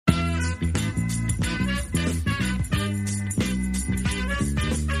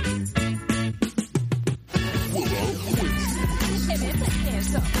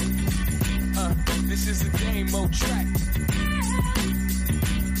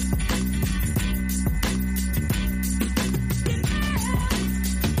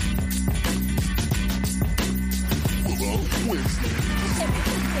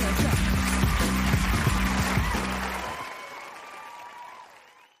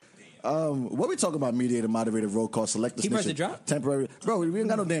What we talking about? Mediator, moderator, roll call, select the He pressed snitch, the drop? temporary. Bro, we ain't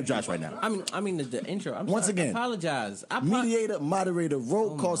got no damn Josh right now. I mean the intro. Once again, I apologize. Mediator, moderator,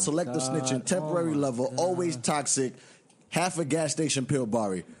 roll call, select the snitching, temporary level, always toxic, half a gas station pill,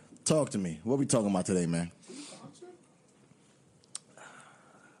 Bari. Talk to me. What we talking about today, man?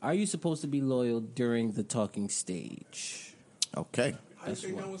 Are you supposed to be loyal during the talking stage? Okay. How do you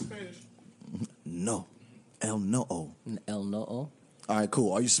say no in Spanish? No. El no. El no. All right,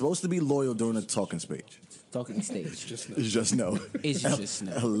 cool. Are you supposed to be loyal during the talking stage? Talking stage. It's just no. It's just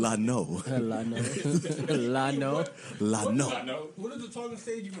no. La no. La no. La no. La no. What does the talking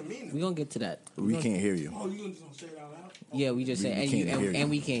stage even mean? We gonna get to that. We can't hear you. Oh, you gonna just say it out loud? Yeah, we just say We and can't hear you. and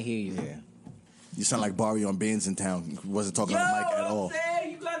we can't hear you. Yeah. You sound like Barry on Bands in Town. Wasn't talking on the mic at all.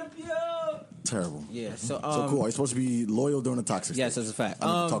 You gotta be up. Terrible. Yeah. So cool. Are you supposed to be loyal during the toxic stage? Yes, that's a fact. The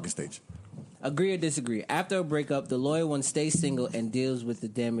talking stage. Agree or disagree? After a breakup, the loyal one stays single and deals with the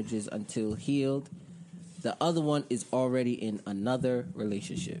damages until healed. The other one is already in another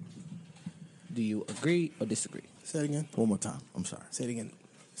relationship. Do you agree or disagree? Say it again. One more time. I'm sorry. Say it again.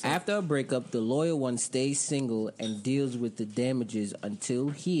 After a breakup, the loyal one stays single and deals with the damages until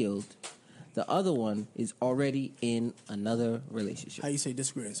healed. The other one is already in another relationship. How you say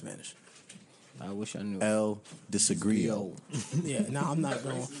disagree in Spanish? I wish I knew. El disagrio. Yeah, no, I'm not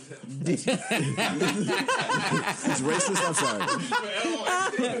going. It's racist. I'm sorry.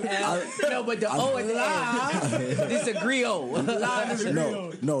 No, but the O is la. Disagrio.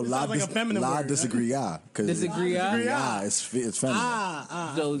 No. Sounds like a feminine La word, disagria. Disagree? Yeah, it's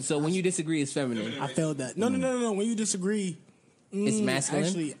feminine. So when you disagree, it's feminine. I failed that. No. When you disagree, It's masculine.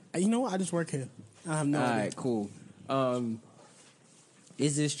 actually, you know what? I just work here. I have no All idea. right, cool.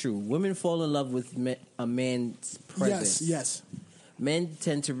 Is this true? Women fall in love with a man's presence. Yes. Men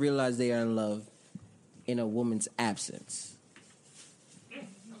tend to realize they are in love in a woman's absence.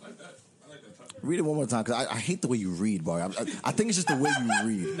 Read it one more time, because I hate the way you read, Barry. I think it's just the way you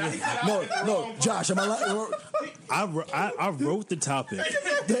read. No, Josh, am I lying? I wrote the topic,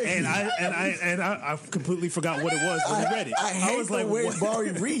 and I completely forgot what it was when I read it. I hate the way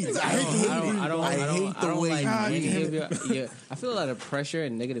Barry reads. I hate the way he reads. Yeah, I feel a lot of pressure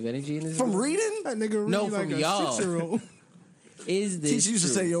and negative energy in this. From reading? That nigga No, read like from a y'all. 6-year-old. Is this Teacher used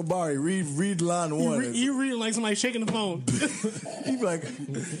to true? say, yo, Barry, read line one. You reading like somebody shaking the phone. He'd be like...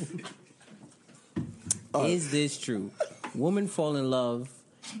 Is this true? Women fall in love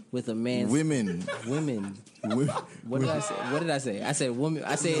with a man's... Women. What did I say? What did I say? I said woman.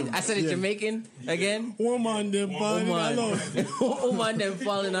 I said it Jamaican again. Woman, them falling in love. Woman, them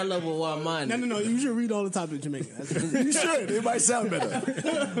falling in love with woman. No. You should read all the topic in Jamaican. You should. It might sound better.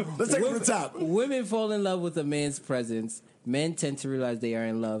 Let's take it from the top. Women fall in love with a man's presence. Men tend to realize they are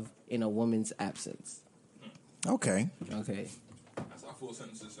in love in a woman's absence. Okay. Okay. That's how full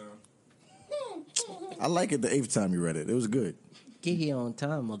sentences sound. I like it the 8th time you read it. It was good. Get here on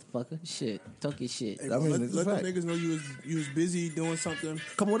time, motherfucker. Shit. Talk your shit. Hey, I bro, mean, it's a let fact. them niggas know you was busy doing something.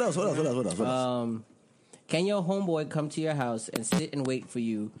 Come on, what else? Can your homeboy come to your house and sit and wait for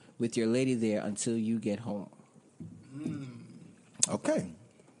you with your lady there until you get home? Okay.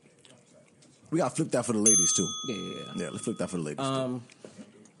 We got to flip that for the ladies, too. Yeah. Yeah, let's flip that for the ladies, too.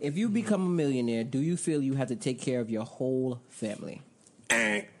 If you become a millionaire, do you feel you have to take care of your whole family?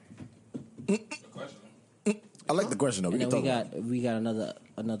 I like the question, though. We And can then talk about it. we got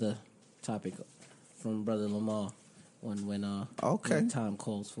another topic from Brother Lamar when time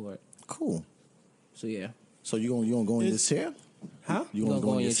calls for it. Cool. So yeah. So you gonna go in this chair? Huh? You gonna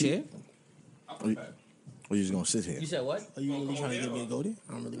go in your chair? Or you just gonna sit here? You said what? Are you really trying to get me a goatee?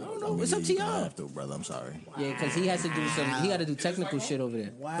 I don't really know. No, it's up to You y'all. have to, brother. I'm sorry. Yeah, because he has to do some. He got to do technical shit over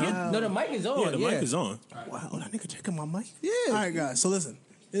there. Wow. No, the mic is on. Yeah, the mic is on. Wow, that nigga checking my mic? Yeah. All right, guys. So listen,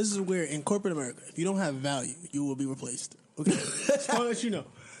 this is where in corporate America, if you don't have value, you will be replaced. Okay, just want to let you know.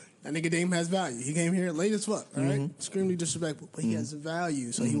 That nigga Dame has value. He came here late as fuck, all right? Extremely disrespectful, but he has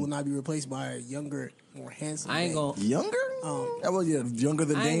value, so he will not be replaced by a younger, more handsome. I ain't Dame. gonna. Younger? Well, yeah, younger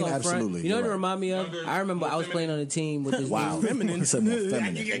than I ain't Dane, gonna front. absolutely. You know what it You're right. remind me of? I remember I was playing on a team with this Wow. dude. Feminine. He said more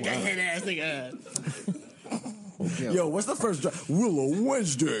feminine. Ass nigga. Yo, what's the first drop? Willow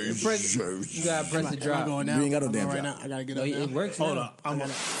Wednesday. You gotta press the Am I drop. going now? You ain't got no I'm damn going right drop. now. I gotta get No, up now. it works. Hold now. up. I'm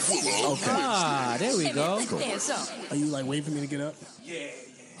Ah, there we go. Are you like waiting for me to get up? Yeah.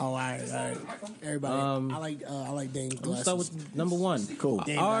 Oh, all right. Everybody, I like Dame's We'll glasses. start with number one. Cool.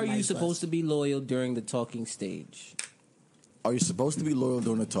 Damn, Are that you nice supposed to be loyal during the talking stage? Are you supposed to be loyal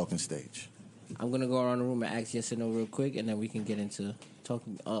during the talking stage? I'm gonna go around the room and ask yes or no real quick, and then we can get into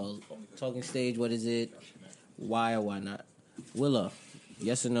talking. Talking stage. What is it? Why or why not? Willa,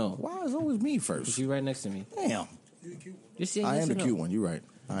 yes or no? Why is it always me first? Cause you right next to me. Damn. Just saying I yes am or the no. cute one. You're right.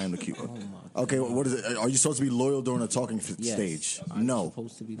 I am the cute one. Okay, what is it? Are you supposed to be loyal during the talking Yes. stage? I'm No.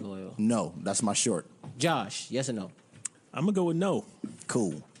 supposed to be loyal. No, that's my short. Josh, yes or no? I'm gonna go with no.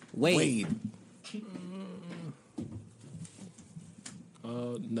 Cool. Wade.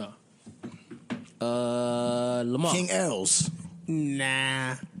 No. Lamar. King Els.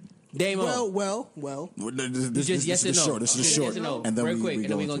 Nah. Damo. Well. This Just yes or is no. short. This is Just short. Yes or no. And then real we quick, and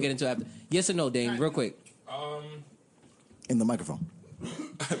then we're go gonna get into it after. Yes or no, Dame, real quick. in the microphone.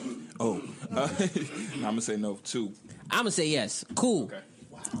 I'm gonna say no too. I'm gonna say yes. Cool. Okay.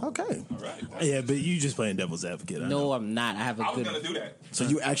 Okay. All right. Yeah, but you just playing devil's advocate. I know. No, I'm not. I have a I was good. gonna do that. So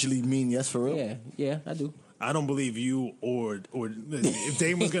you actually mean yes for real? Yeah, I do. I don't believe you or if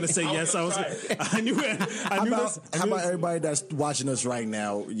Dame was gonna say yes, I knew How about everybody that's watching us right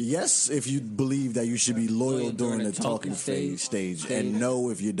now? Yes, if you believe that you should be loyal during the talking stage, and no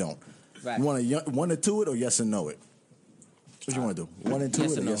if you don't. Right. You want to 1 or 2 it or yes and no it? What you want to do? 1 and 2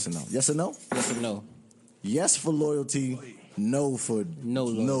 Yes it or or no? yes and no? Yes or no? Yes or no? Yes for loyalty, no for No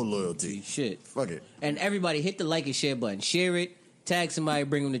loyalty. Shit. Fuck it. And everybody hit the like and share button. Share it. Tag somebody.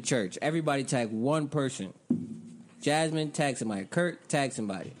 Bring them to church. Everybody tag one person. Jasmine, tag somebody. Kurt, tag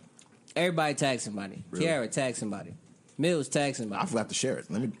somebody. Everybody tag somebody. Really? Tiara, tag somebody. Mills, tag somebody. I forgot to share it.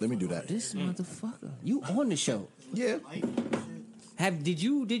 Let me do that. This motherfucker. You on the show. Yeah. Did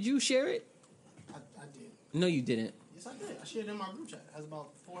you share it? I did. No, you didn't. Yes, I did. I shared it in my group chat. It has about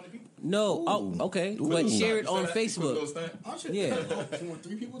 400 people. No. Oh, okay. But share it on Facebook. I shared Yeah. it. You want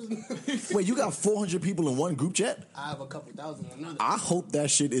 3 people? Wait, you got 400 people in one group chat? I have a couple thousand in another. I hope that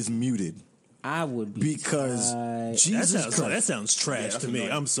shit is muted I would be because surprised. Jesus that Christ. sounds trash to me.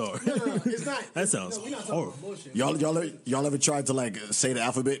 I'm sorry. No, it's not. That sounds we're not talking horrible. about bullshit. Y'all ever tried to like say the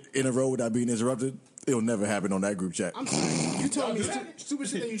alphabet in a row without being interrupted? It'll never happen on that group chat. I'm sorry. You told me stupid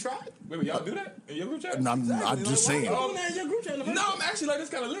shit that you tried? Wait, but y'all do that in your group chat? No, I'm just saying. Why you doing that in your group chat in the first No, place? I'm actually like, this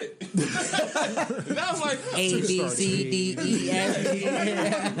kind of lit. And I was like, A B C D E F G.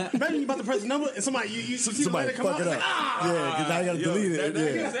 Imagine you about to press a number and somebody you see the Somebody letter come fuck out. it up. Yeah, because now you gotta delete it.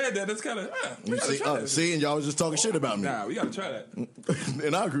 That Yeah. said that. That's kind of. We You gotta see, try that. see, and y'all was just talking shit about me Nah, we gotta try that.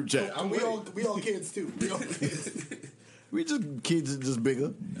 in our group chat. I'm We with it. all kids too. We all kids. We just kids just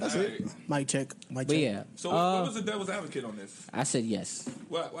bigger. That's All it. right. Mic check. Mic But check. yeah, So what was the devil's advocate on this? I said yes.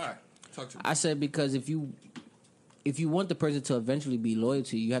 Why? Talk to me. I said because if you want the person to eventually be loyal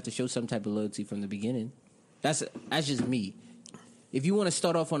to you, you have to show some type of loyalty from the beginning. That's just me. If you want to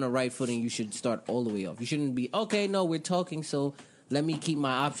start off on the right footing, you should start all the way off. You shouldn't be okay. No, we're talking, so let me keep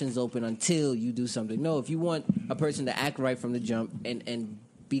my options open until you do something. No, if you want a person to act right from the jump and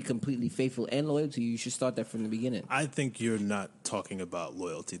be completely faithful and loyal to you, you should start that from the beginning. I think you're not talking about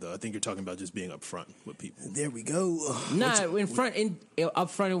loyalty though. I think you're talking about just being upfront with people. There we go. Nah, up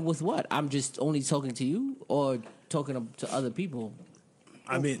front with what? I'm just only talking to you or talking to other people.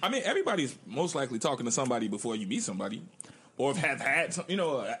 I mean, everybody's most likely talking to somebody before you meet somebody, or have had some,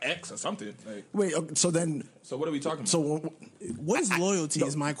 an ex or something. Like, Wait, okay, so then, so what are we talking about? so What is loyalty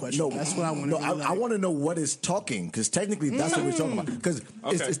is my question. That's what I want to know. I want to know what is talking, because technically that's what we're talking about. Because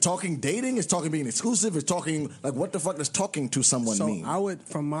it's talking dating, it's talking being exclusive, it's talking like what the fuck does talking to someone So mean? I would,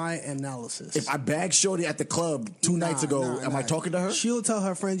 from my analysis, If I bagged Shorty at the club 2 nights ago, am I talking to her? She'll tell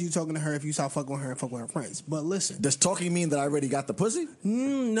her friends you talking to her if you stop fucking with her and fuck with her friends. But listen, Does talking mean that I already got the pussy?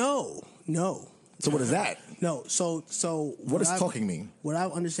 no. So what is that? No, so What does talking mean? What I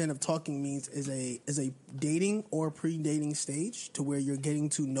understand of talking means is a dating or pre-dating stage to where you're getting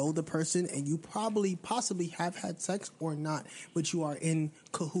to know the person and you possibly have had sex or not, but you are in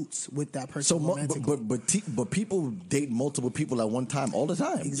cahoots with that person. So, romantically. but people date multiple people at one time all the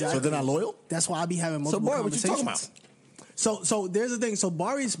time. Exactly. So they're not loyal. That's why I be having multiple Boy, what you conversations. talking about? So there's the thing. So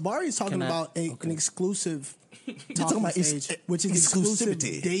Bari's talking Can I- about an exclusive talking talking about stage, which is exclusive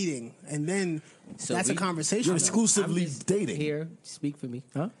exclusivity. dating, and then So that's a we- conversation. You're though. exclusively I'm just dating. Here, speak for me,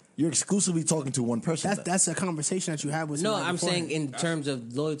 huh? You're exclusively talking to one person. That's a conversation that you have with. No, somebody I'm beforehand. saying in terms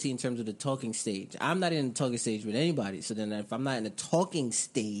of loyalty, in terms of the talking stage. I'm not in the talking stage with anybody. So then if I'm not in the talking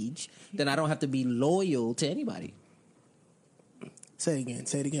stage, then I don't have to be loyal to anybody. Say it again.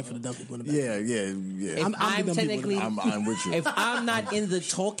 Say it again for the dumb people in the back. yeah. If I'm I'm the dumb people technically, I'm with you. if I'm not in the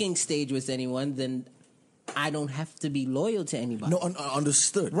talking stage with anyone, then I don't have to be loyal to anybody. No,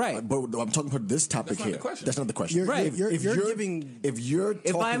 understood. Right. But I'm talking about this topic That's not here. the question. That's not the question. You're- Right. you're giving- If you're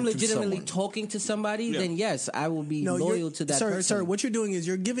If talking I'm to legitimately someone, talking to somebody, Yeah. then yes, I will be No, loyal you're- to that sir, person. Sir, what you're doing is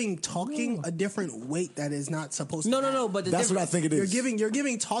you're giving talking a different weight that is not supposed to. No. have. But the that's what I difference- think it is. You're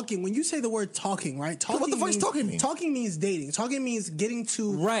giving talking. When you say the word talking, right? Talking what the fuck means, does talking mean? Talking means dating. Talking means getting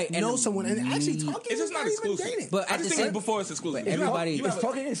to Right, and- know someone. And actually, talking It's is just not even exclusive. dating. But I at just the think same- before it's exclusive. but everybody- You have is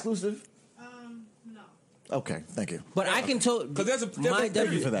talking exclusive? No. Okay, thank you. But I can talk. 'Cause there's a my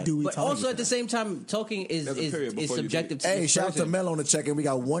thank you for that. Do we But talk also about at the same time, talking is There's a period before you subjective. To Hey, this shout out to person. Mel on the check-in. We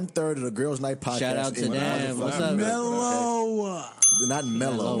got 1/3 of the Girls Night podcast. Shout out to in the them. What's motherfucking- up? Mellow. Not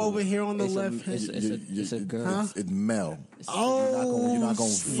Mellow. I'm over here on the It's left hand. It's a girl. Huh? It's Mel. Oh, You're not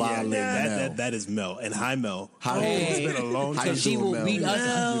gonna violate Mel. that is Mel. And hi, Mel. How Hey. It's been a long How time. you She doing, will Mel? beat us.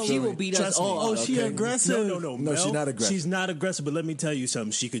 Mel. She will beat us Trust me. all. Oh, she aggressive. No, No, she's not aggressive. She's not aggressive, but let me tell you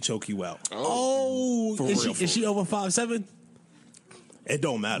something. She could choke you out. Oh, For is real, she over 5'7"? It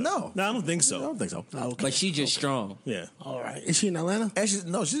don't matter. No. I don't think I so. don't think so. Okay. But she just strong. Yeah. All right. Is she in Atlanta? And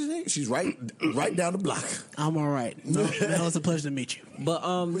she's right down the block. I'm all right. No, it's a pleasure to meet you. But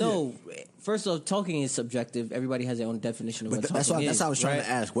no. First off, talking is subjective. Everybody has their own definition of But what that's talking why is. I was trying right?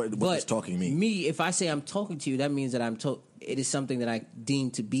 to ask what does talking mean? Me, if I say I'm talking to you, that means that it is something that I deem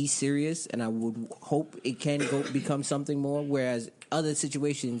to be serious, and I would hope it can become something more. Whereas other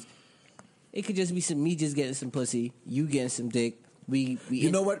situations, it could just be me just getting some pussy, you getting some dick.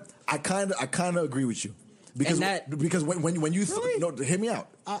 You know what? I kind of agree with you because when you hear me out.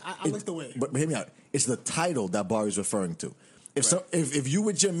 I like the way. But hear me out. It's the title that Barry's referring to. If you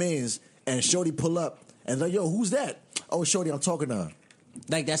with your mans and Shorty pull up and like, yo, who's that? Oh, Shorty, I'm talking to her.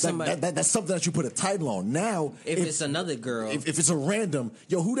 Like that's somebody. That's something that you put a title on. Now, if it's another girl, if it's a random,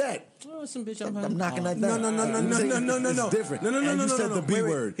 yo, who that? oh, some bitch. I'm knocking that No, down. no. It's different. No. And you said the B Wait, wait.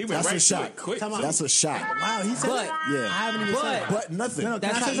 word. He went That's right a to shot. it, quick. That's a shot. Wow, he said But- that? Yeah. I haven't even said that. But nothing. No,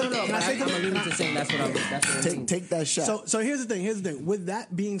 That's Can I how say something? Can I say I'm gonna leave it to something? saying that's what I'm. Take that shot. So here's the thing. With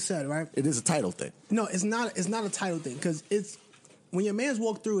that being said, right? It is a title thing. No, it's not a title thing because it's when your man's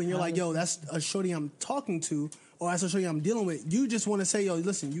walk through and you're like, yo, that's a shorty I'm talking to, or that's a shorty I'm dealing with. You just want to say, yo,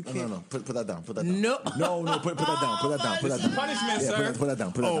 listen, you can't. No. Put that down. Put that down. No. No. Put that down. Put that down. Put that down. punishment, Yeah, sir. Put that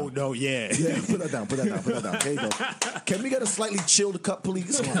down. Put that Oh, down. no, yeah. Yeah, put that down. Put that down. Put that down. There you go. Can we get a slightly chilled cup,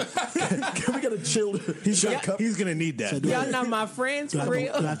 please? Can we get a chilled cup? He's going to need that. Y'all not my friends Do for I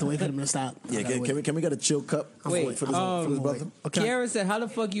real. have to wait for them to stop? Yeah, can we get a chilled cup? Wait, for this brother? Okay. Kiara said, "How the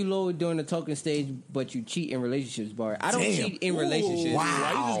fuck you low during the talking stage, but you cheat in relationships, Bar? I don't Damn. cheat in relationships.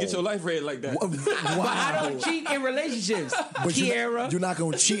 Why you just get your life read like that? But I don't cheat in relationships, But Kiara. you're not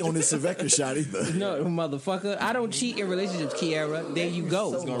gonna cheat on this Saveka shot either. No, motherfucker. I don't cheat in relationships, Kiara. There you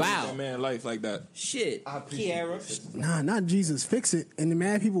go. Gonna ruin Bow. that man life like that. Shit, Kiara. Nah, not Jesus. Fix it. And the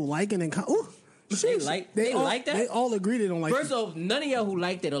mad people liking and ooh, They like that? They all agree they don't like First it. off, none of y'all who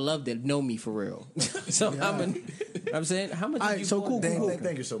liked it or loved it know me for real. So I'm saying, how much? All did right, you so pull? cool.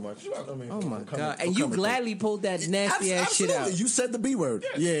 Thank you so much. I mean, Oh my I'm coming- god! I'm And you coming gladly pulled that nasty ass shit Absolutely. out. You said the B word.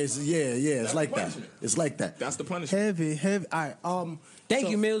 Yeah, it's like that. It's like that. That's the punishment. Heavy. All right. Thank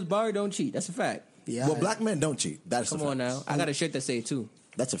so- you, Mills. Bar don't cheat. That's a fact. Yeah. Well, black men don't cheat. That's Come a fact. on now. I got a shirt that say it too.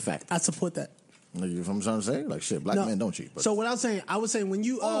 That's a fact. I support that. You know what I'm trying to say? Like shit, black No. men don't cheat. But So what I was saying when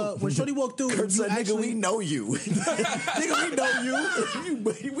you when Shorty walked through, Kurt you said, actually, "Nigga, we know you. Nigga, we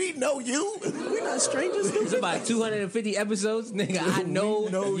know you. We know you. we're not strangers. It's about 250 episodes, nigga. I know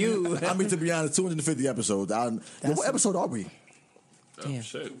you. I mean, to be honest, 250 episodes. What episode are we? Damn.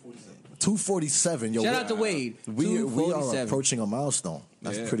 Shit. 247. Yo, Shout out to Wade. We are 247. approaching a milestone.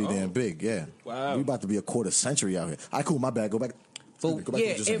 That's Yeah. pretty Oh. damn big. Yeah. Wow. We about to be a quarter century out here. All right, cool. My bad. Go back. But, Go back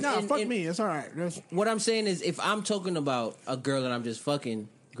yeah, to just if- Nah, and- fuck and- me. It's all right. That's- What I'm saying is, if I'm talking about a girl and I'm just fucking,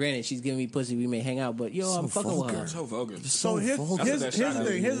 granted, she's giving me pussy, we may hang out, but yo, I'm fucking with her. So vulgar. So here's vulgar. here's That's the what that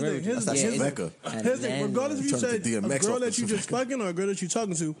thing. Here's the thing. Here's the That's thing. Becca. Here's the thing. Regardless if you Turn to said a DMX girl off that the you just Becca. fucking or a girl that you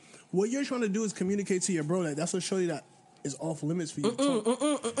talking to, what you're trying to do is communicate to your bro that that's what show you that is off limits for you.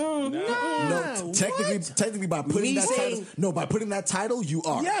 No, technically, by putting Me that saying- title, by putting that title, you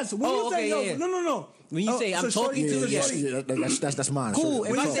are. Yes. When Oh, you say okay, yo, yeah. no. When you say I'm talking Yeah, to, yeah, yes. yeah, that's mine. Cool.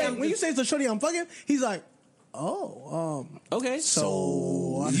 If When I you say say I'm- when you say it's a shorty I'm fucking, he's like, oh, Okay.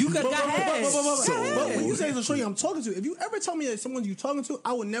 so You could But- got but- ahead. but- but- Go but ahead. when you say it's a shorty I'm talking to, if you ever tell me that someone you talking to,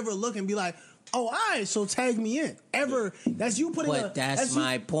 I would never look and be like, oh, all right, so tag me in. Ever. That's you putting But that's you-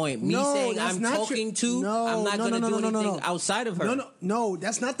 my point. Me No, saying that's I'm not talking to, No, I'm not no, going to no, do no, no, anything no. outside of her. No,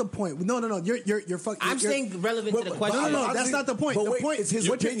 that's not the point. No. You're fucking. I'm saying relevant to the question. No, that's not the point. But The wait, point- it's his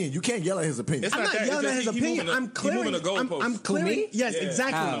what you- opinion. You can't yell at his opinion. It's I'm not that. yelling at It's his just he opinion. moving I'm the- he clearing. moving the goalposts. I'm clearing. me? Yes, Yeah.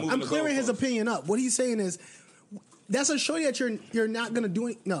 exactly. How? I'm Moving the clearing his goalposts. opinion up. What he's saying is, that's a show that you're not gonna do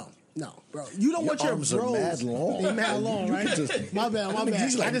it. No, bro. You don't want your arms are bros. mad long. They're mad long, You right? just- my bad.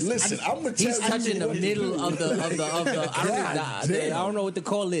 He's like, listen, I'm gonna tell He's you touching the what to middle do. of the I don't know what to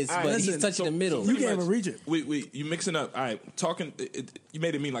call this, but listen, he's touching the middle. You Pretty can't much, even reach it. You mixing up. All right, talking. You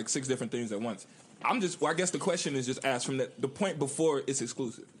made it mean like 6 different things at once. I guess the question is just asked from the point before it's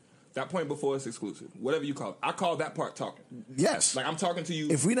exclusive. That point before it's exclusive. Whatever you call it. I call that part talking. Yes. Like I'm talking to you.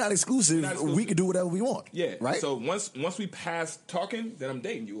 If we're not exclusive, we can do whatever we want. Yeah. Right? So once we pass talking, then I'm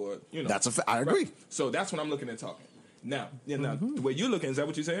dating you, or That's I agree. Right? So that's when I'm looking at talking. Now, the way you're looking, is that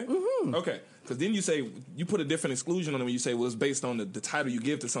what you're saying? Mm-hmm. Okay. Because then you say you put a different exclusion on it when you say, well, it's based on the title you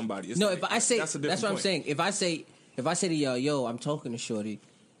give to somebody. It's No, like, if I say that's what I'm saying. If I say to y'all, yo, I'm talking to Shorty,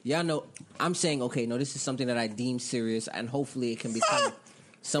 y'all know I'm saying, okay, no, this is something that I deem serious, and hopefully it can become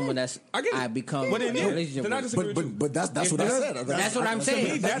someone I become but in a relationship then I with. disagree with you. But that's what I said. That's what I'm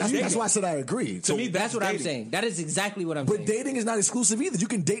saying. That's why I said I agree. To me, That's what I'm dating. saying. That is exactly what I'm But saying. dating is not exclusive either. You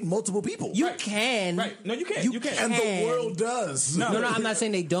can date multiple people. You Right. can. Right. No, you can't. You can't. And the can. world does. No. No, I'm not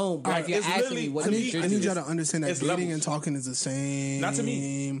saying they don't. But if you're it's asking literally- me what to the me, truth I need is- y'all to understand that It's dating levels. and talking is the same. Not to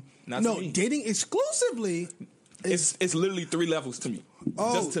me. Not to no, me. dating exclusively. It's literally 3 levels to me.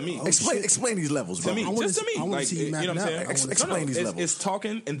 Just to me. Explain these levels, bro. To me, wanna just to me. I wanna Like, see you you map know it what I'm out. saying? I wanna Explain these it's, levels. It's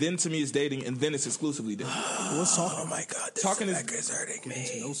talking, and then to me it's dating, and then it's exclusively dating. What's talking? Oh my god, this Talking is- is hurting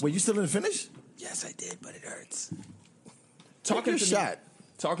me. Wait, you still didn't finish? Yes, I did, but it hurts. Talking your to shot. me.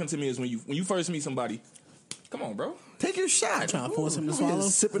 Talking to me is when you first meet somebody. Come on, bro. Take your shot. Trying to force him to Ooh, swallow?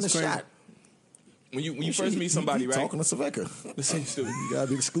 Sipping the That's crazy. shot. When you first meet somebody, right? Talking to Saveka. Listen, stupid. You gotta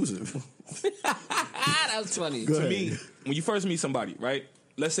be exclusive. that was funny. Go To ahead. me, when you first meet somebody, right?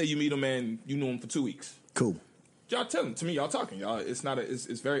 Let's say you meet them and you knew them for 2 weeks. Cool. Y'all tell them to me. Y'all talking. Y'all. It's not. It's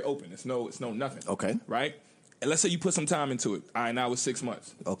very open. It's no nothing. Okay. Right. And let's say you put some time into it. All right. Now it's 6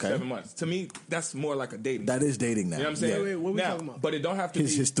 months. Okay. 7 months. To me, that's more like a dating. That is dating now. You know what I'm saying? Wait, what we now, talking about? But it don't have to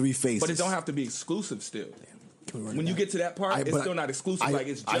His- be his 3 phases. But it don't have to be exclusive still. When you get to that part, it's but still not exclusive. like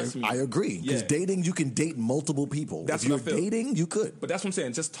it's just me. I agree. Because Yeah. dating, you can date multiple people. That's if you're what I feel. dating, you could. But that's what I'm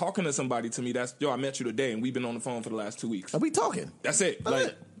saying. Just talking to somebody to me, that's I met you today and we've been on the phone for the last 2 weeks. Are we talking? That's it. That's Like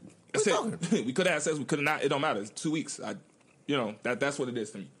it. that's We it. talking. We could have had sex. We could have not. It don't matter. It's 2 weeks. That's what it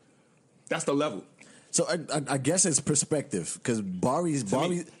is to me. That's the level. So I guess it's perspective because Bari's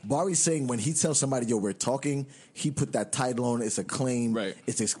saying when he tells somebody, yo, we're talking, he put that title on. It's a claim. Right.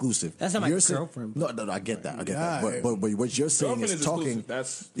 It's exclusive. That's not my You're saying- girlfriend. No, I get that. I get that. God. But what you're saying Girlfriend is is talking. exclusive.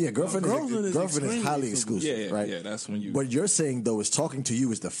 That's Girlfriend is extremely highly exclusive. exclusive. Yeah, right? yeah, that's when you- What you're saying though is talking to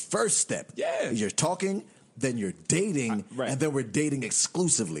you is the first step. Yeah. You're talking. Then you're dating, Right. and then we're dating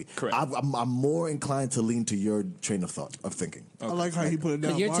exclusively. Correct. I'm more inclined to lean to your train of thought of thinking. I like how he put it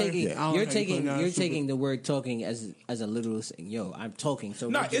down. You're Barry. taking, I don't you're like how he put it taking, down. you're That's stupid. taking the word talking as a literal saying. Yo, I'm talking. So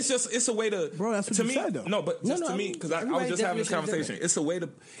No, we're just- it's a way to. Bro, that's what to you me, said, though. No, but just No, to I me mean, because I was everybody's just having this definition is conversation.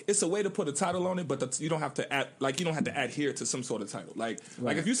 It's a way to put a title on it, but you don't have to add you don't have to adhere to some sort of title. Like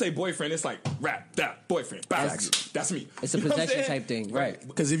if you say boyfriend, it's like rap that boyfriend. That's me. It's a You know what I'm possession saying? type thing, right?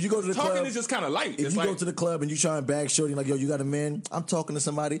 Because if you go to the Talking club, is just kind of light. if It's you like, go to the club and you try and bag shorty like, yo, you got a man, I'm talking to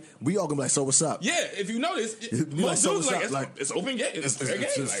somebody, we all gonna be like, so what's up? yeah, if you notice, You like, most so dudes what's like up? Like, it's open game. It's fair game.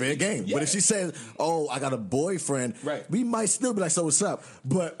 It's Like, fair game. yeah. But if she says, oh, I got a boyfriend, Right. we might still be like, so what's up?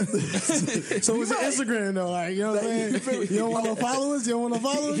 But So it's Instagram though, like you know what I'm saying? You don't want no followers? You don't want no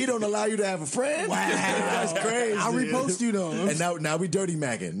followers? he don't allow you to have a friend. Wow. That's crazy. I'll repost you though. And now we dirty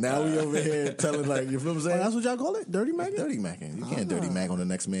macking. Now we over here telling like, you feel what I'm Oh, saying? that's what y'all call it? Dirty Maggie? Dirty macking. You can't dirty mac on the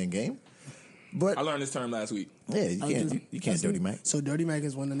next man game. But I learned this term last week. yeah, you can't dirty mac. So dirty Mac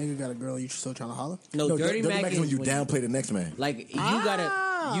is when the nigga got a girl you still trying to holler? No, dirty mac is when you downplay the next man. Like you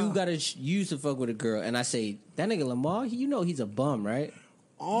gotta use to fuck with a girl, and I say that nigga Lamar, you know he's a bum, right?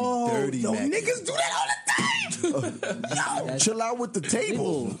 Oh, Dirty no, Mac. niggas do that all the time. That's- Chill out with the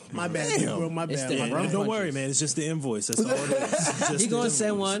table. People- My bad, bro. My It's bad. the My rum bad. Don't punches. worry, man. It's just the invoice. That's all it is. It's just He the gonna invoice.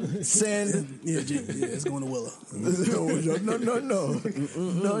 send one. Send. Yeah, it's going to Willow.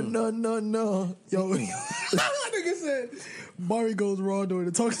 No. Yo, That nigga said, Barry goes raw during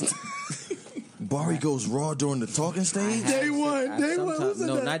the talking stage. Bari goes raw during the talking stage. Day one. Day one. Who Sometimes- said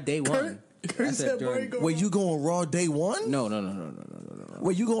No, that? not day one. I Kurt said said Barry during- goes Wait, you going raw day one? No.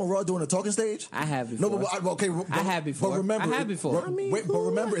 Wait, you going raw during the talking stage? I have before. No, but okay. But, I have before. But remember, I have before. Wait, but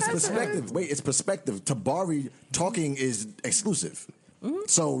remember, it's perspective. Wait, it's perspective. To Bari, talking is exclusive. Mm-hmm.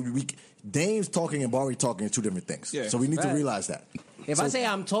 So Dame's talking and Bari talking are two different things. Yeah. So we need to Right. realize that. If I say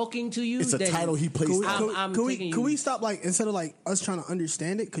I'm talking to you, It's a then title he placed. I'm Could taking we you- stop, like, instead of, like, us trying to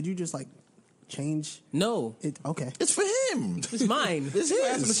understand it, could you just, like, change No, it? Okay. It's for him. it's mine. It's Ask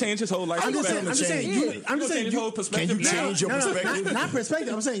him to his. change his whole life. I'm just saying, perspective. I'm just saying, Yeah. I'm just saying, his whole perspective. Can you now. change your perspective? Not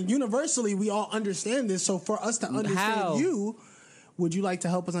perspective. I'm saying universally, we all understand this. So for us to understand How? you, would you like to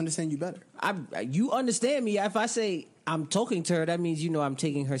help us understand you better? You understand me. If I say I'm talking to her, that means you know I'm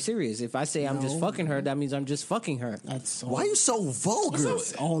taking her serious. If I say I'm just No. fucking her, that means I'm just fucking her. That's Why are you so vulgar?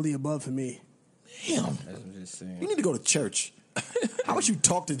 all the above for me. Damn. I'm just saying. You need to go to church. How about you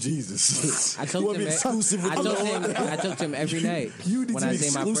talk to Jesus? I You talk want to to be him. exclusive with I the talk Lord? to him. I talk to him every night. You need when to I be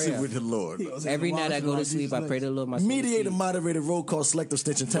say my exclusive prayer. with the Lord. Every night I go to sleep. I pray to the Lord. My soul to Mediator, sleep. moderator, roll call, selective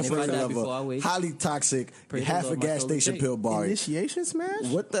snitching, if I temporary die before I lover, wake, highly toxic, pray to half the a Lord, my gas soul to station take. pill Barry. Initiation smash?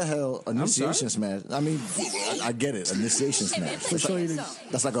 What the hell? Initiation smash. I mean, I get it. Initiation smash.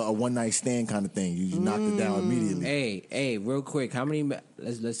 That's like a one night stand kind of thing. You knocked it down immediately. Hey, real quick. How many?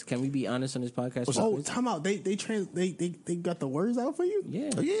 Let's. Can we be honest on this podcast? Oh, time out. They got the words out for you? Yeah.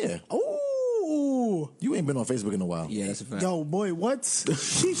 Oh, yeah. Oh. You ain't been on Facebook in a while. Yeah, that's a fact. Yo, boy, what?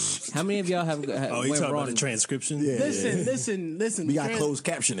 Sheesh. How many of y'all have? Oh, you went talking wrong? about the transcription? Yeah. Listen. We got closed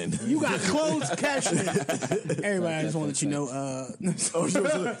captioning. You got closed captioning. Everybody, I just want to let you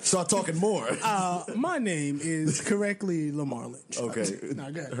know. Start talking more. My name is correctly Lamar Lynch. Okay.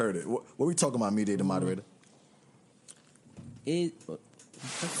 Nah, go ahead. Heard it. What we talking about, mediator, moderator?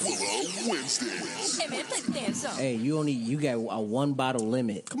 Hey, you got a one bottle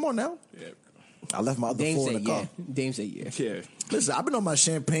limit. Come on now. Yeah. I left my other Dame four in said the car. yeah. Dame said yeah. Yeah. Listen, I've been on my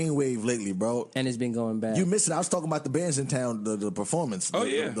champagne wave lately, bro. And it's been going bad. You missed it. I was talking about the bands in town, the performance. Oh, the,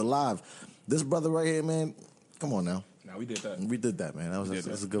 yeah. the live. This brother right here, man. Come on now. Now we did that. We did that, man. That was a good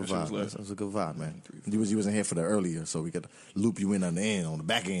That shit was vibe. lit. That was a good vibe, man. You wasn't here for that earlier, so we could loop you in on the end, on the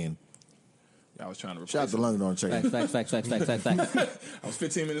back end. I was trying to replace Shout out to it. London on check. Facts. I was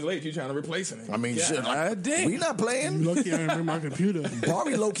 15 minutes late. You trying to replace it? I mean, Yeah. shit. We not playing. Lucky I didn't bring my computer.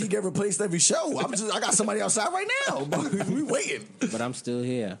 Barry low key get replaced every show. I got somebody outside right now. We waiting. But I'm still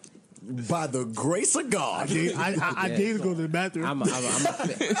here. By the grace of God. I dare to go to the bathroom.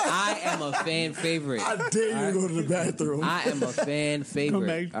 I am a fan favorite. I dare you to go to the bathroom. I am a fan favorite. Come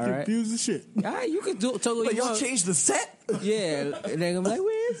back all right. confused as shit. All right, you can talk what But you y'all want. changed the set? Yeah, and they're gonna be like,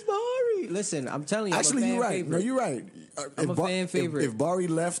 "Where's Barry?" Listen, I'm telling you, Actually, I'm a fan you're right. favorite. No, you're right. I'm a fan favorite. If Barry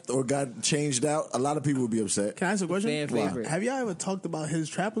left or got changed out, a lot of people would be upset. Can I ask a question? Fan favorite. Have y'all ever talked about his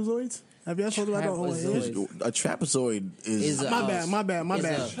trapezoids? Have y'all talked about Trapezoids. A trapezoid is Is a- My bad.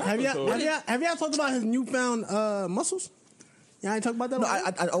 It's a- Have y'all talked about his newfound muscles? Y'all ain't talked about that? No,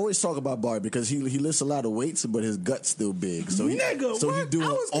 already? I always talk about Barry because he lifts a lot of weights, but his gut's still big. So he's Nigga, doing I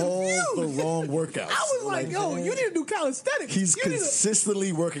was all the confused. wrong workouts. I was like, yo, you need to do calisthenics. He's you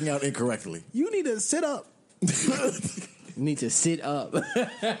consistently working out incorrectly. you need to sit up. You need to sit up.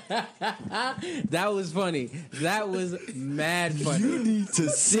 That was funny. That was mad funny. You need to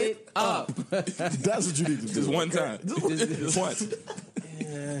Sit up. That's what you need to do. Just one time. Just once.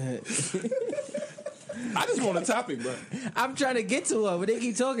 I just want a topic, bro. I'm trying to get to her, but they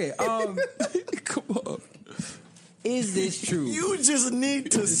keep talking. Come on. Is this true? You just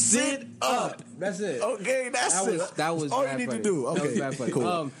need to sit up. That's it. Okay, that's it. That was all you mad need funny. to do. That Okay, was mad funny.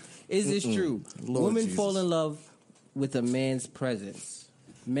 cool. Is this true? Lord Women Jesus. fall in love with a man's presence.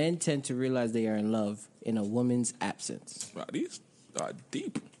 Men tend to realize they are in love in a woman's absence. Bro, these are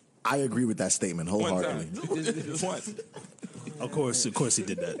deep. I agree with that statement One wholeheartedly. time. Just once. Of course he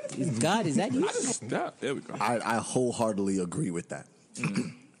did that. God, is that you? Stop. There we go. I wholeheartedly agree with that.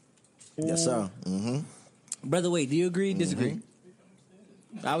 Yes, sir. Brother, wait, do you agree? Disagree?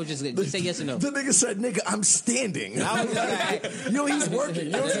 I was just say yes or no. The nigga said, "Nigga, I'm standing." I was just, Yo, he's working.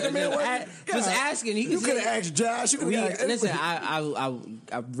 You know what I'm saying? just asking. He You can could have say, asked Josh. You could have asked. listen,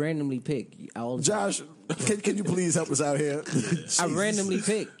 I randomly pick. Josh, can you please help us out here? I randomly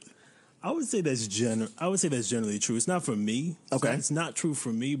pick. I would say that's generally true. It's not for me. Okay. It's not true for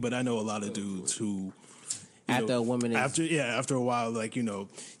me, but I know a lot of dudes who After a woman is after a while, like, you know,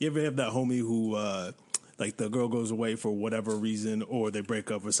 you ever have that homie who like the girl goes away for whatever reason or they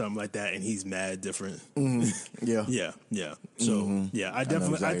break up or something like that and he's mad different. Yeah. Yeah. So yeah, I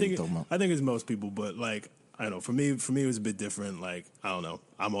definitely exactly what you're talking about. I think it's most people, but like I don't know, for me it was a bit different. Like, I don't know.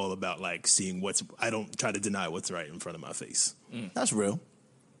 I'm all about like seeing I don't try to deny what's right in front of my face. That's real.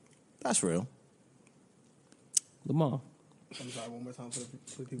 That's real. Lamar. I'm sorry, one more time for the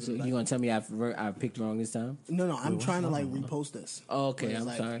people. So that you gonna tell me I picked wrong this time? No, I'm trying to like repost this. Oh, okay, But it's I'm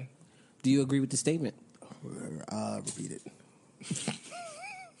like- sorry. Do you agree with the statement? Repeat it.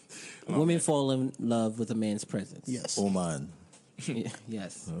 Women fall in love with a man's presence. Yes. Oman.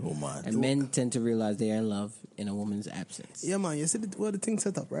 Yes. Oman. And men tend to realize they are in love in a woman's absence. Yeah, man. You see the thing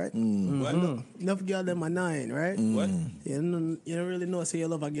set up, right? What? Enough girl in my 9, right? What? You don't really know say you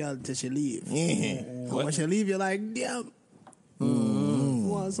love a girl till she leave. Yeah. And when she leave, you're like, damn.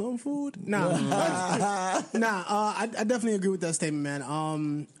 want some food? I definitely agree with that statement,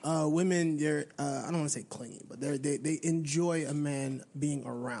 man. Women, they're I don't want to say clingy, but they enjoy a man being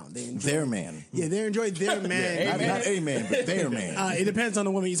around. They enjoy Their man. Yeah, they enjoy their man. Not a man, but their man. It depends on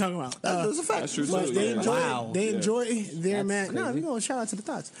the woman you're talking about. That's a fact. That's true. But too, they yeah. enjoy, Wow. they enjoy their That's man. No, crazy. we gonna shout out to the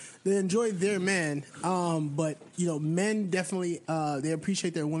thoughts. They enjoy their man, but men definitely they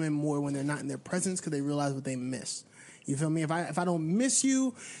appreciate their women more when they're not in their presence because they realize what they miss. You feel me? If I don't miss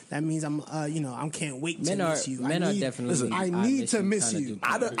you, that means I'm I can't wait to miss you. Men are definitely. I need to miss you.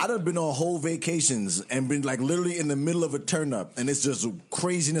 I'd have been on whole vacations and been like literally in the middle of a turn up, and it's just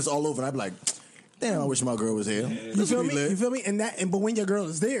craziness all over. And I'd be like, damn, I wish my girl was here. You feel me? You feel me? But when your girl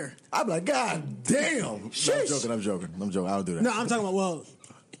is there, I'd be like, God damn. No, I'm joking. I don't do that. no, I'm talking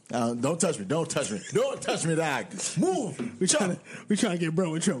about Don't touch me. Don't touch me. Don't touch me, dog. Move. we trying to get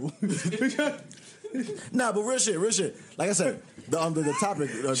bro in trouble. Nah, but real shit. Like I said, the topic.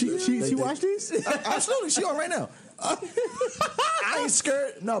 She watched these? Absolutely, she on right now. I ain't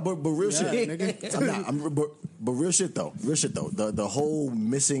scared. No, but real shit. Nigga. But real shit though. The whole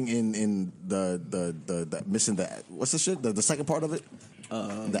missing in the missing the what's the shit? The second part of it.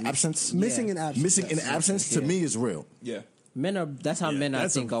 The absence. Missing in absence. Missing in absence to me is real. Yeah. Men are. That's how men I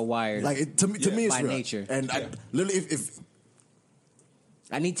think are wired. Like to me, it's by real. nature. And I, literally, if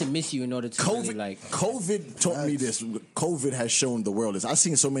I need to miss you in order to really COVID taught me this. COVID has shown the world this. I've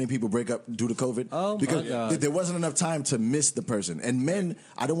seen so many people break up due to COVID Oh, my because God. there wasn't enough time to miss the person. And men,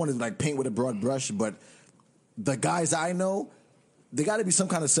 I don't want to like paint with a broad brush, but the guys I know, there got to be some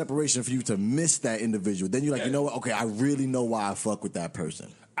kind of separation for you to miss that individual. Then you're like, you know what? Okay, I really know why I fuck with that person.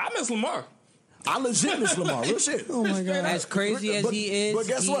 I miss Lamar. I legit miss Lamar. Real shit. Oh my god. As crazy as he is, But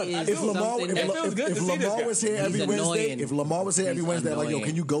guess he what? is If Lamar, something It feels good to see this Lamar guy. was here every He's Wednesday, annoying. if Lamar was here every He's Wednesday, like, yo, annoying.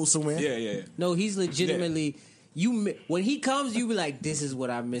 can you go somewhere? Yeah. No, he's legitimately. When he comes, you be like, "This is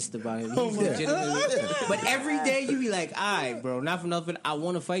what I missed about him." He's legitimately. But every day you be like, "All right, bro, not for nothing. I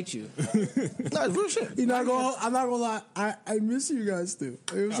want to fight you." No, it's real shit. I'm not gonna lie. I miss you guys too.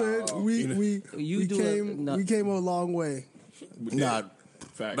 You know what I'm saying? We came a long way. Nah,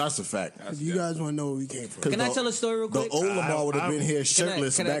 Fact. that's a fact. You guys want to know where we came from? Can I tell a story real The quick? old Lamar would have been here Can I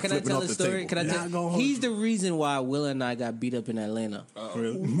shirtless, tell backflipping a off the story? table. Can I Not tell? gonna hold He's you. the reason why Will and I got beat up in Atlanta.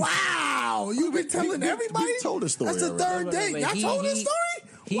 Wow, you've been telling everybody. we told the story That's the already. third date. But Y'all told this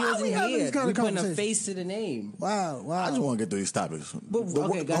story. He Why wasn't we having here. this kind We of putting a conversation? face to the name. Wow. I just want to get through these topics. But, The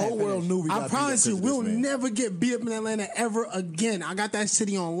okay, go whole ahead, world finish. knew we got I promise you, beat up 'cause we'll of this man. never get beat up in Atlanta ever again. I got that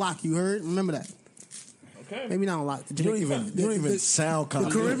city on lock. You heard? Remember that? Okay. Maybe not on lock. You don't even sound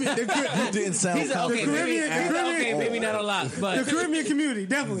confident. The Caribbean, You didn't sound He's okay, confident. maybe, maybe not a lot, the but Caribbean community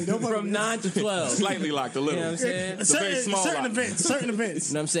definitely. Don't fuck from with 9 to 12. Slightly locked a little. You know what I'm saying? It's a very small certain lock. events. Certain events.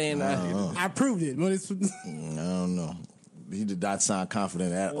 You know what I'm saying? I proved it, but it's. I don't know. He did not sound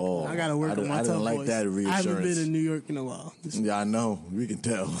confident at all. I gotta work on my I tough didn't like voice. that I haven't reassurance. been in New York in a while. Yeah, I know. We can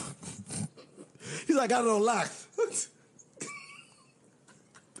tell. He's like, I don't lock.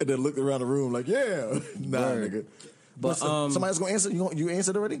 And then looked around the room like, yeah. Nah, Word. nigga. But, somebody else going to answer? You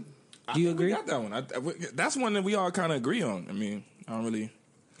answered already? do you We agree? got that one. That's one that we all kind of agree on. I mean, I don't really.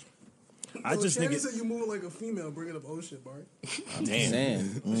 I just think it, you moving like a female, bringing up old shit, Bart.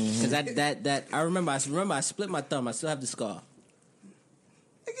 Saying because that I remember I split my thumb. I still have the scar.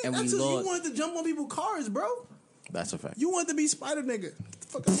 And That's we because you lost. wanted to jump on people's cars, bro. That's a fact. You wanted to be Spider nigga.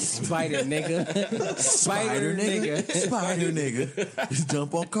 Fuck up. Spider nigga, spider nigga. Spider nigga. He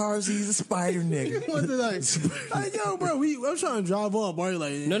jump on cars, he's a spider nigga. You wanted to like yo, bro. I'm trying to drive off. Bart,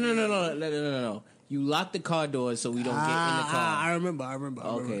 like No. You lock the car doors so we don't get in the car. I remember.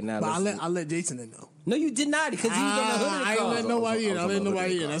 Okay, now but let's- I let Jason in though. No, you did not because he was on the hood of the I car. didn't let nobody in. I I was let on the hood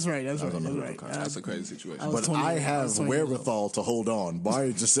nobody of the in. car. That's right. on the hood of the car. That's a crazy situation. I was But 20 I I have was 20 years old. wherewithal to hold on.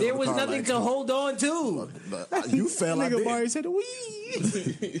 Barry just sit There in the was car nothing like, to hold on to, You fell, I Nigga did. Barry said,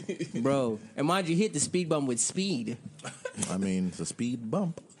 "Wee." bro. And mind you, hit the speed bump with speed. I mean, it's a speed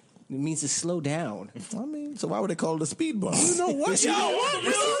bump. It means to slow down. I mean, so why would they call it a speed bump? You know what? Yo, what?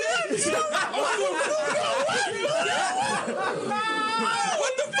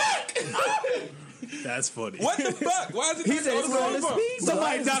 What the fuck? that's funny. What the fuck? Why is it? He said it's on the speed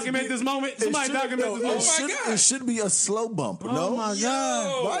Somebody document this moment. Somebody document this moment. my God. It should be a slow bump, no? Oh my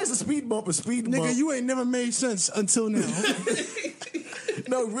god. Why is a speed bump a speed Nigga, bump? you ain't never made sense until now.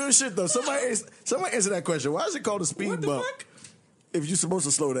 No, real shit though. Somebody answer that question. Why is it called a speed What the bump fuck? if you're supposed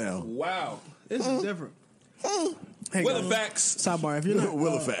to slow down? Wow. This is different. Hey, Well, guys. the facts. Sidebar, if you're not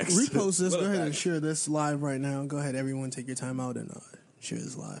Willifax. repost this, go ahead and Willifax. share this live right now. Go ahead, everyone, take your time out and share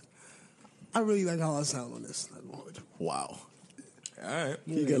this live. I really like how I sound on this. Wow. All right.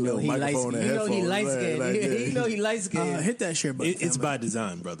 He got a little He light microphone skinned. and You know he headphones. light skinned. Like, yeah. You know he light skinned. Hit that share button. It's Sam. by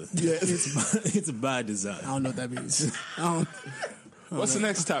design, brother. Yeah. It's by design. I don't know what that means. What's the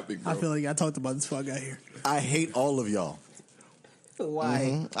next topic, bro? I feel like I talked about this before I got here. I hate all of y'all.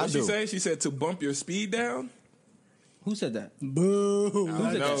 Why? I What she do. say? She said to bump your speed down. Who said that? Boo.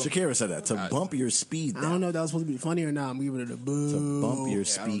 I know. Shakira said that. To bump your speed I down. don't know if that was supposed to be funny or not. I'm giving it a boo. To bump your Yeah, I don't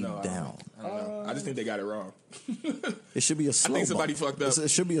speed know. down. I don't know. I just think they got it wrong. It should be a slow think somebody bump. fucked up. It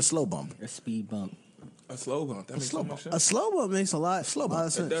should be a slow bump. A speed bump. A slow bump. That makes so much A sense. slow bump makes a lot. Slow bump. lot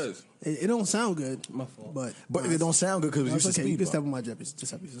of sense. does. It don't sound good. My fault. But But it don't sound good because no, we it's used to okay. You speed can step bump. on my Jeppies.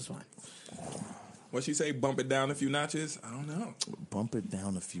 Just Jeppies. It's fine. What she say? Bump it down a few notches. I don't know. Bump it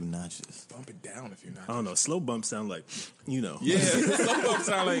down a few notches. Bump it down a few notches. I don't know. Slow bumps sound like, you know. Yeah, slow bump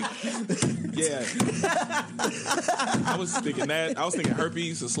sound like. Yeah. I was thinking that. I was thinking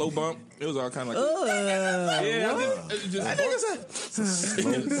herpes, a slow bump. It was all kind of like. Yeah, I think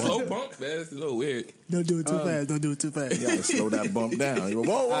slow bump. That's a little weird. Don't do it too fast. Don't do it too fast. You gotta slow that bump down. You go,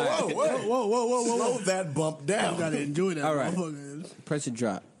 whoa, whoa, whoa, whoa. Slow that bump down. You gotta enjoy that. All right. motherfucker. Press a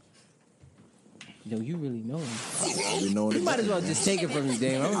drop. Yo, you really know him. You know You might as well just take it from me,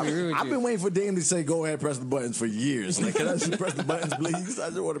 Dame. I'm gonna be real with I've you. been waiting for Dame to say, go ahead, press the buttons for years. Like, can I just press the buttons, please? I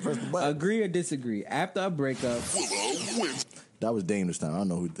just want to press the buttons. Agree or disagree? After a breakup, That was Dame this time. I don't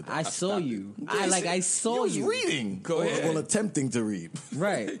know who did that. I saw you. I saw He was you. reading. Go ahead. Well, attempting to read.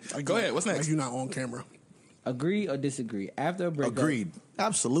 Right. Go ahead. What's Like next? you're not on camera. Agree or disagree? After a breakup, Agreed.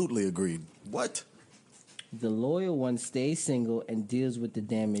 Absolutely agreed. What? the loyal one stays single and deals with the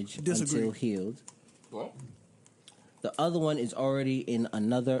damage Disagree. until healed. Well, The other one is already in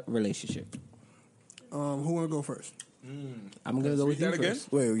another relationship. Who want to go first? I'm gonna go with read you that again?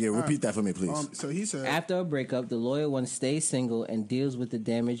 first. Wait, yeah, repeat that for me, please. So he said, After a breakup, the loyal one stays single and deals with the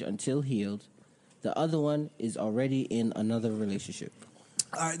damage until healed. The other one is already in another relationship.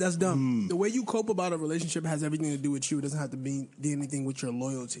 all right, that's dumb. The way you cope about a relationship has everything to do with you. It doesn't have to be anything with your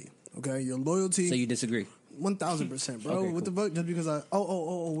loyalty. Okay, your loyalty. So you disagree? 1000%, bro. Okay, What the fuck? Just because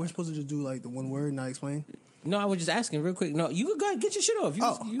we're supposed to just do like the one word and not explain. No, I was just asking real quick. No, you could go ahead and get your shit off. You,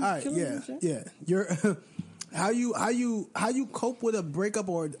 Oh, you all right, kill it, you know yeah, what I'm saying? yeah. You're how you cope with a breakup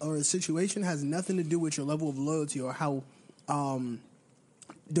or a situation has nothing to do with your level of loyalty or how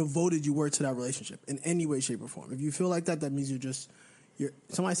devoted you were to that relationship in any way, shape, or form. If you feel like that, that means you're.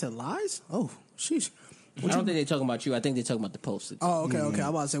 Somebody said lies. Oh, sheesh. I don't think they're talking about you. I think they're talking about the post. Oh, okay. I'm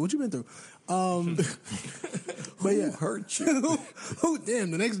about to say what you been through. But yeah, hurt you? who?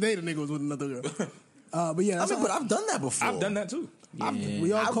 Damn, the next day the nigga was with another girl. But yeah, I that's mean, but I've done that before. I've done that too.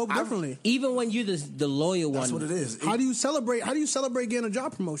 we all cope differently. Even when you're the loyal That's one, what it is. How do you celebrate? How do you celebrate getting a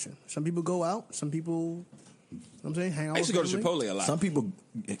job promotion? Some people go out. Some people, you know what I'm saying, hang out. I used to go to with family. Chipotle a lot. Some people.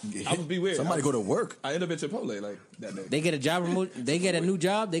 I would be weird. Somebody go to work. I end up at Chipotle like that day. they get a job remote. They get a new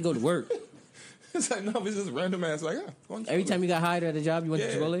job. They go to work. It's like no, it's just random ass. Like going to Every Chipotle. time you got hired at a job, you went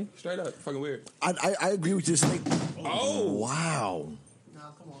yeah, to Chipotle. straight up, fucking weird. I agree with your statement. Oh, Wow. No,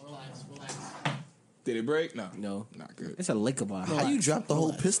 come on, relax. did it break? No, No. not good. It's a liquor bar. How you drop the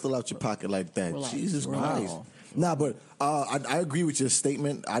whole pistol out your pocket like that? Relax. Jesus Relax. Christ. Nah, but I agree with your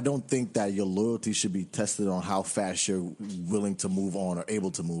statement. I don't think that your loyalty should be tested on how fast you're willing to move on or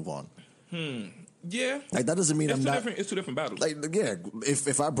able to move on. Yeah, Like that doesn't mean it's I'm two not. different. It's two different battles. Like yeah,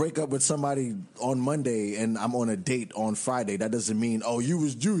 if I break up with somebody on Monday and I'm on a date on Friday, that doesn't mean you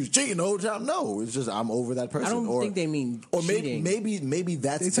was cheating the whole time. No, it's just I'm over that person. I don't think they mean or cheating. maybe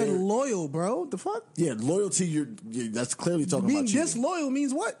that's They said their- loyal, bro. The fuck? yeah loyalty. That's clearly talking Being about cheating. disloyal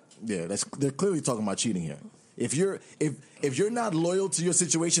means what? Yeah, they're clearly talking about cheating here. If you're not loyal to your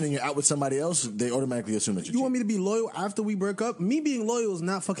situation and you're out with somebody else, they automatically assume that you're You want me cheating. to be loyal after we break up? Me being loyal is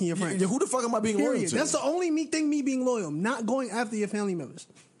not fucking your friend. Yeah, who the fuck am I being loyal Period. to? That's the only thing. Me being loyal, not going after your family members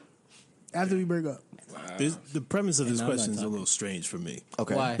after we break up. The premise of this And I'm not question is a talking. little strange for me.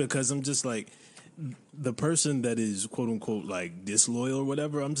 Okay. Why? Because I'm just like, the person that is quote unquote like disloyal or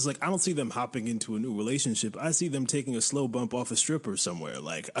whatever, I'm just like, I don't see them hopping into a new relationship. I see them taking a slow bump off a stripper somewhere.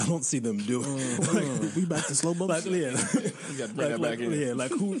 Like, I don't see them doing We back to slow bumps. like, yeah. You got to bring that back in. Yeah,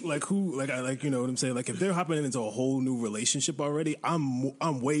 like who, you know what I'm saying? Like, if they're hopping into a whole new relationship already,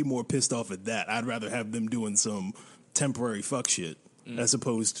 I'm way more pissed off at that. I'd rather have them doing some temporary fuck shit as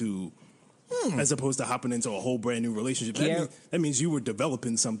opposed to hopping into a whole brand new relationship. That means you were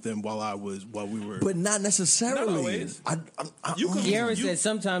developing something while we were. But not necessarily. Not always. You could- Kiara You- said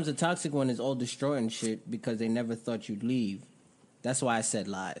sometimes the toxic one is all destroying shit because they never thought you'd leave. That's why I said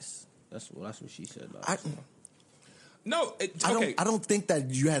lies. That's what she said. Lies. No, I don't think that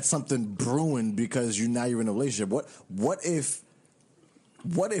you had something brewing because you're in a relationship. What if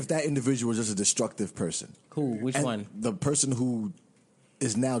that individual was just a destructive person? Who? Which And one? The person who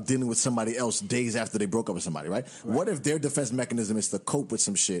is now dealing with somebody else days after they broke up with somebody, right? What if their defense mechanism is to cope with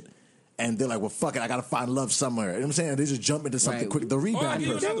some shit and they're like, well, fuck it, I gotta find love somewhere. You know what I'm saying? They just jump into something Right. quick. The Or I rebound give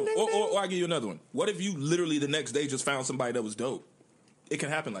you person. another one. Or I give you another one. What if you literally the next day just found somebody that was dope? It can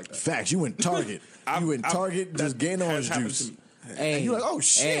happen like that. Facts. You in Target. I've- Target, just getting has orange happened juice. to me. Hey, And you're like, oh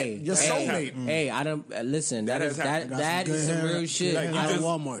shit, your soulmate. Hey, I don't listen. That has is happened. that is some real shit. Like, Out you of just-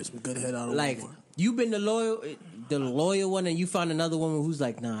 Walmart. Some good head out of Like Walmart. you've been the loyal one, and you found another woman who's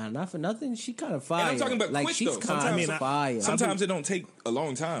like, nah, not for nothing. She kind of fire. And I'm talking about like quick she's though. kind Sometimes, of fire. sometimes it don't take a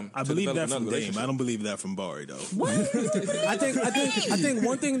long time. I to believe develop that from another Dame. I relationship. don't believe that from Bari though. I think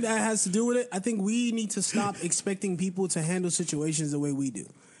one thing that has to do with it. I think we need to stop expecting people to handle situations the way we do,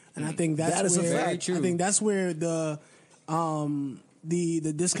 and I think that's That is a where fact. Very true. I think that's where the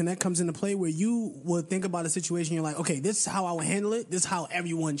disconnect comes into play, where you would think about a situation, you're like, okay, this is how I would handle it. This is how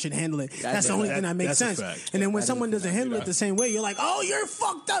everyone should handle it. That's the only thing that makes that's a sense. fact. And then when someone doesn't handle it the same way, you're like, oh, you're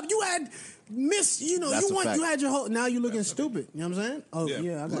fucked up. You had That's a fact. you had your whole. Now you're looking stupid. You know what I'm saying? Oh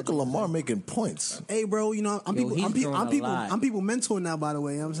yeah, I got Look at Lamar making points. Hey, bro, you know I'm Yo, he's throwing a lot. I'm people mentor now. By the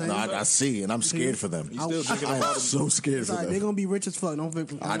way, you know what I'm saying. No, I see, and I'm scared for them. still drinking I am about so scared It's for all right, them. they're gonna be rich as fuck. Don't worry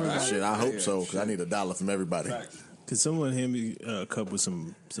about it. I hope so, because I need $1 from everybody. Could someone hand me a cup with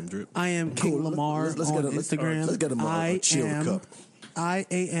some drip? I am King Cool. Lamar Let's on get Instagram. let's get him a chilled cup. I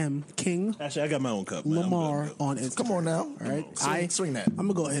am King Actually, I got my own cup. Man. I'm Lamar good. on Instagram. Come on now. All right, Swing that. I'm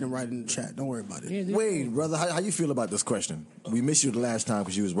gonna go ahead and write it in the chat. Don't worry about it. Wade, brother, how you feel about this question? We missed you the last time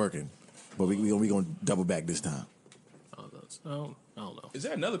because you was working, but we gonna double back this time. I don't know. Is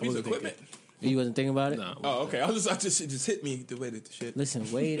there another piece of equipment? You wasn't thinking about it? No. Oh, okay. I just hit me the way that the shit.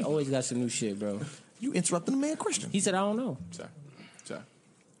 Listen, Wade always got some new shit, bro. You interrupting the man question. He said, I don't know. Sorry.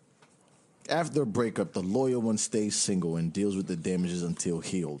 After a breakup, the loyal one stays single and deals with the damages until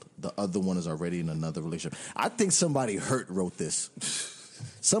healed. The other one is already in another relationship. I think somebody wrote this.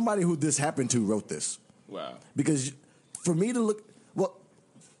 Somebody who this happened to wrote this. Wow. Because for me to look, well,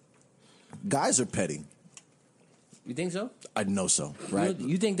 guys are petty. You think so? I know so, right?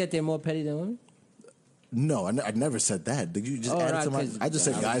 You think that they're more petty than women? No, I never said that. Did you just Oh, add no, it to my? 'cause I just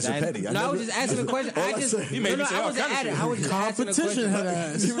said guys are petty. I was just asking a question. All I I just, said- He made me say I all wasn't kinds of adding. shit. I was just asking a Competition, question. head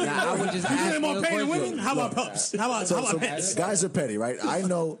ass. Nah, I was just asking a question. How about pups? How about So pets? guys are petty, right? I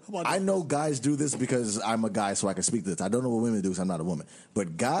know guys do this because I'm a guy, so I can speak to this. I don't know what women do because I'm not a woman.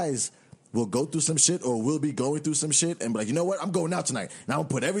 But guys will go through some shit or will be going through some shit and be like, you know what? I'm going out tonight. And I'm going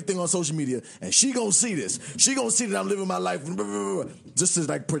to put everything on social media and she going to see this. She going to see that I'm living my life just to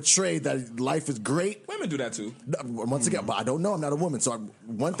like portray that life is great. Women do that too. Once again, but I don't know. I'm not a woman. So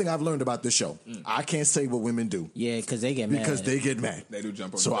one thing I've learned about this show, I can't say what women do Yeah, because they get mad. because they get mad. They do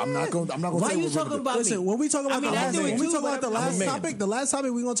jump on. So I'm not going to Why say you what talking women do. about Listen, me? when we talk about I mean, the I last, do it when we too, talk but about the I'm a last man.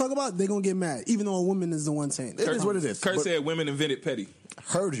 topic, we're gonna talk about, they're gonna get mad, even though a woman is the one saying It is what it is. Kurt But said women invented petty.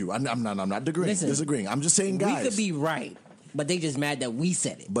 heard you. I'm not Listen, disagreeing. I'm just saying, guys. We could be right, but they just mad that we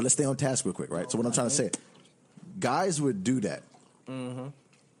said it. But let's stay on task real quick, right? So what I'm trying to say, guys would do that.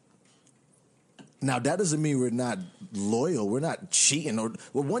 Now that doesn't mean we're not loyal. We're not cheating. Or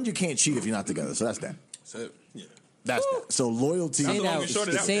well, one, you can't cheat if you're not together. So that's that. So, That's that. So loyalty. Say the long that, and short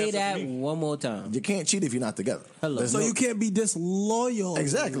of that say answer that for me. one more time. You can't cheat if you're not together. Hello. There's So no- you can't be disloyal.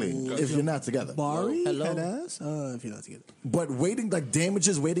 exactly if you're not together. Bari, Hello? head ass, if you're not together. But waiting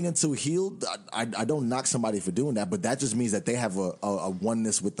waiting until healed. I don't knock somebody for doing that, but that just means that they have a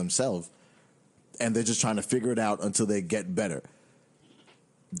oneness with themselves, and they're just trying to figure it out until they get better.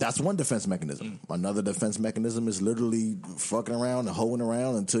 That's one defense mechanism. Another defense mechanism is literally fucking around and hoeing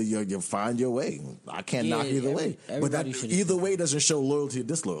around until you find your way. I can't knock either way. But that everybody should- either way doesn't show loyalty or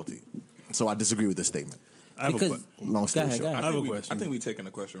disloyalty. So I disagree with this statement. I have a Because Long story Go short. ahead. I have a I question. think we taking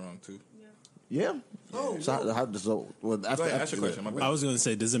the question wrong too. Yeah. Well, after, Go ahead, ask your question. My bad. I was going to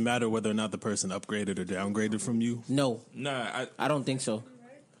say, does it matter whether or not the person upgraded or downgraded from you? No, Nah, I don't think so.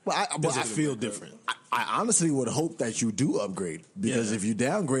 Does it feel different? I honestly would hope that you do upgrade because Yeah. if you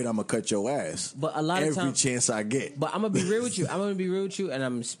downgrade, I'm gonna cut your ass. But a lot of every times- chance I get. But I'm gonna be real with you. And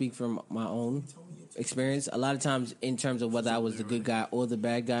I'm gonna speak from my own experience. A lot of times, in terms of whether I was the good guy or the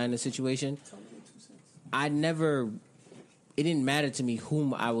bad guy in the situation, it didn't matter to me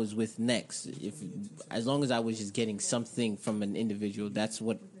whom I was with next. As long as I was just getting something from an individual, that's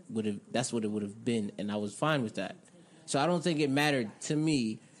what it would have been, and I was fine with that. So I don't think it mattered to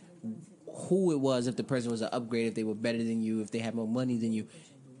me who it was, if the person was an upgrade, if they were better than you, if they had more money than you.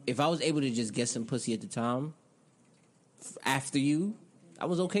 If I was able to just get some pussy at the time after you, I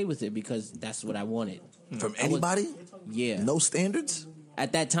was okay with it because that's what I wanted. From anybody? Yeah. No standards?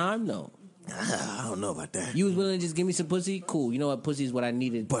 At that time, no. I don't know about that. You was willing to just give me some pussy? Cool. You know what? Pussy is what I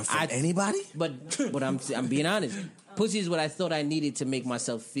needed. But from anybody? But I'm being honest. Pussy is what I thought I needed to make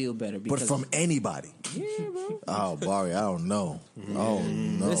myself feel better. But from anybody. Yeah, bro. Oh, Barry, I don't know. Oh,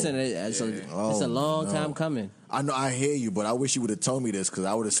 no. Listen, it's a long time coming. I know, I hear you, but I wish you would have told me this because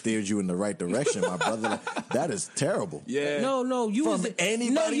I would have steered you in the right direction, my brother. Like, that is terrible. Yeah. No, you From was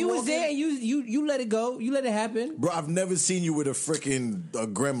anybody No, you was walking? there and you let it go. You let it happen. Bro, I've never seen you with a freaking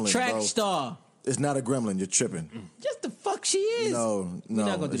gremlin, Track bro. star. It's not a gremlin. You're tripping. Just the fuck she is. No, We're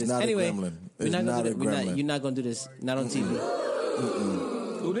not gonna do it's this. not Anyway, a gremlin. we're It's not not gonna a do this. gremlin. You're not gonna do this. Not on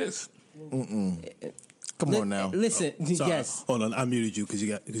TV. Who this? Come on now. Listen, Sorry. yes. Hold on, I muted you because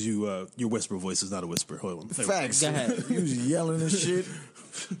your whisper voice is not a whisper. Hold on. Facts. Go ahead. You was yelling and shit.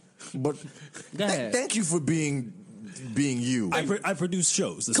 But Go ahead. thank you for being you. I produce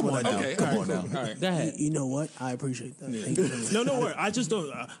shows. That's Come what on I now. do. Okay. Come all on right, now. All right. Go ahead. You know what? I appreciate that. Thank you very much. No, worry. I just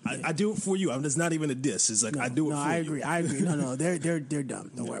don't. I do it for you. It's not even a diss. It's like I do it No, for I you. agree. I agree. No, they're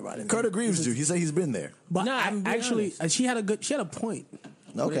dumb. Don't worry about it. Kurt agrees with you. He said he's been there. But No, I'm being actually, she had a point.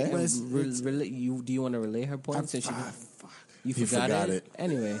 Okay. But it's- Do you want to relay her point since you He forgot forgot it? it.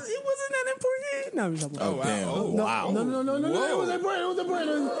 Anyway, It wasn't that important. No, I'm just Oh, damn. Oh, No, wow. no, Whoa. it wasn't important. It was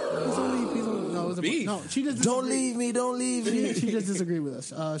important. It's only, no, it was Beef. no, she just Don't disagreed. leave me. Don't leave me. She just disagreed with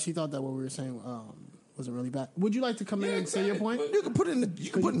us. She thought that what we were saying wasn't really bad. Would you like to come in and say your point? You can put it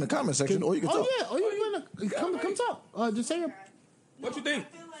in the comment section, or you can talk. Oh yeah, you come talk. Just say your. What you think?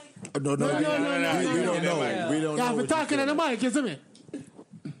 No. No. We don't Yeah. know. We don't know. Yeah, for what you talking feel. at the mic, isn't it?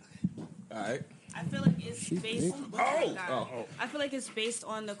 All right. I feel like it's based. Oh. I feel like it's based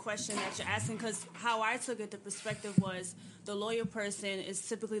on the question that you're asking. Because how I took it, the perspective was the loyal person is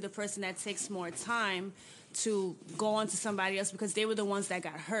typically the person that takes more time to go on to somebody else because they were the ones that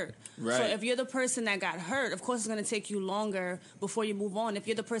got hurt. Right. So if you're the person that got hurt, of course it's going to take you longer before you move on. If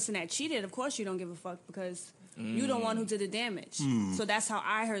you're the person that cheated, of course you don't give a fuck because you're the one who did the damage. So that's how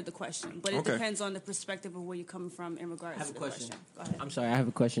I heard the question. But it Okay. depends on the perspective of where you're coming from in regards I have to a the question. Go ahead. I'm sorry, I have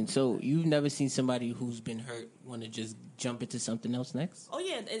a question. So you've never seen somebody who's been hurt want to just jump into something else next? Oh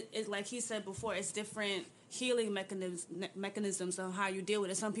yeah, it like he said before, it's different healing mechanisms on how you deal with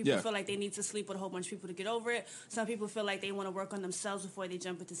it. Some people Yeah. feel like they need to sleep with a whole bunch of people to get over it. Some people feel like they want to work on themselves before they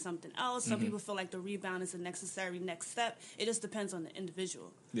jump into something else. Some people feel like the rebound is a necessary next step. It just depends on the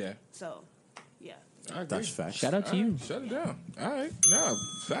individual. Yeah. So, yeah. I agree. That's facts. Shout out to All you. right, shut it down. All right. No,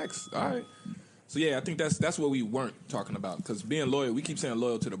 facts. All right. So, yeah, I think that's what we weren't talking about. Because being loyal, we keep saying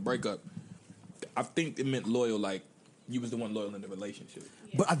loyal to the breakup. I think it meant loyal like you was the one loyal in the relationship.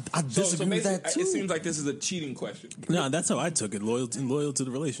 But I disagree with that too. It seems like this is a cheating question. No, that's how I took it. Loyal to the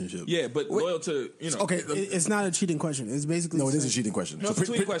relationship. Yeah, but loyal to, Okay. It's not a cheating question. It's basically No, it is a cheating question. No, it's a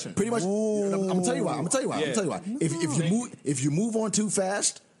cheating question. Pretty much. I'm gonna tell you why. Yeah. If you move on too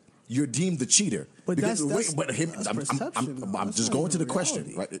fast, you're deemed the cheater. But Because- that's I'm perception, though. I'm That's just not going to the reality.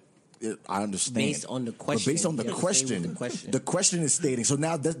 question, right? I understand. Based on the question. But based on the You have to stay question, with the question. the question is stating. So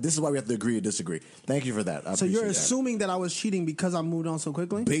now this is why we have to agree or disagree. Thank you for that. I So you're appreciate that. assuming that I was cheating because I moved on so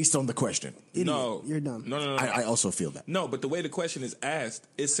quickly? Based on the question. Idiot. No. You're dumb. No. I also feel that. No, but the way the question is asked,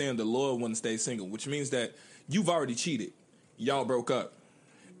 it's saying the loyal one stays single, which means that you've already cheated. Y'all broke up.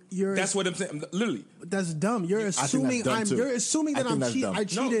 That's what I'm saying. Literally. That's dumb. You're that's assuming dumb, too. You're assuming I that think I'm that's cheating. dumb. I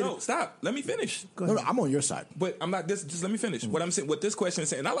cheated. No, stop. Let me finish. No, I'm on your side. But I'm not. Just let me finish. What I'm saying, what this question is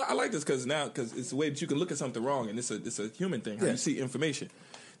saying, and I like this because it's a way that you can look at something wrong, and it's a human thing. How Yeah. you see information.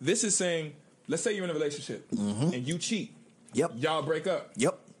 This is saying, let's say you're in a relationship and you cheat. Yep. Y'all break up.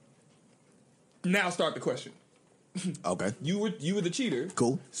 Yep. Now start the question. Okay. You were the cheater.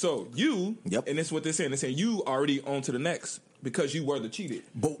 Cool. So you. Yep. And it's what they're saying. They're saying you already on to the next because you were the cheated.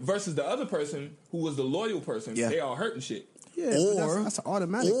 Versus the other person who was the loyal person. Yeah. They all hurting shit. Yeah, but that's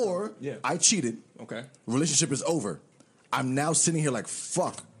automatic. Or Yeah. I cheated. Okay. Relationship is over. I'm now sitting here like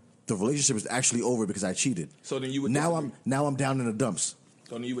fuck. The relationship is actually over because I cheated. So then you would now disagree. I'm down in the dumps.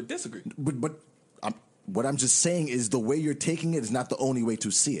 So then you would disagree. But what I'm just saying is the way you're taking it is not the only way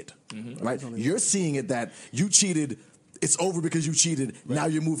to see it. Mm-hmm. Right? You're seeing it that you cheated. It's over because you cheated. Now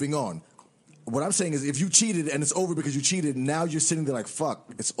you're moving on. What I'm saying is, if you cheated and it's over because you cheated, now you're sitting there like,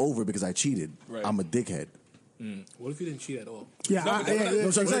 "Fuck, it's over because I cheated. Right. I'm a dickhead." What if you didn't cheat at all? Yeah, No, but that's-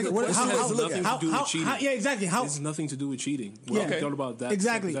 exactly. no, This has nothing to do with cheating. yeah, exactly. How It's nothing to do with cheating. Yeah. When you thought about that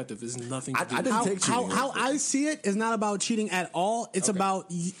Exactly. perspective, it's nothing to do I with didn't take cheating. how I see it is not about cheating at all. It's about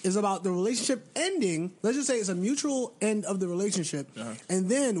the relationship ending. Let's just say it's a mutual end of the relationship, and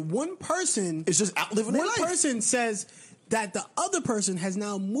then one person It's just outliving their one life. person says, that the other person has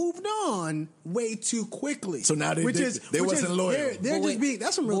now moved on way too quickly. So now they wasn't loyal. They're But just wait, being.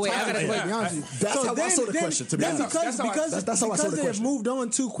 That's some real but wait, toxic. I gotta shit, quit. to be honest with you. That's how I saw the question, to be honest. Because That's how I saw the they have question. moved on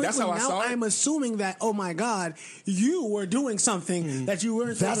too quickly. That's how I now saw it. I'm assuming that, oh my God, you were doing something that you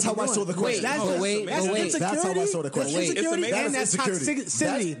weren't. That's supposed to how I be saw the doing. question. That's But wait, that's but wait. insecurity. That's how I saw the question. That's insecurity It's and That's that's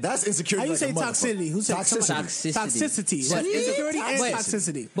insecurity. toxicity. That's insecurity. How you like say a motherfucker. toxicity? Who said Toxicity. Toxicity. But- That's insecurity and But-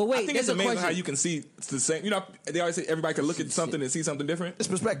 toxicity. But wait, I think there's it's a amazing question. how you can see it's the same. You know, they always say everybody can look at something and see something different. It's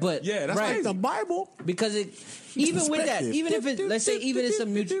perspective. But Yeah, that's right. crazy. The Bible. Because it, even with that, perspective. even if it, let's say, even it's a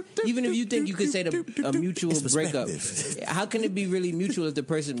mutual, even if you think you could say a mutual It's breakup, perspective. how can it be really mutual if the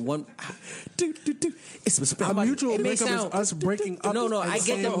person one? It's A perspective. mutual it may breakup sound- is us breaking up. No, I and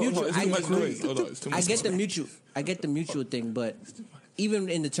get the saying, mutual. It's I too much agree. noise. Hold on, it's too much I get the noise. mutual. I get the mutual thing, but even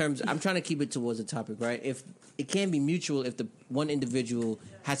in the terms, I'm trying to keep it towards the topic, right? If it can be mutual, if the one individual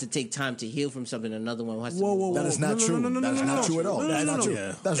has to take time to heal from something, another one has to. Whoa, whoa, whoa. That is not No, true. no, no, no, That is no, not no. true at all. No, no, That's no, not no. true.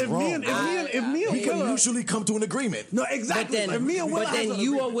 Yeah. That's If wrong. me and We can Willa, usually come to an agreement. no, But exactly. then, If me and Willa but then has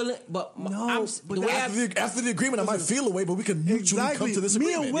you a- are willing. But No, but the way After the agreement, I might feel a way, but we can mutually come to this Me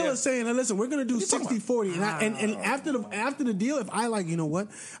agreement. and Will are saying, now listen, we're gonna do you talking 60-40. And after the deal, if I like, you know what,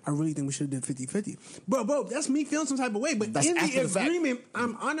 I really think we should have did 50-50. Bro, that's me feeling some type of way. But That's in after the the fact. agreement,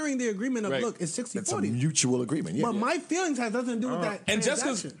 I'm honoring the agreement of Right. look, it's It's a 60-40. mutual agreement. Yeah. But my feelings have nothing to do with that. And just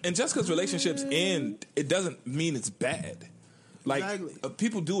transaction. because relationships end, it doesn't mean it's bad. Like Exactly.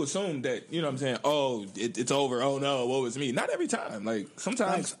 people do assume that, you know what I'm saying, oh, it's over. Oh no, woe is me. Not every time. Like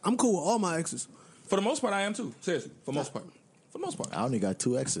sometimes, I'm cool with all my exes. for the most part, I am too. Seriously, for the most part. For the most part. I only got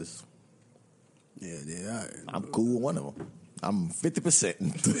 2 exes. Yeah. I'm cool with one of them. I'm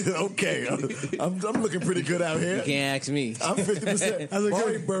 50%. Okay, I'm looking pretty good out here. you can't ask me. I'm 50%.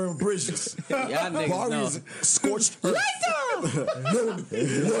 Barry burned bridges. Y'all niggas Barry's know. scorched earth.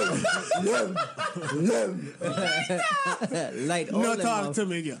 Light No all them talk to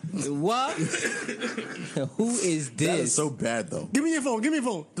me again. What? Who is That this? is so bad, though. Give me your phone.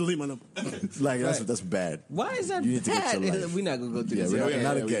 Delete my number. Like that's bad. Why is that You need to get bad? your life. We're not gonna go through Yeah, this.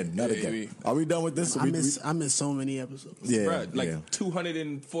 not yeah, again. Not yeah, again. we- Are we done with this? I miss so many episodes. Yeah, Bruh, like yeah.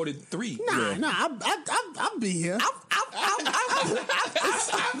 243. Nah, I'll be here.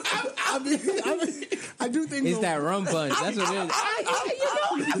 I do think It's that rum punch. That's what it is.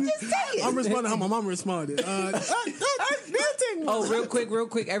 I'm just saying. I'm responding how my mom responded. Oh, real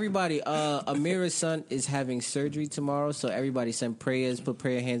quick, everybody. Amira's son is having surgery tomorrow, so everybody send prayers. Put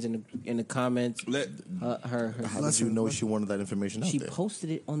prayer hands in the comments. Let Her How did you know she wanted that information out she there? posted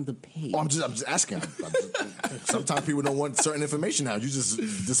it on the page. Oh, I'm just asking. Sometimes people don't want certain information out. You just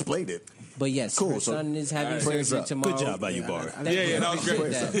displayed it. But yes, Cool, her so- son is having Prayers surgery up. tomorrow. Good job by you, Bar. Thank Yeah, you. that was great.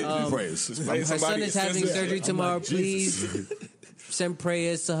 Appreciate that. Praise. Her son is having surgery tomorrow. like, Please send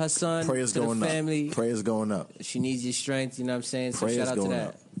prayers to her son, Prayers to going the up. family. Prayers going up. She needs your strength. You know what I'm saying? So Prayers shout out to going that.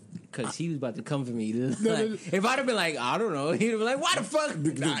 up. Because he was about to come for me. If I'd have been like, I don't know, he'd have been like, why the fuck?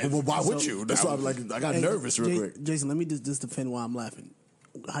 Well, why would you? That's why I'm like, I got nervous real quick. Jason, let me just defend why I'm laughing.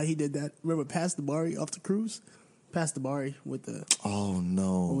 How he did that. Remember Pastor Barry off the cruise? Pastor Barry with the... Oh We're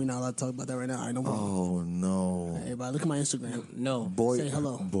no. not allowed to talk about that right now. All right, no problem. Oh no. Everybody, look at my Instagram. No. Boy, Say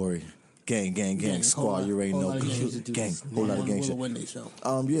hello. Boy. Gang, squad, you already know. Gang, whole lot of gang shit. Wednesday show.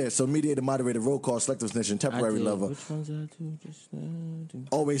 Yeah, so mediator, moderator, roll call, selective snitching, temporary lover, Which ones did I do just now?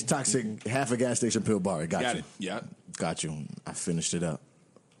 always toxic, half a gas station pill bar. Got got you. it. Yeah. Got you. I finished it up.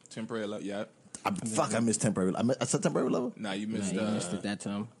 Temporary love. Yeah. I missed temporary. I said temporary lover? Nah, you Nah, missed you missed it that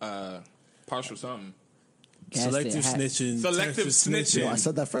time. partial something. Selective snitching. Selective snitching. No, I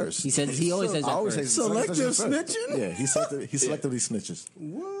said that first. He said he always says I that always first. say Selective first. snitching? Yeah, he selectively snitches.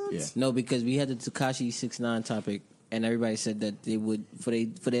 What? Yeah. No, because we had the Tekashi 6ix9ine topic, and everybody said that they would for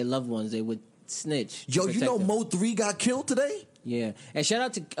their loved ones they would snitch. to Yo, you protect know them. Mo 3 got killed today? Yeah, and shout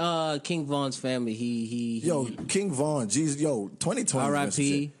out to King Von's family. He Yo, King Von, Jesus, yo, 2020.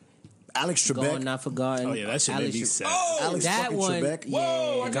 R.I.P. Alex Gone, Trebek. not forgotten. Oh yeah, that shit made Alex- me sad. Alex that fucking one. Trebek.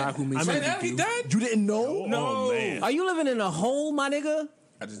 Yeah. guy who made I mean, He died? You didn't know? No. Oh man. Are you living in a hole, my nigga?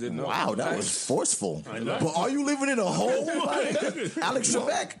 I just didn't know. Wow, that was forceful. But are you living in a hole? Alex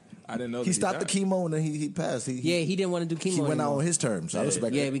Trebek. I didn't know He that stopped the died. chemo and then he passed. Yeah, he didn't want to do chemo. He went out anymore. on his terms. I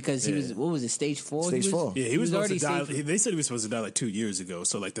respect Yeah, that. because he was, what was it, stage 4? Stage 4. Yeah, he was supposed already to die. safe. They said he was supposed to die like 2 years ago.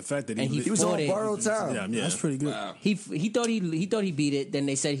 So like the fact that And he He was fought on it. borrowed time. yeah. That's pretty good. Wow. He thought he beat it. Then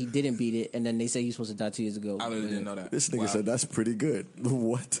they said he didn't beat it, and then they said he was supposed to die 2 years ago. I literally didn't know that. This nigga Wow. said that's pretty good.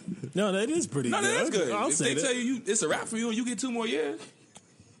 What? No, that is pretty No, good. that is good. I'll If say they that. tell you it's a wrap for you and you get 2 more years,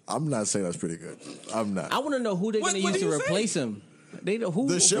 I'm not saying that's pretty good. I'm not. I want to know who they're What- going to what use do to you say? replace him. They know who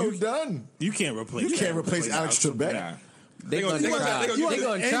The show done. You can't replace. You can't replace Alex Trebek. nah. They gonna try. They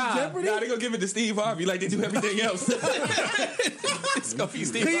gonna try. Nah, they gonna give it to Steve Harvey like they do everything else. It's gonna be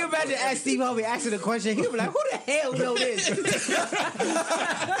Steve Can you Harvey. imagine ask Steve Harvey asking a question? He'll be like, "Who the hell know this?" He'll be like,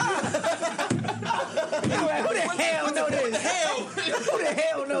 "Who the hell know this? Who the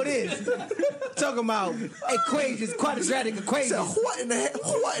hell know this?" Talking about equations, quadratic equations. What in the hell?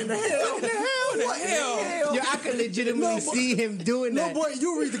 What in the hell? What in the hell? Yo, I can legitimately see him doing No, that. boy,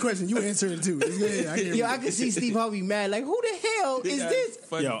 you read the question. You answer it too. It's good. I hear Yo, you. I can see Steve Harvey mad. Like, who the hell is this?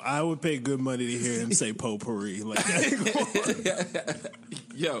 Funny. Yo, I would pay good money to hear him say potpourri like that.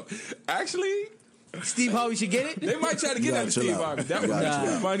 Yo, actually, Steve Harvey should get it? they might try to get gotta at chill Steve out. Harvey. That You was gotta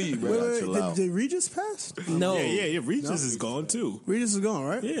chill out. funny, bro. Wait, chill did, out. did Regis pass? No. Yeah, Regis is gone too. Regis is gone,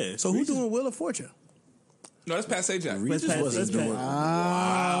 right? Yeah. So who's doing Wheel of Fortune? No, that's Pat Sajak. Regis wasn't doing.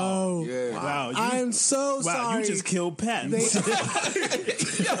 Oh, Yeah. Wow, I'm so wow, sorry. you just killed Pat.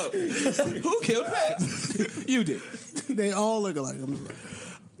 Yo, who killed Pat? You did. They all look alike. I'm sorry.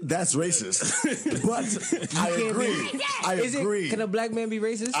 That's racist. But I agree. I Is agree. Can a black man be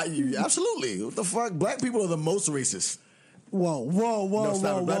racist? Absolutely. What the fuck? Black people are the most racist. Whoa. No,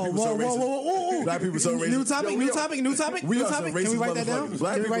 stop it. Black people so racist. Black people so racist. New topic, Yo, new we are- topic, new topic, We new are some topic. racist Can we write that down? motherfuckers.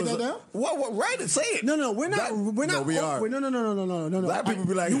 Black Can we write people that are- down? What? Write it. Say it. No, we're not. We're not. No, we are. No. Black people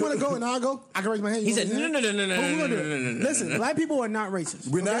be like- you want to go and I'll go? I can raise my hand. He You said, want to raise your no. hand? What we gonna do? Listen, black people are not racist.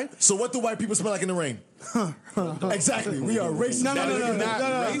 We're okay? not. So what do white people smell like in the rain? Exactly. We are racist. No.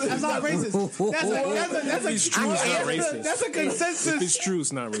 racist. That's not racist. That's It's true, it's not racist. That's a If consensus. it's true,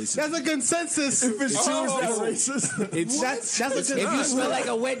 it's not racist. That's a consensus. If it's true, it's not racist. It's That's a If you consensus. smell like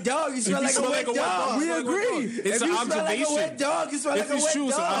a wet dog, you smell like a wet dog. We agree. It's If an you smell like a observation. wet dog, you smell like If a it's wet true,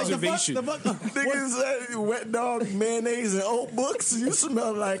 it's an dog. observation. Niggas wet dog, mayonnaise, and oat books. You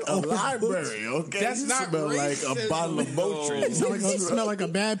smell like a library, okay? That's you not smell like racism, a bottle of Motrin. Smell like a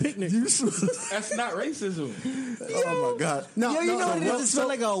bad picnic. You smell. That's not racism. Oh my god. No, Yo, you know what it is to smell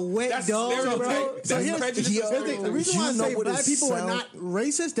like a wet That's dog, bro? stereotype. That's here's- prejudice. Yo, The reason why I You know say what black it people are sound- not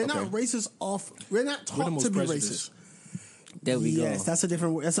racist, they're not Okay. racist off. We're not We're the taught most to be prejudiced. racist. There we Yes, go. that's a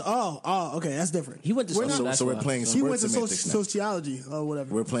different word. Okay, that's different. He went to We're school. not- That's So we're why. playing He word went to semantics now. sociology or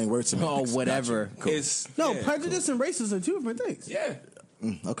whatever. We're playing word Oh, semantics. whatever. It's No, yeah. prejudice and racism are two different things. Yeah.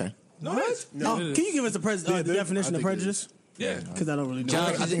 Okay. No, it's No, it is. can you give us the definition I of think it prejudice? yeah. Because I don't really know.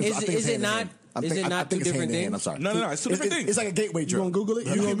 John, I think is it's it hand in not? hand. I Is think- it I not two think it's different hand in hand. things? I'm sorry. No, it's two different things. It's like a gateway You drug. gonna Google it?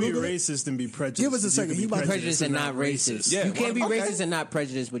 You gonna can be Google it? racist and be prejudiced. Give us a You second. can He be about to- Prejudice and not racist. Yeah, You can't be okay. racist and not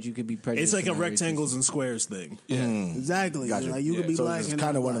prejudiced, but you could be prejudiced. It's like a and not racist. rectangles and squares thing. Exactly. Gotcha. Like you could be So black it's and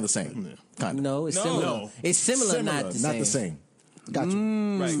kind of not one and the black. same. Kind of. No, it's No. similar. No. It's similar, not the same. Gotcha.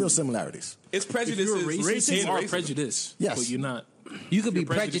 Right. Still similarities. It's If prejudice. you're is racist, you are racism. prejudiced. Yes. But you're not. You could be You're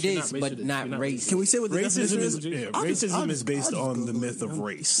prejudiced, you're prejudiced, not but racist. not You're not racist. Can we say what the Racism definition is is? racism is based I'll on just the Google myth it. of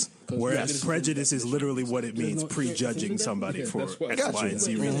race, whereas prejudice is literally what it means prejudging somebody for that's what- X, Y, and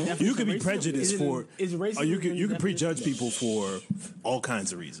Z reasons. You could be prejudiced for, is racism or you in could the prejudge people for all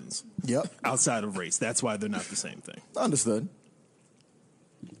kinds of reasons Yep. outside of race. That's why they're not the same thing. Understood.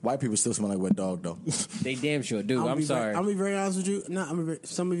 White people still smell like wet dog, though. They damn sure do. I'm sorry. I'm gonna be very honest with you. No,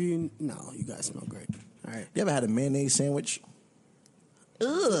 some of you, no, you guys smell great. All right. You ever had a mayonnaise sandwich?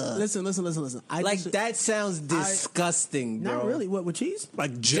 Listen. I Like just- that sounds disgusting, bro. Not really. What with cheese?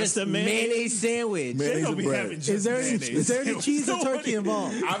 Like Just a mayonnaise sandwich. Man- They don't be bread. having just Is there any mayonnaise. cheese or Nobody- turkey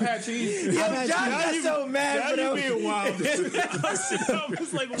involved? I've had cheese. Yo, John got so mad Now for you them. being wild. I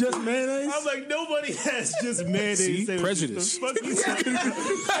was like, Just mayonnaise? I'm like, nobody has just mayonnaise. See? sandwiches. Prejudice. The fuck you talking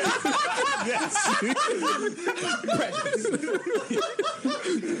about?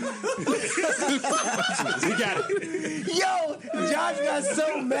 We got it. Yo, Josh got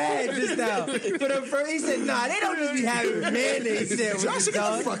so mad just now. For the first, he said, "Nah, they don't just be having mayonnaise sandwiches, Josh, get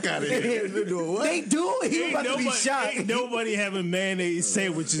dog. the fuck out of here. They're doing what? They do. He Ain't about to be shocked. ain't nobody having mayonnaise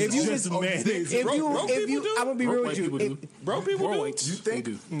sandwiches. If you just just- mayonnaise. If Broke you, people if you, do? I'm gonna be real Broke with white you. people do. Bro, people Poor do. whites. You think?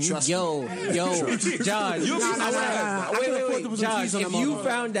 They do. Trust me. Yo, John, You'll be I surprised. wanna- I can afford to wait, put some John. cheese on If that you motherfucker.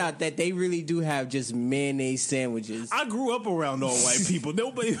 found out that they really do have just mayonnaise sandwiches, I grew up around all white people.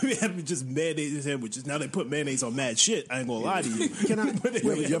 Nobody having just mayonnaise sandwiches. Now they put mayonnaise on mad shit. I ain't gonna lie to you. Can I? But they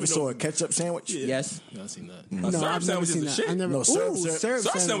Wait, ain't you ever having saw no- a ketchup sandwich? yes. No, I've seen that. No, syrup I've never sandwich is seen the that. shit. I never. No, syrup- Ooh, syrup- syrup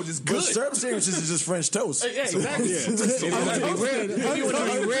Syrup sandwich is good. But syrup sandwiches is just French toast. Yeah, exactly. If you want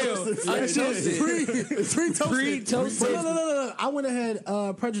to be real, untoasted, pre-toasted. No. I went ahead.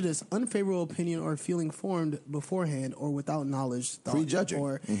 Prejudice, unfavorable opinion or feeling formed beforehand or without knowledge, thought, Prejudging.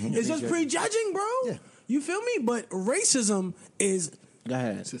 Or it's just prejudging, bro. Yeah. You feel me? But racism is Go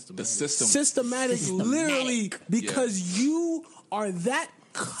ahead. The system. systematic, literally because you are that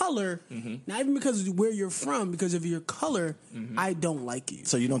color, not even because of where you're from, because of your color, I don't like you.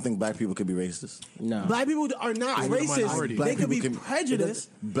 So you don't think black people can be racist? No. Black people are not racist. Black They can people be prejudiced.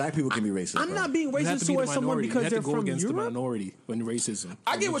 Black people can be racist. I'm bro. not being You have racist to be the towards someone minority. because you they're have to go from against the Europe. minority when racism.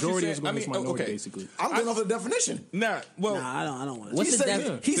 I get what you're Majority saying. is going I against mean, minority, okay. basically. I'm going off the definition. Nah, well, Nah, I don't want to. What's He the said,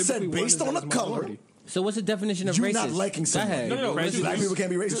 def- he said Typically, one based is on the as color, minority. So what's the definition of you racist? not liking Go someone. ahead. no, Black people can't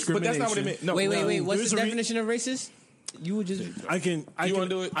be racist. but that's not what it meant. No, Wait. What's There's the a re- definition of racist? You would just I can wanna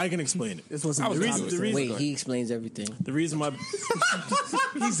do it? I can explain it. This wasn't I was the reading topic. the reason. wait. He explains everything. The reason why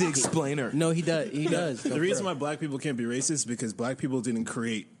He's the explainer. No, he does. He does. the reason why black people can't be racist is because black people didn't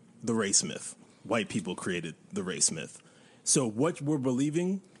create the race myth. White people created the race myth. So what we're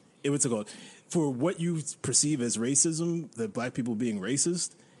believing, what's it called? For what you perceive as racism, that black people being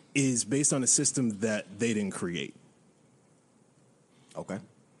racist, is based on a system that they didn't create. Okay.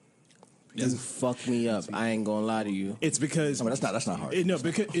 You fucked me up. I ain't gonna lie to you. It's because I mean, that's not hard. No,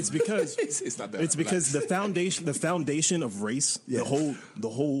 because it's because It's not that. it's because the foundation of race, Yeah. the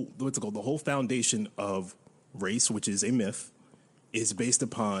whole what's it called? The whole foundation of race, which is a myth, is based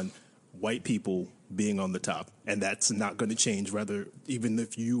upon white people being on the top, and that's not going to change. Rather, even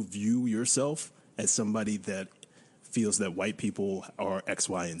if you view yourself as somebody that feels that white people are X,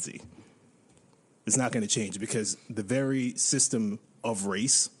 Y, and Z, it's not going to change because the very system of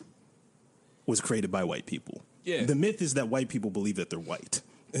race was created by white people. Yeah. The myth is that white people believe that they're white,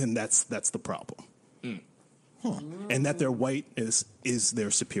 and that's the problem. And that they're white is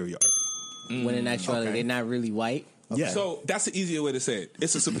their superiority. When in actuality, they're not really white. Yeah. So that's the easier way to say it.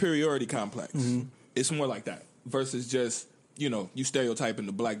 It's a superiority complex. It's more like that versus just you stereotyping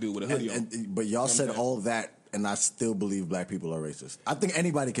the black dude with a hoodie on. But y'all said saying? all of that, and I still believe black people are racist. I think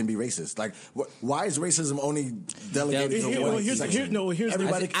anybody can be racist. Like, why is racism only delegated to Well, one here's section? I get what you're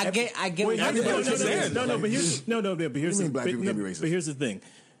everybody- saying. No, but here's You mean black people can be racist? But here's the thing.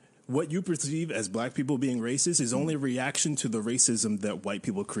 What you perceive as black people being racist is only a reaction to the racism that white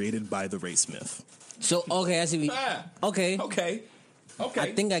people created by the race myth. So okay, I see. Okay, Okay.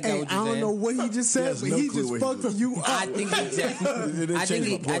 I think I got Hey, what I you're don't know saying. what he just said, has but no he clue just what he fucked you up. I think It didn't change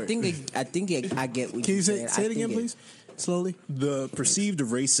my point. I think I get what Can you you're say saying. it I again, think please? Slowly. The perceived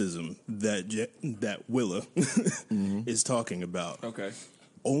racism that Willa is talking about Okay.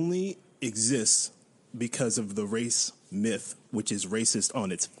 only exists because of the race myth, which is racist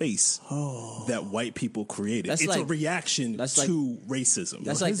on its face, that white people created. That's It's a like- reason that's to racism.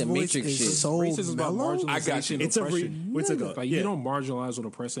 That's like His the voice Matrix is shit. so Racism is about mellow. marginalization. I got you. and It's a oppression. what's it called? Like you don't marginalize or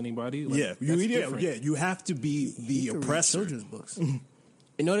oppress anybody. Like, Yeah, that's different. you have to be the oppressor. Children's books.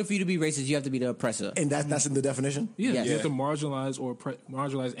 In order for you to be racist, you have to be the oppressor. And that's in the definition. Yeah, Yes. you have to marginalize or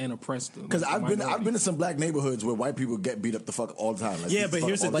marginalize and oppress them. Because I've been Minority. in some black neighborhoods where white people get beat up the fuck all the time. Like, Yeah, beat but fuck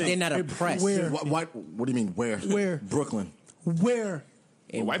here's the all But thing. they're not oppressed. Where? What do you mean where? Where? Brooklyn. Where?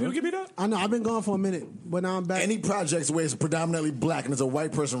 White people get beat up? I know. I've been gone for a minute, but now I'm back. Any projects where it's predominantly black and there's a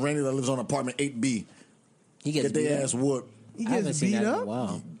white person, Randy, that lives on apartment 8B, He gets get beat their up. ass whooped. he I haven't gets seen beat that in a up.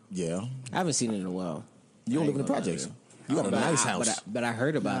 while. Yeah. I haven't seen it in a while. You don't I live in ain't the gonna lie projects. to you. You got a nice house. But I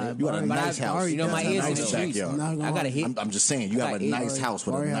heard about it. You got a Barry- nice Barry house. You know, my does ears have in the a nice streets. backyard. Not gonna I got a lie. hit. I'm just saying, you I have a got nice Barry- house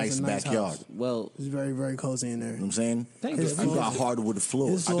with a Barry has nice a nice backyard. house. Well, It's very, very cozy in there. You know what I'm saying? Thank you. You got hardwood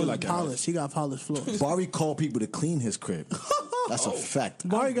floors. His floor like is that house. polished. He got polished floors. Barbie called people to clean his crib. That's a fact.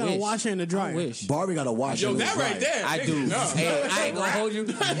 Barry got a wish. washer and a dryer. I wish. Barbie got a wash. Yo, and a that dryer. right there. I do. Hey, I ain't gonna hold you.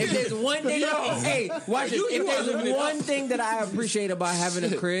 If there's one thing, hey, watch this. If there's one thing that I appreciate about having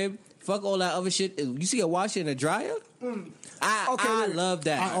a crib, fuck all that other shit. You see a washer and a dryer? I wait. love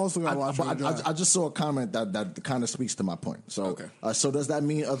that. I also got a washer and a dryer. I just saw a comment that kind of speaks to my point. So, so does that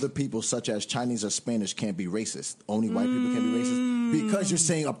mean other people, such as Chinese or Spanish, can't be racist? Only white people can be racist because you're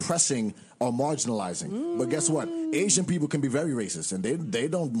saying oppressing or marginalizing. But guess what? Asian people can be very racist, and they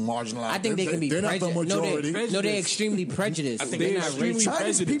don't marginalize. I think they can be They're not the prejudiced. majority. No, they're extremely prejudiced. I think They're they're not extremely racist.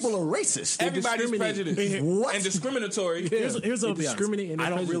 Chinese people are racist. Everybody's prejudiced What? and discriminatory. Here's what I'll be honest. discriminate and I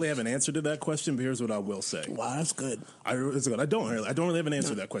don't prejudice. really have an answer to that question, but here's what I will say. Wow, that's good. I don't really have an answer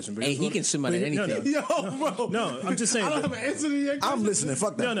to that question. But Hey, here's he what- can swim out at No, anything. Yo, bro. No, I'm just saying. I don't have an answer to your question. I'm listening.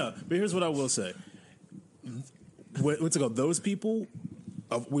 Fuck that. No. But here's what I will say. What's it called? Those people,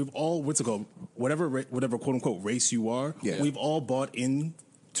 we've all whatever quote unquote race you are. Yeah. We've all bought in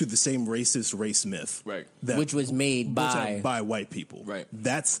to the same racist race myth, Right. Which was made by white people. Right.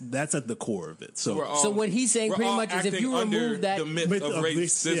 That's at the core of it. So We're all- So what he's saying we're pretty all much is if acting you under remove that the myth myth of of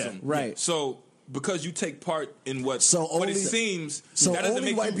race, racism, yeah. Right. So because you take part in what So what it only- seems, So that doesn't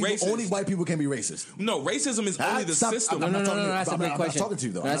only make white you people. racist. Only white people can be racist. No, racism is only the Stop. system. I'm not talking to you. That's a I'm great not question. talking to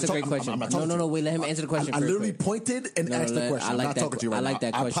you, though. No, that's I'm a not great talking- question. I'm not talking No, to you. wait, let him answer the question. I real literally quick. pointed and No, asked no, the question. I I'm like not that talking to you que- right I like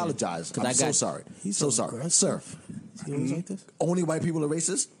now. that I question. apologize. 'Cause I I'm so got- sorry. He's So so sorry, aggressive. sir. He was like this? Only white people are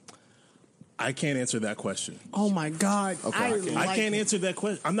racist? I can't answer that question. Oh my God! I can't answer that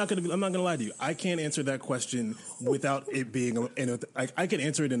question. I'm not gonna lie to you. I can't answer that question without it being. I can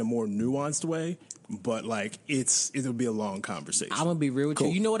answer it in a more nuanced way, but like it'll be a long conversation. I'm gonna be real with you.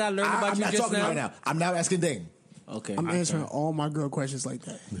 You know what I learned about I'm you not just talking now? right now. I'm now asking Dane. Okay, I'm answering all my girl questions like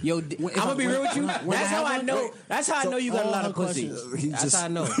that. Yo, I'm gonna be real with you. That's how I know. That's how I know you got a lot of pussy. That's how I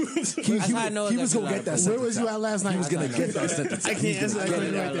know. That's how I know. He was gonna get that sentence. Where was you at last night? He was gonna get that sentence. I can't answer that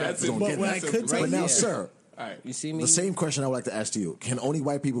question like that. But what I could tell But now, you, sir, All right. You see me? the same question I would like to ask to you: can only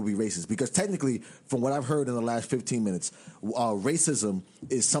white people be racist? Because technically, from what I've heard in the last 15 minutes, racism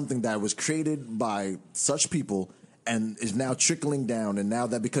is something that was created by such people and is now trickling down. And now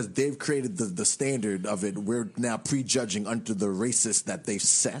that because they've created the standard of it, we're now prejudging under the racist that they've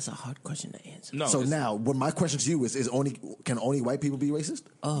set. That's a hard question to answer. No. So now, what my question to you is can only white people be racist?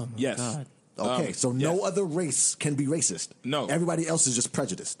 Oh my Yes. God. Okay, so no yes. other race can be racist. No. Everybody else is just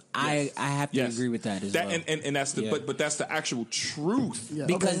prejudiced. I have to Yes. agree with that as well. And that's the Yeah. but that's the actual truth. Yeah.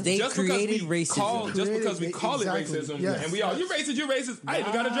 Because Okay. they Just because created we racism. just because we Created- call exactly. it racism, Yes. and we all you're racist. I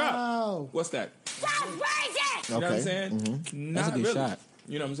even got a Wow. job. What's that? You know what I'm Okay. saying? Mm-hmm. Not That's a good really. shot.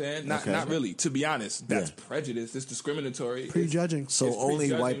 You know what I'm saying? Not Okay. not really. To be honest, that's Yeah. prejudice. It's discriminatory. prejudging. So It's only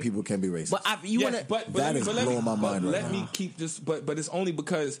prejudging. white people can be racist. But you Yes, want to? but That let me- is but let me- blowing my mind but right let now. me keep this. But it's only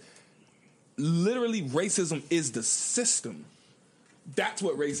because literally racism is the system. That's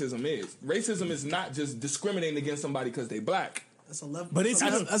what racism is. Racism is not just discriminating against somebody because they black. That's a level. But it's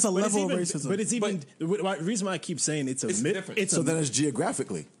that's, even, that's a but it's level of even- racism. But it's even the reason why I keep saying it's It's different. It's So a, then it's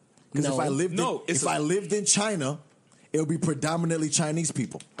geographically. Because No. if I lived No, it's if a- I lived in China, it would be predominantly Chinese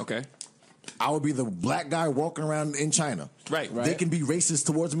people. Okay. I would be the black guy walking around in China. Right. They can be racist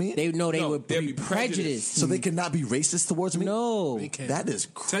towards me. They No, would they'd be be prejudiced. prejudiced. so they cannot be racist towards me. No. They can't. That is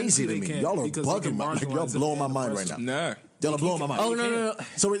crazy to Technically me. they can't, Y'all are because they bugging can my. Like, y'all marginalize blowing my and mind oppress right now. Nah. Y'all are blowing my mind. Oh no.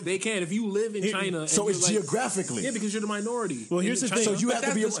 So They can if you live in China. so and it's you're like- geographically. Yeah, because you're the minority. Well, in here's the China. thing. So you have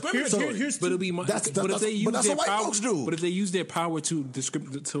to be that's discriminatory. here's But it'll be that's but if they use that's their what white power, folks do. But if they use their power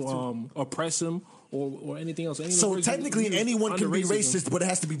to oppress them or anything else, any So words technically, used anyone under can be racism. racist, but it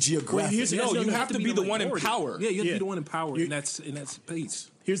has to be geographic. here's- No, you have to be the one in minority. power. Yeah, you have to Yeah. be the one in power You- in that space.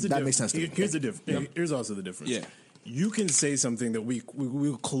 Here's the That diff- makes sense to me. Here's the difference. Here's also the difference. Yeah. You can say something that we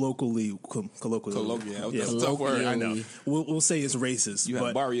colloquially Colloquially, yeah. that's a tough word. I know. We'll say it's racist. You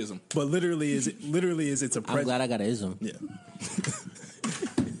have barryism. But literally is it's a I'm prejudice. glad I got an ism. Yeah.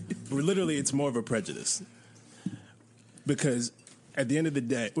 Literally, it's more of a prejudice. Because at the end of the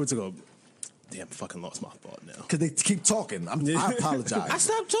day, what's it called? Damn, I fucking lost my thought now. Because they keep talking. I apologize. I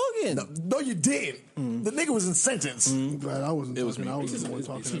stopped talking. No, you didn't. The nigga was in sentence. I'm glad I wasn't was talking. me. I was the one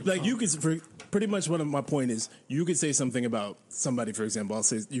talking. Like you could, pretty much one of my point is, you could say something about somebody. For example,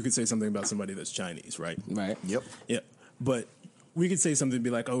 you could say something about somebody that's Chinese, right? Right. Yep. Yeah, but we could say something, be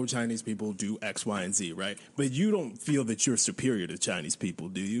like, "Oh, Chinese people do X, Y, and Z," right? But you don't feel that you're superior to Chinese people,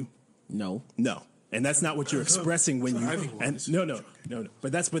 do you? No. No, and that's not what you're expressing when you. And no.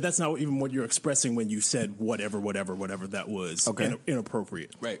 But that's not even what you're expressing when you said whatever that was. Okay.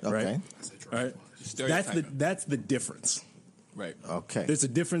 Inappropriate. Right. Okay. Right. All right. Stereotyping. That's the difference. Right. Okay. There's a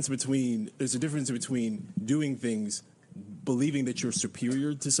difference between doing things, believing that you're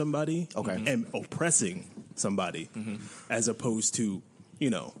superior to somebody, Okay. and oppressing somebody, as opposed to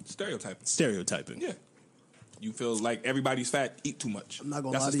Stereotyping. stereotyping. Yeah. You feel like everybody's fat, eat too much. I'm not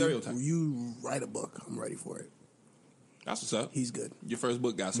gonna That's lie a to stereotype. you. You write a book. I'm ready for it. That's what's up. He's good. Your first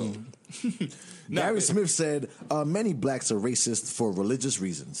book got sold. Gary Smith said many blacks are racist for religious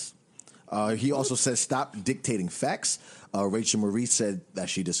reasons. He also said stop dictating facts. Rachel Marie said that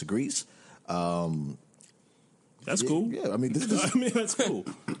she disagrees. That's cool. Yeah, I mean, this I mean, that's cool.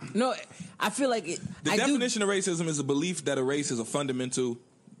 No, I feel like The definition of racism is a belief that a race is a fundamental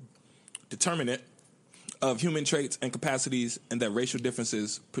determinant of human traits and capacities, and that racial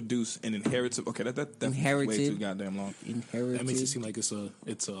differences produce an inherited. Okay, that's way Inherited. too goddamn long. inherited. That makes it seem like it's a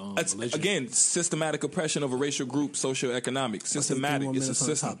It's, religion. again, systematic oppression of a racial group, socioeconomic, systematic. It's a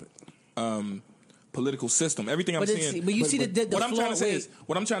system, political system. Everything I'm But it's- saying. but you see the what I'm flaw- trying to say wait. is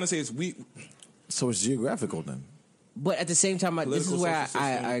what I'm trying to say is we. so it's geographical then. But at the same time, this is Political, where social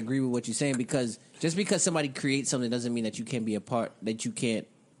I system. agree with what you're saying, because just because somebody creates something doesn't mean that you can't be a part, that you can't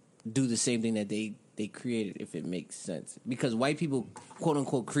do the same thing that they created, if it makes sense. Because white people, quote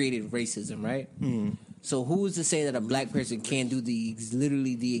unquote, created racism, right? So who is to say that a black person can't do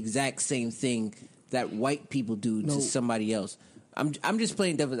literally the exact same thing that white people do to somebody else? I'm just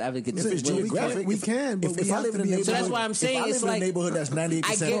playing devil's advocate. If it's geographic, we can, but we I have live to in a be able neighborhood, to- So that's why I'm saying if I live it's in a like neighborhood that's 98%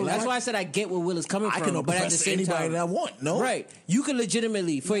 That's black, why I said I get where Will is coming I from. can but at the oppress same anybody time, that I want. No, right? You can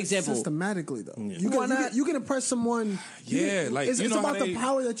legitimately, for example, systematically though. Why You can oppress someone. Yeah, like, it's you know about how the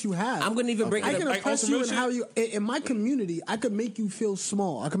power that you have. I'm gonna even break I it can up. Like, oppress on you some and real how you in my community. I could make you feel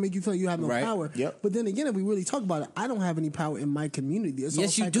small. I can make you feel you have no Right. power. Yep. But then again, if we really talk about it, I don't have any power in my community. It's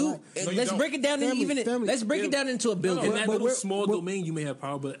Yes, all you do. psychological. you Let's don't. break it down. Family. Let's break it down into a building. In that but little we're- small we're- domain, you may have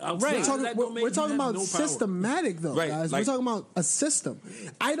power, but outside Right. of that domain, We're you talking have about no power. systematic, though, Right, guys. like- We're talking about a system.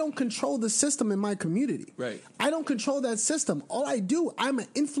 I don't control the system in my community. Right. I don't control that system. All I do, I'm an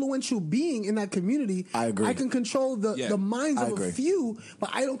influential being in that community. I agree. I can control the Yeah. minds I of agree. a few, but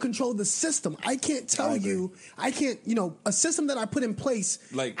I don't control the system. I can't tell I agree. you. I can't. A system that I put in place.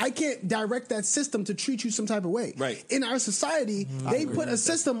 Like- I can't direct that system to treat you some type of way. Right. In our society, they put a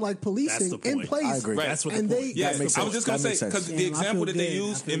system like policing That's the in point. place. I agree. Right. That's what And the they- point. Yeah, That makes I was sense. just gonna That say makes sense. because the Damn, I example feel that they dead.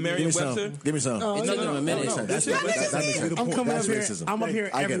 use I feel in dead. Give me some. Merriam-Webster. Give me some. Oh, It took them a minute. That's I'm coming up here. racism. I'm up here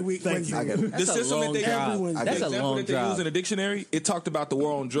I get every it. week. Thank you. I get it. That's The a system that long they drive. Everyone- the That's a example long that they use drive. in the dictionary, it talked about the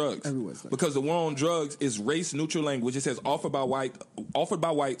war on drugs. Everyone's like- Because the war on drugs is race neutral language. It says offered by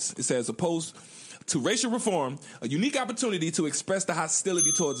whites. It says opposed to racial reform, a unique opportunity to express the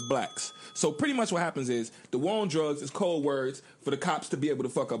hostility towards blacks. So pretty much what happens is the war on drugs is code words for the cops to be able to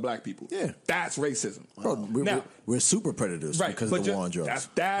fuck up black people. Yeah. That's racism. Bro, Now- we're super predators Right, because but of the war on drugs.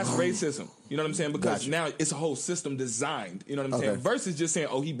 That's racism. You know what I'm saying? Because Gotcha. now it's a whole system designed. You know what I'm saying? Okay. Versus just saying,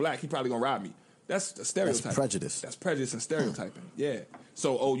 "Oh, he black, he probably gonna rob me." That's a stereotype. That's prejudice. That's prejudice and stereotyping. Yeah.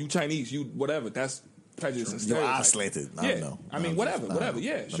 So, oh, you Chinese, you whatever. That's prejudice and stereotyping. eyes slanted. I don't know. I mean, I'm whatever. just-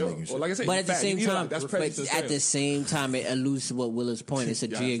 Yeah, I'm sure. making sure. Or like I said, But you at the fat, same you black. time, that's prejudice and at the stereotyping. same time, it alludes to what Willa's point. It's a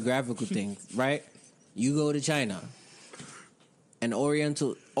Yeah. geographical thing, right? You go to China, and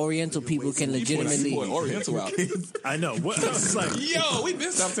Oriental people can You legitimately. put Oriental out. I know. What? I was like, Yo, we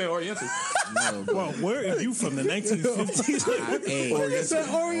been stopped saying Oriental. well, where are you from? The 1950s? Hey,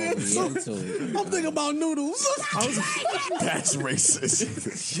 Oriental. Oriental. I'm thinking about noodles. That's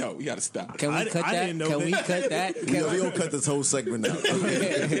racist. Yo, we gotta stop. Can we I cut that? didn't know Can that. we cut that? Yo, we gonna cut this whole segment out.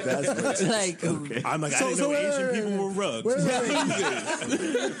 Okay. That's racist. Like, I'm like, I didn't know Asian people were rugs.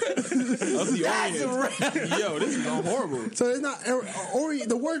 Of the Orient. Yo, this is going horrible. So it's not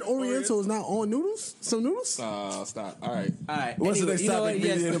the word Oriental is not on noodles. Some noodles. Stop. All right. all right. What's the next you know topic? what?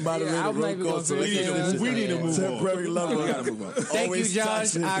 Yes. Mediated, moderated, I'm not even roll gonna call, finish it. we need to move on. Temporary lover. We gotta move on. Thank you, Always Josh.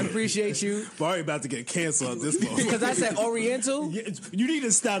 toxic. I appreciate you. Barry about to get canceled at this point. Because I said Oriental. You need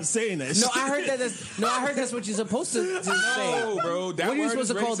to stop saying that. No, I heard that's what you're supposed to say. No, bro. That What are you word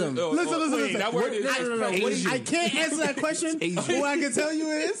supposed is to call racist. them? Listen. That word is I can't answer that question. What I can tell you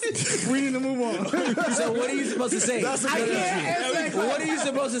is we need to move on. So what are you supposed to say? That's a good answer. What are you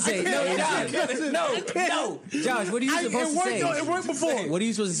supposed to say? No, Josh. No. Josh, what are you supposed to say? It worked before. What are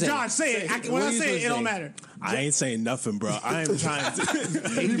you supposed to say? Josh, say it. When What I are you say it, supposed it don't to say? matter. I ain't saying nothing, bro. I am trying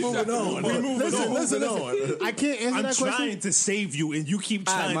to. We moving on. We moving Listen. on. I can't answer I'm that question. trying to save you, and you keep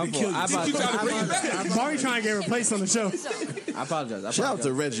trying my to fault. kill I yourself. Barry trying to get replaced on the show. I apologize. Shout out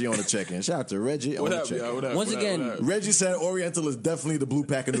to Reggie on the check-in. Shout out to Reggie on What the up, check-in. yo? What up? Once What up? again, What up? Reggie said Oriental is definitely the blue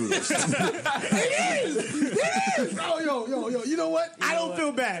pack of noodles. Oh, yo. You know what? I don't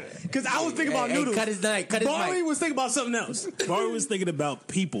feel bad because I was thinking about hey, noodles. cut his mic. Cut his Barry mic. was thinking about something else. Barry was thinking about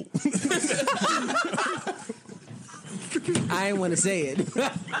people. I ain't want to say it.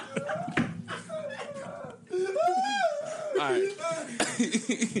 All right.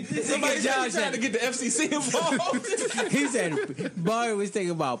 Somebody Josh trying to get the FCC involved. He said Barry was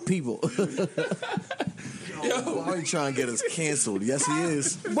thinking about people. Why are you trying to get us canceled? Yes, he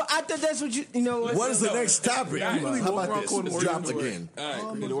is. But I thought that's what you know. What is the next topic? How about this? It's dropped again.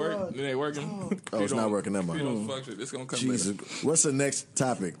 All right, did it work? It ain't working. Oh, it's not working. Never You mind. don't fuck shit. It's gonna come Jesus. What's the next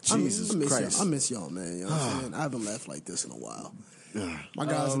topic? Jesus Christ. I miss y'all, man. You know what I'm saying? I haven't laughed like this in a while. My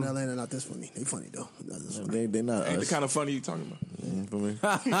guys in Atlanta not this funny. They funny though. Not this funny. They not better. The us. kind of funny you talking about. For me.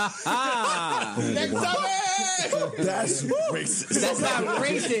 Next topic. That's racist. That's not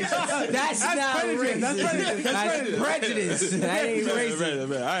racist. That's not racist. That's prejudice. That ain't racist.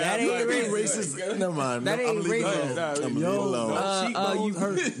 That ain't racist. Racist. Never mind. That ain't I'm leaving racist. alone. I'm leaving alone. You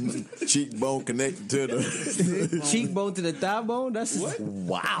hurt. Cheekbone connected to the. Cheekbone to the thigh bone. That's what.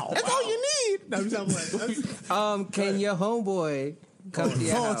 Wow. That's all you need. No, I'm talking Can your homeboy come to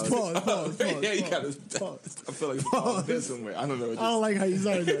your house? Pause. Yeah, you gotta. I feel like it's pause there somewhere. I don't know. I don't like how you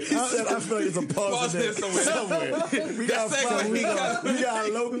started that. He said, I feel like it's a pause Pause in there there somewhere. We gotta find. We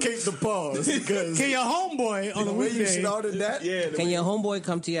gotta locate the pause because Can your homeboy on the the way you weekday? started that. Yeah. Can your homeboy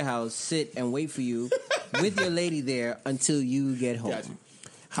come to your house, sit and wait for you with your lady there until you get home? Got you.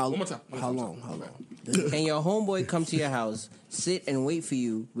 How One more time. How long? Can your homeboy come to your house, sit and wait for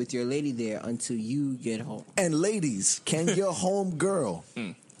you with your lady there until you get home? And ladies, can your home girl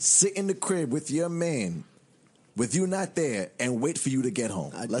sit in the crib with your man, with you not there, and wait for you to get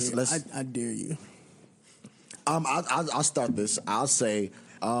home? I dare you. I'll start this. I'll say,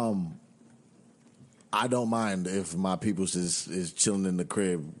 I don't mind if my peoples is chilling in the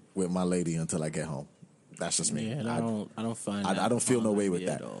crib with my lady until I get home. That's just me. Yeah, and I don't find. I don't feel no way with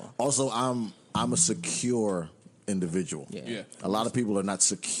at that. all. Also, I'm a secure individual. Yeah. A lot of people are not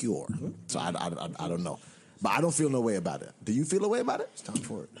secure, so I don't know, but I don't feel no way about it. Do you feel a way about it? It's time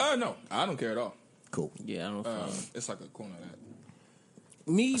for it. No, I don't care at all. Cool. Yeah, I don't. It's like a corner of that.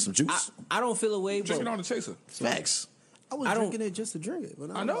 Me, Some juice? I don't feel a way, Drinking but on the chaser. Facts. I was I don't- drinking it just to drink it.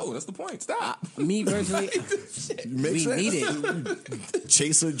 But I know, that's the point. Stop. me personally, Makes we sense. need it.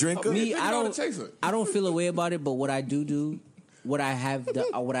 Chaser drinker. Me, Drinking I on don't. the chaser. I don't feel a way about it, but what I do, what I have,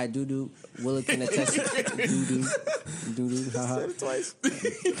 what I do, Willa can attest. do. Said it twice.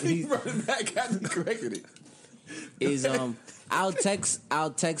 He brought it back and corrected it. Is I'll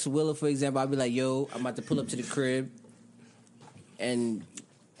text Willa, for example. I'll be like, yo, I'm about to pull up to the crib, and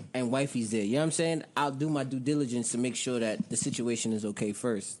wifey's there. You know what I'm saying? I'll do my due diligence to make sure that the situation is okay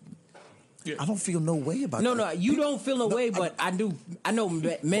first. I don't feel no way about No, that. you don't feel no way, but I do. I know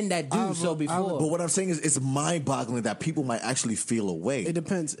men that do so before. But what I'm saying is, it's mind-boggling that people might actually feel a way. It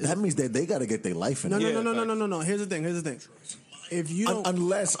depends. That means that they got to get their life in. No, order. no. Here's the thing. If you don't,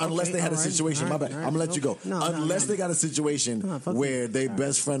 Unless they had a situation, my bad. I'm gonna let you go. Unless they got a situation where their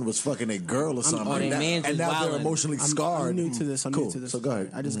best friend was fucking a girl or something, or their mans and was now they're wilding. emotionally scarred. I'm new to this. Cool. New to this. So go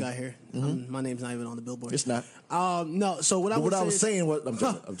ahead. I just got here. My name's not even on the billboard. It's not. No. So what I But would what I say was is- saying was,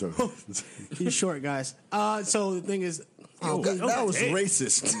 I'm joking. He's short, guys. So the thing is, Yo, that was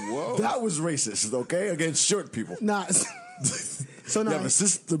racist. Whoa. That was racist. Okay, against short people. nah. So You no. have a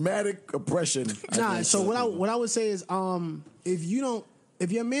systematic oppression. Nah. against So short what people. I would say is,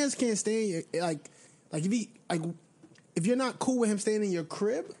 if your man's can't stay in your, if you're not cool with him staying in your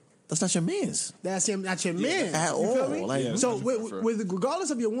crib, That's not your man's that's him, not your man. at You feel all. me? Like, So Yeah. with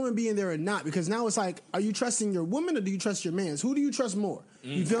regardless of your woman being there or not, because now it's like, are you trusting your woman or do you trust your man's? Who do you trust more?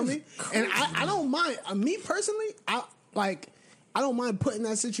 You feel me? And I don't mind. Me personally, I don't mind putting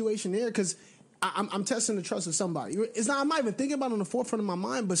that situation there because I'm testing the trust of somebody. It's not. I'm not even thinking about it on the forefront of my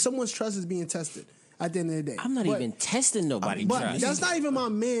mind, but someone's trust is being tested at the end of the day. I'm not But- even testing nobody. But trust. that's not even my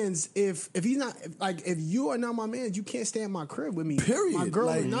man's. If he's not if you are not my man's, you can't stay in my crib with me. Period. My girl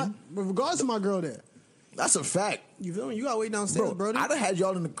Like- is not. Regardless of my girl there. that's a fact. You feel me? You gotta wait downstairs, Bro, Brody. I'd have had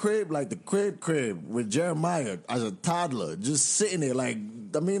y'all in the crib, like the crib with Jeremiah as a toddler, just sitting there. Like,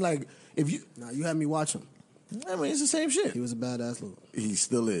 I mean, like, if you, Nah, you had me watch him. I mean, it's the same shit. He was a badass little. He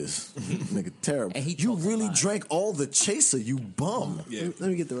still is. Nigga, terrible. And he You talks a really lot. drank all the chaser, you bum. Yeah. Let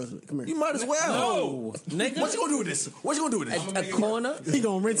me get the rest of it. Come here. You might as well. No, nigga. What you gonna do with this? What you gonna do with this? a corner. He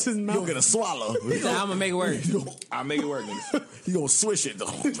gonna rinse his You mouth. gonna get a swallow. I'm gonna make it work. I'll make it work, niggas. You gonna swish it though.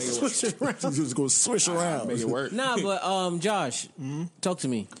 Switch it around. You just gonna swish around. Make it work. Nah, but Josh, talk to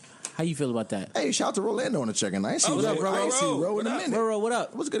me. How you feel about that? Hey, shout out to Rolando on the check-in. I ain't see Oh, Ro. what up, I ain't see Ro? Ro in What a up? minute. Ro, what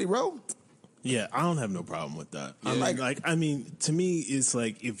up? What's good, Ro? Yeah, I don't have no problem with that. Yeah. I mean, to me, it's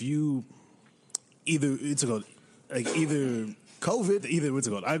like if you either COVID. what's it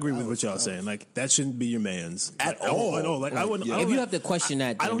called? I agree with what y'all saying. Like that shouldn't be your man's At Like, all. I know. Like I wouldn't. I If don't you have- have to question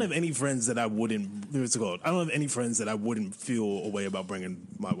that, I don't then- have any friends that I wouldn't. What's it called? I don't have any friends that I wouldn't feel a way about bringing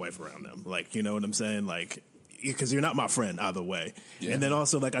my wife around them. Like, you know what I'm saying? Like, because you're not my friend either way. Yeah. And then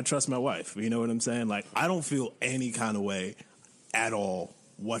also, like, I trust my wife. You know what I'm saying? Like, I don't feel any kind of way at all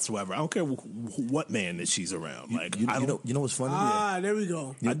whatsoever. I don't care what man that she's around. Like, You I don't. know what's funny? There we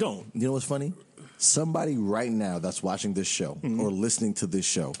go. I don't. You know what's funny? Somebody right now that's watching this show or listening to this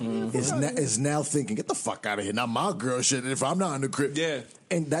show is now thinking, "Get the fuck out of here! Not my girl shit. If I'm not in the crib, Yeah.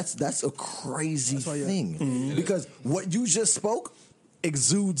 And that's a crazy thing because what you just spoke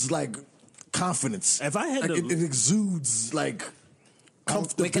exudes like confidence. If I had like, to- it exudes like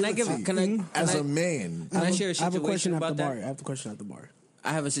comfortability. Wait, can I give- can I- as can I- a man? Can I share a I have a question situation after about the bar. that? I have a question at the bar.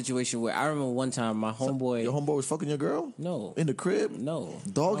 I have a situation where I remember one time my homeboy. Your homeboy was fucking your girl? No. In the crib? No.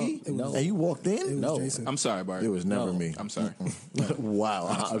 Doggy? No. And you walked in? No. Jason. I'm sorry, Bart. It was never No. me. I'm sorry. Wow.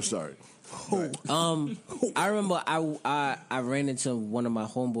 I'm sorry. I remember I ran into one of my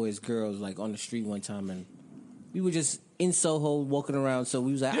homeboy's girls like on the street one time, and we were just in Soho walking around. So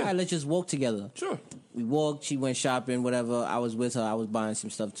we was like, all right, let's just walk together. Sure. We walked. She went shopping, whatever. I was with her. I was buying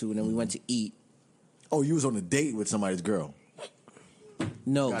some stuff too, and then we went to eat. Oh, you was on a date with somebody's girl.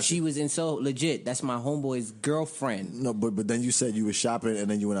 No, Gotcha. she was in Soho. Legit, that's my homeboy's girlfriend. No, but then you said you were shopping and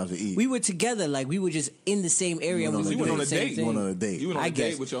then you went out to eat. We were together, like we were just in the same area. You went We on were a doing date. the same You thing. went on a date. You went on I a date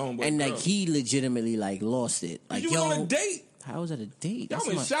guess. with your homeboy. and girl. like he legitimately like lost it. Like You yo, went on a date. How was that a date? Y'all That's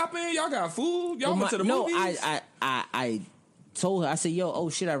went my- shopping. Y'all got food. Y'all Well, went to the no, movies. I told her. I said, "Yo, oh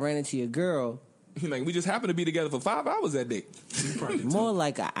shit, I ran into your girl." Like we just happened to be together for 5 hours that day. More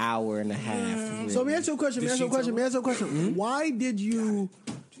like an hour and a half. So let me ask you a question. Mm-hmm. Why did you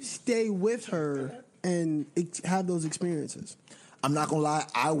stay with her and have those experiences? I'm not gonna lie,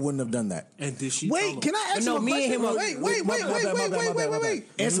 I wouldn't have done that. And did she? Wait, can I ask No, you a me and question? him are- Wait. My bad.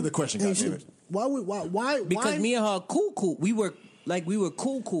 Answer the question, Hey, goddammit. Why? Because me and her are cool. We were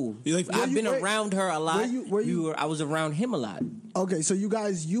cool. You like- I've been wait, around her a lot. were you- I was around him a lot. Okay, so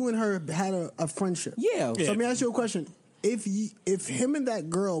you and her had a friendship. Yeah. So let me ask you a question. If him and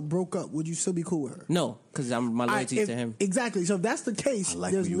that girl broke up, would you still be cool with her? No, because I'm my loyalty If- to him. Exactly. So if that's the case, I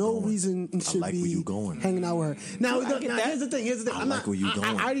like there's where you no going. reason you I should like be where you going. hanging out with her. Now, I get that. here's the thing. I like where you going.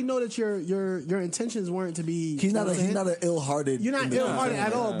 I already know that your intentions weren't to be. He's not you know what I'm he's not saying? an ill-hearted. You're not individual. ill-hearted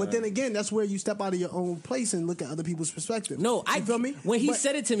at all. But then again, that's where you step out of your own place and look at other people's perspective. No, you feel me? When he But-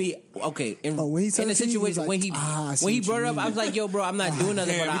 said it to me, okay. when he said in the it to you, he was situation like, I see when he what brought you it up, I was mean. like, "Yo, bro, I'm not doing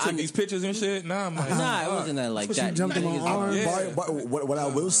nothing." Damn, But you I took these pictures and shit. Nah, I'm like, Nah, it wasn't that like that. jumped in my Niggas- arms. Yeah. What I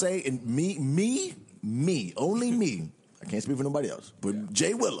will say, and me, only me. I can't speak for nobody else. But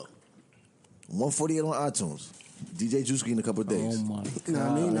Jay Willer, 148 on iTunes. DJ Juice in a couple of days. Oh my You know what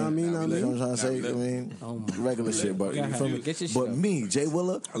I mean? Know what I mean? Know what I You know mean? what I'm trying to say? I mean, regular shit, but you feel me? Get your shit But up. me, Jay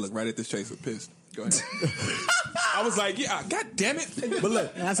Willer. I look right at this chaser, pissed. Go ahead. I was like, yeah, god damn it. But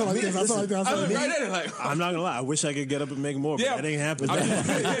look, That's all like this. That's all like this. I looked right at it like, I'm not gonna lie. I wish I could get up and make more, but yeah, that ain't happening.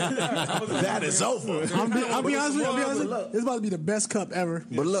 that is over. I'll be honest with you. But look, This is about to be the best cup ever.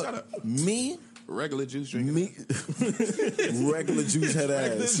 But look, me, regular juice drinking. regular juice head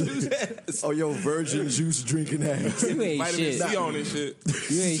ass. Oh, yo, virgin juice drinking ass. You ain't Vitamin shit. C on this shit.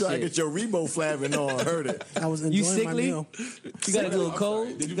 You ain't Trying to shit. get your Riboflavin on. Heard it. I was You enjoying my sickly? meal. You got a little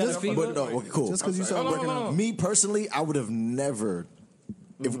cold? Did You you got a just- fever? But no, okay, cool. Just because you started Hold on, working hold out. on. Me personally, I would have never.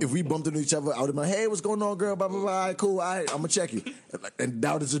 If we bumped into each other, I would have been like, "Hey, what's going on, girl? Blah blah blah. All right, cool. All right, I'm gonna check you." And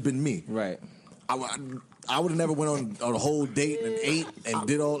that would have just been me. Right. I would have never went on a whole date and ate and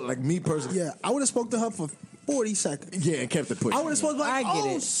did all like me personally. Yeah, I would have spoke to her for 40 seconds. Yeah, and kept it pushing. I would have spoke like, I get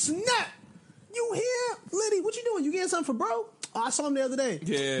 "Oh it. snap, you here, Liddy? What you doing? You getting something for bro? Oh, I saw him the other day.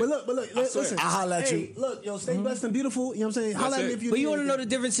 Yeah. but look, I swear. listen. I holla at hey, you. Look, yo, stay blessed and beautiful. You know what I'm saying? Holla at me it. if you. But need you wanna know anything.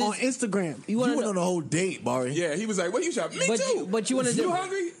 the differences? on Instagram. You You want went to on know? a whole date, Barry. Yeah, he was like, "What you shop? Me But too." you- but you wanna You do-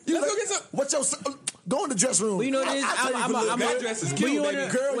 hungry? You Let's like, go get some. What's your? Go in the dressing room. Well, you know what it is? I'll tell you I'm if you look That good. dress is But cute, you baby.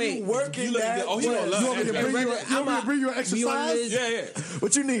 wanna- Girl, wait, you working you look that? good. Oh, he What? gonna love You want me to that. bring you? regular- You want me to bring you an You wanna exercise? list- Yeah, yeah.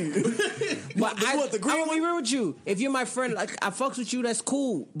 What you need? But You want the green I'm gonna be one? real with you. If you're my friend, like I fucks with you, that's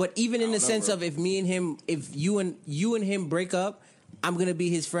cool. But even in the sense of if me and him, if you and him break up, I'm gonna be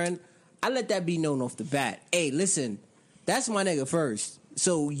his friend. I let that be known off the bat. Hey, listen, that's my nigga first.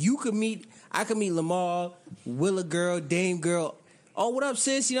 So I could meet Lamar, Willa girl, Dame girl. Oh, what up,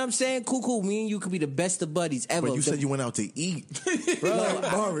 sis? You know what I'm saying? Cool. Me and you could be the best of buddies ever. But you said you went out to eat, Bro, like,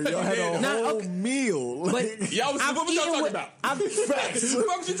 Barry, y'all had a Nah, whole okay. meal. But Y'all was, I'm what was y'all eating talking with- about? Facts.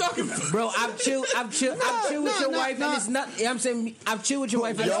 What was you talking about? Bro, I'm chill with your wife, and it's not. I'm saying I'm chill with your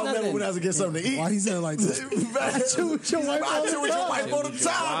wife, and Y'all it's never went nothing. out to get something to eat. Why he saying like that? I chill with your wife all the chill with your time. wife all the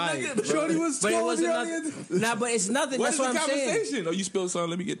time, nigga. Shorty was But it scrolling wasn't the other- nothing. Nah, but it's nothing. What That's is what the I'm saying. conversation? Oh, you spilled something.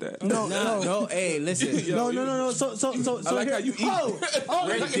 Let me get that. No. Hey, listen. Yo, No. So I like here- how you eat. Oh,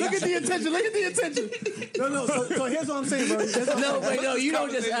 look at the intention. Look at the intention. No. So here's what I'm saying, bro. Here's what I'm No, saying. but no, you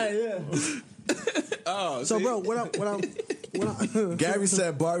don't just. Oh, So, see? bro, what I'm Gary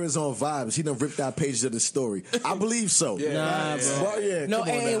said Barry was on vibes. He done ripped out pages of the story. I believe so. Nah, bro. Yeah, No,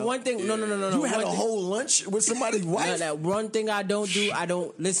 come on hey, now. one thing. No. You had one a thing- whole lunch with somebody's No, wife. that one thing I don't do. I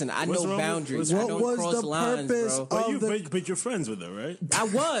don't listen. I What's know wrong with- boundaries. what I don't was cross the lines, purpose bro. of- But, the- but you're friends with her, right? I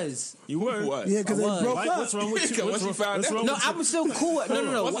was. You were. What? Yeah, because they I was. broke Why, up. what's wrong with you? Once you found out. No, I'm still cool. with-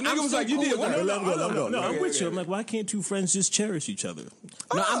 No. Once the nigga I'm was still like, you cool did with what? her. Let him go. No, I'm Okay, with okay. you. I'm like, why can't two friends just cherish each other?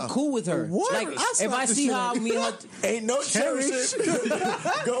 No, I'm cool with her. What? Like, I if slapped I the see shit her, out of me and her. Ain't no cherish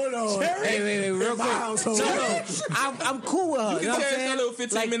going on. Hey, wait, real quick. household. So, I'm cool with her. You You know can what I'm cherish saying? that little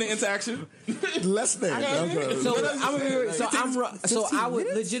 15-minute interaction. Less than. Okay. So I would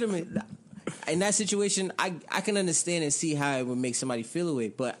legitimate in that situation. I can understand and see how it would make somebody feel away,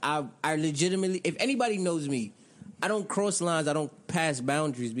 but I legitimately, if anybody knows me, I don't cross lines. I don't pass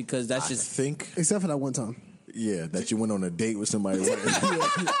boundaries because that's I just. think, Except for that one time. yeah, that you went on a date with somebody.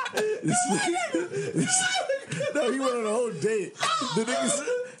 No, he went on a whole date. The nigga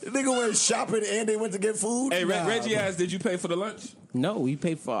said, The nigga went shopping and they went to get food. Hey, Nah, Reggie bro. asked, did you pay for the lunch? No, we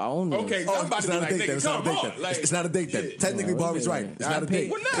paid for our own meals. Okay, Oh, I'm about it's to be not a like, date then. nigga, It's not a come date on. then. Like, It's not a date then. Technically, Barbie's right. It's not a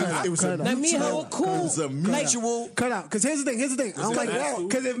date. Well, nah. It was a Let me mutual. know cool. It's a mutual. Cut out. Because here's the thing. I don't it like fast that. food?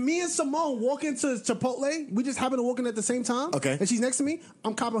 Because if me and Simone walk into Chipotle, we just happen to walk in at the same time. Okay. And she's next to me,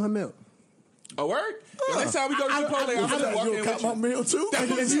 I'm copping her meal. A word? The next time we go to Chipotle, I'm gonna walk in You got with my you. meal too.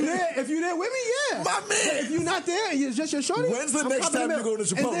 If you there with me, yeah. My man. If you're not there, and it's just your shorty. When's the I'm next copping time the you meal. go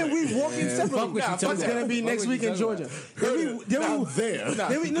to And then we walk in separately. Fuck what you talking It's gonna be about. next Fuck what week you in talking Georgia. about. Now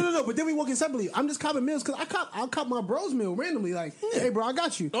there. But then we walk in separately. I'm just copping meals because I'll cop my bro's meal randomly. Like, hey, bro, I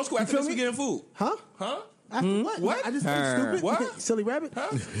got you. Don't school You after feel this, we me? getting food. Huh? Huh? After what? What? I just Her. stupid. What? Silly rabbit.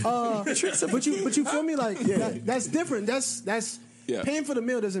 but you feel me? Like that's different. That's Yeah. paying for the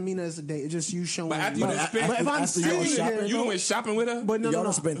meal doesn't mean that it's a date. It's just you showing. But after you love. done spent- But if I'm after y'all sitting shopping, here, You done went shopping with her? but no, Y'all no,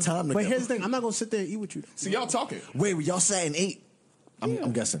 don't spend time But together. here's the thing: I'm not gonna sit there and eat with you. See, y'all talking. Wait, y'all sat and ate.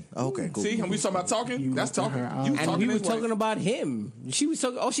 I'm guessing. Oh, okay, cool. See, when we talking about talking, that's talking. You And talking we were his wife. talking about him. She was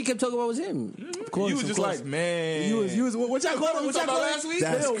talking. All she kept talking about was him. Of course, You was of just course. like, man. You was what y'all called it? What y'all called last it? week?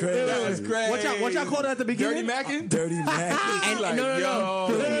 That's Ew, crazy. That's crazy. What y'all called it at the beginning? Dirty Mackin'? Dirty man. And Like, no.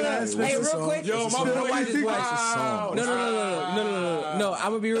 Hey, real quick. Yo, my Spill boy the is white wild. No,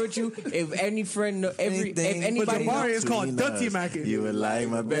 I'm gonna be real with you. If any friend, if anybody, Jabari is called Dirty Mackin'. You were like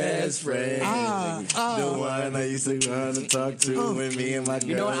my best friend. The one I used to want to talk to when me and my girl.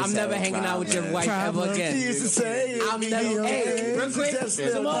 you know what? I'm never hanging out with your wife ever She again. used to say, I'm never. Hey, real quick. just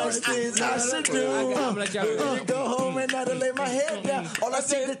the most things I should do. I'm gonna let y'all. Go home and not to lay my head down. All I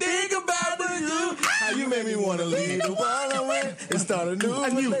said to think about was you. How you made me want to leave the world away and start a new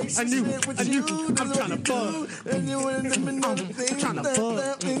relationship with you. I'm trying to fuck. And you were trying to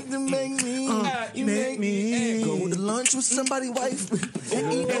fuck. You make me go to lunch with somebody's wife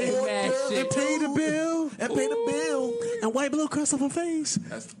and eat That the mad order shit. Pay the bill and pay the bill. and wipe a little crust off her face.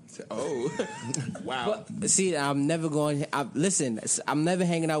 Wow. But see, I'm never going. Listen, I'm never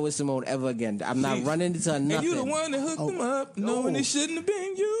hanging out with Simone ever again. I'm not running into nothing. And you the one that hooked them up, knowing it shouldn't have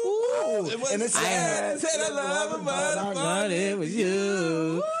been you. It was And it's sad. Said I love him, but I But it was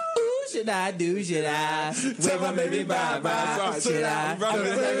you. Ooh, should I do? Should I? Wave my baby bye-bye. Should I?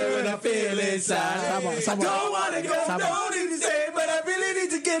 When I feel inside. I don't want to go. No need to say, but I really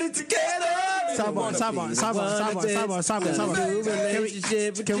need to get it together. Sidebar.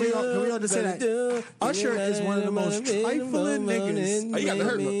 Can we all just say that? Usher is one of the most trifling niggas. Oh, you got the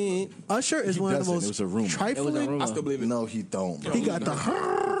hurt look. Usher is one of the doesn't. most It was a rumor. trifling. I still believe it. No, he don't. Bro. He got the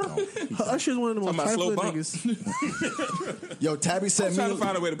Usher is one of the most Talking about slow trifling bump. niggas. Yo, Tabby said I'm trying to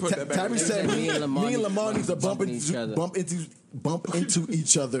find a way to put that back Tabby in. said Me and Lamar need to bumping each other. bump into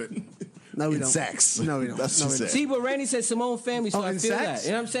each other. No, we in don't. sex. No, we don't. That's No, what we she don't. said. See, but Randy said Simone family, so Oh, I in feel sex? that.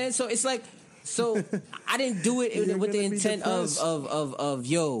 You know what I'm saying? So it's like, so I didn't do it You're with the gonna be intent depressed. of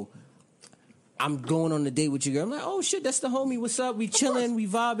yo, I'm going on a date with your girl. I'm like, oh shit, that's the homie. What's up? We chilling, we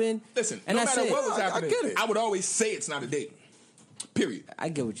vibing. Listen, and no that's matter it. what was I happening, get it. I would always say it's not a date. Period. I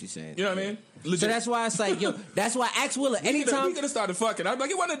get what you're saying. You know what I mean? Legit. So that's why it's like, yo, that's why ask Willa we anytime. could have started fucking. I'd be like,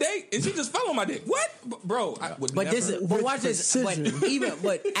 it wasn't a date, and she just fell on my dick. What, bro? I would But never. this, but watch this. But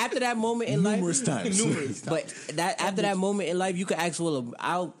after that moment in Numerous life, times. But that after that moment in life, you could ask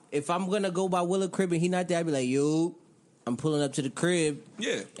Willa. If I'm gonna go by Willa crib and he not there, I'd be like, yo, I'm pulling up to the crib.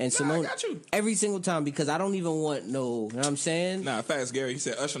 Yeah. And Nah, Simone I got you. every single time because I don't even want no. You know what I'm saying? Nah, fast Gary. He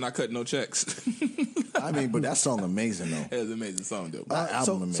said Usher not cutting no checks. I mean, but that song amazing though. It was an amazing song, though. That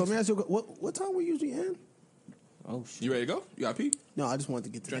album amazing. So let me ask you, what time we usually end? Oh shit. You ready to go? You got pee? No, I just wanted to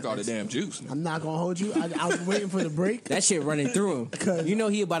get to Drink that all the next. damn juice. Man. I'm not gonna hold you. I was waiting for the break. That shit running through him. 'Cause- You know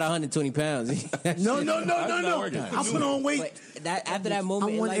he about 120 pounds. No. not working. I put on weight. But that after that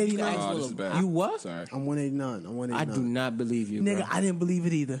moment I'm in life, you can 189. ask Oh, this Willa. is bad. You what? Sorry. I'm 189. I'm 189. I do not believe you, Nigga, bro. I didn't believe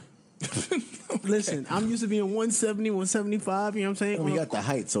it either. Listen, I'm used to being 170, 175. You know what I'm saying? We got the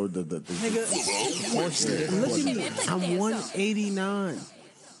height, so the Nigga, look at me. I'm 189.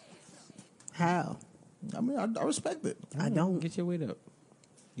 How? I mean, I respect it. I don't. Get your weight up.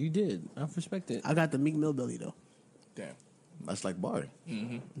 You did. I respect it. I got the Meek Mill belly though. Damn. That's like Barry.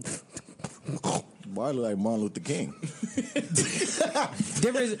 Barry look like Martin Luther King.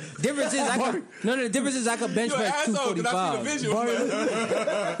 Difference is I could, the difference is I could bench You an press asshole because I see the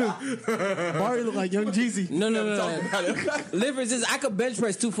 245. visual. Barry look like Young Jeezy. No. Difference is I could bench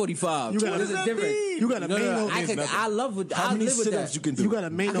press 245. You got There's a difference. You got a No, main I could. I love with. How I many live with sit-ups that. you can do? You got a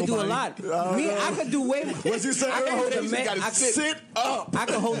main I can do a nobody. lot. Me, I could do way more. What's you saying? I can hold You the just man. gotta I could sit up. I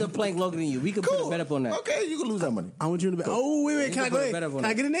can hold the plank longer than you. We could put a bet up on that. Okay, you can lose that money. I want you to be. Oh wait, can I go put a ahead? bet up on Can I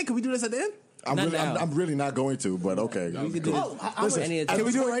that. get in there? Can we do this at the end? I'm really not going to, but okay. We could do Listen, can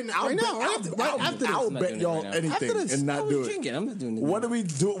we do it right now? Right now, right after this. I'll I'm not bet doing it y'all right now. anything and not do it. I'm not doing it. What do we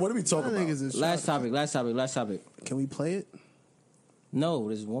do? What are we talking about? Last topic. Can we play it? No,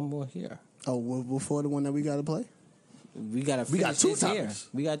 there's one more here. Oh, well, before the one that we got to play? We got two this here. topics.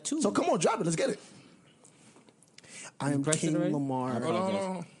 We got two. So come on, drop it. Let's get it. I am pressed it King already? Lamar. Hold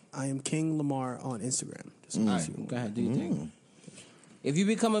on. I am King Lamar on Instagram. Just All right, go ahead, do your thing. If you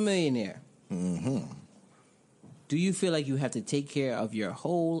become a millionaire, do you feel like you have to take care of your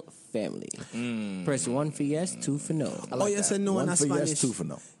whole family? Press 1 for yes, 2 for no. Oh, yes, said no in One for Spanish. yes, 2 for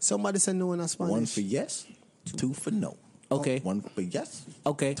no. Somebody said no in Spanish. 1 for yes, 2 for no. Okay. 1 for yes,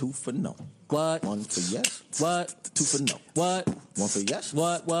 Okay. 2 for no. What? 1 for yes, What? 2 for no. What? 1 for yes,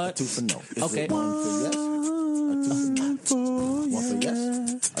 What? 2 for no. Is Okay. it 1 for yes, 2 for no? 1 for yes,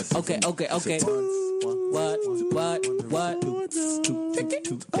 2 for Okay, no. okay, Is okay. it What? Is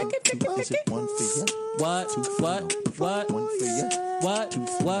it 1 for yes, What? 1 for yes,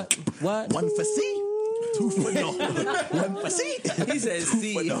 What? 1 for C, 2 for no. 1 for C. He said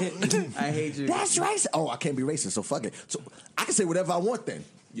C. I hate you. That's racist. Oh, I can't be racist, so fuck it. So I can say whatever I want then.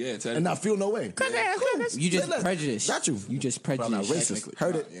 Yeah, tell And not feel no way. You just prejudiced. Got you. You just But I'm not prejudiced. racist.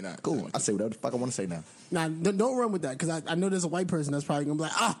 Heard it. You're not. Cool. I say whatever the fuck I want to say now. Nah, don't run with that because I know there's a white person that's probably gonna be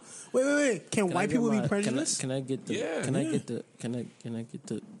like, wait. Can white people be prejudiced? Can I get the? Yeah. Can I get the?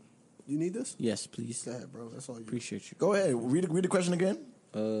 You need this? Yes, please. Go ahead, bro. That's all you. Appreciate you. Go ahead. Read the question again.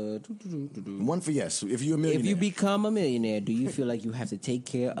 1 for yes. If you're a millionaire. If you become a millionaire, do you feel like you have to take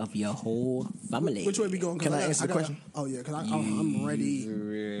care of your whole family? Which way we going? 'Cause Can I answer the question? Oh yeah, because I'm ready.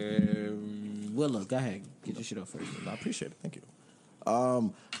 Willa, go ahead. Get your shit off first. I appreciate it. Thank you.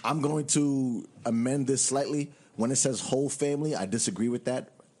 I'm going to amend this slightly. When it says whole family, I disagree with that.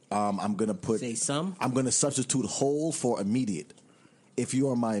 I'm going to put. Say some? I'm going to substitute whole for immediate. If you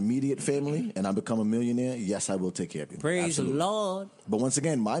are my immediate family and I become a millionaire, yes, I will take care of you. Praise Absolutely. the Lord. But once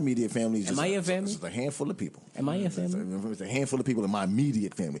again, my immediate family is Am just I your family? It's a handful of people. Am I your family? It's a handful of people in my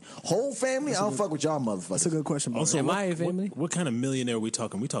immediate family. Whole family, I don't fuck with y'all motherfuckers. That's a good question, bro. Also, Am what, I a family? What kind of millionaire are we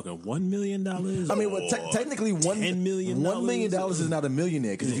talking? We talking $1 million? I mean, well, technically, $10 million? $1 million is not a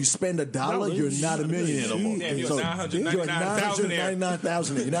millionaire because if you spend $1, you're not a millionaire no more. Damn, you're So, 999,000.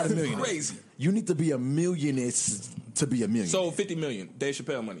 999,000. You're not a millionaire. Crazy. You need to be a millionaire to be a millionaire. So 50 million, Dave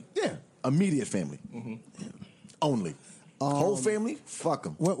Chappelle money. yeah, immediate family only. Whole family, fuck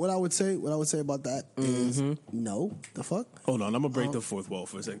them. What I would say about that is no. The fuck? Hold on, I'm gonna break the fourth wall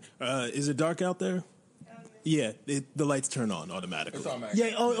for a second. Is it dark out there? Yeah, the lights turn on automatically. It's automatic.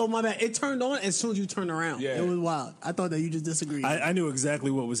 Yeah. Oh, my bad. It turned on as soon as you turned around. Yeah. It was wild. I thought that you just disagreed. I knew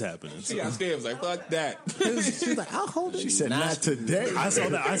exactly what was happening. She got scared. Was like, fuck that. She was like, I'll hold it. She said, not today. I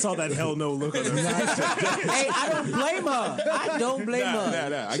saw that hell no look on her face. Hey, I don't blame her. I don't blame her.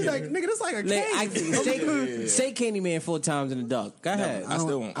 Nah, I She's get like, it. nigga, this like a Like, game. say Candyman 4 times in the dark. Go ahead. I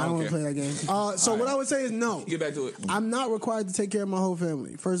still won't. I don't want to play that game. So what I would say is no. Get back to it. I'm not required to take care of my whole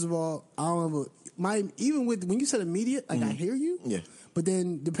family. First of all, I don't have even with when you said immediate, like I hear you. Yeah. But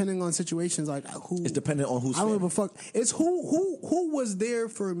then depending on situations, like who It's dependent on who's I don't family. give a fuck. It's who was there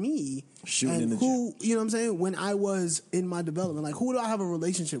for me Shooting and in the who you know what I'm saying when I was in my development. Like who do I have a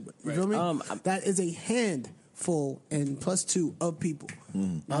relationship with? You feel me? That is a handful and +2 of people.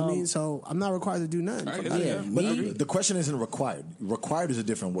 I mean, so I'm not required to do nothing. All right, Fuck yeah. that. Me? The question isn't required. Required is a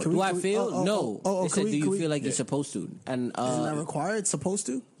different word. Do I feel? oh, No. oh, It can said, we- do can you we- feel like you're supposed to? And Isn't that required? It's supposed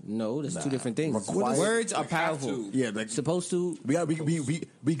to. no, there's 2 different things. Required- Words are Like, have powerful. to. Yeah, like Supposed to.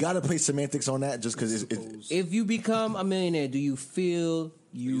 we got to play semantics on that just because it's If you become a millionaire, do you feel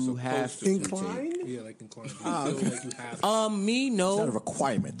you have to? Inclined. Yeah, like inclined. You feel like you have to. Me, not a no.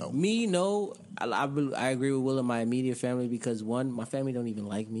 requirement though. Me, no. I agree with Will and my immediate family because one, my family don't even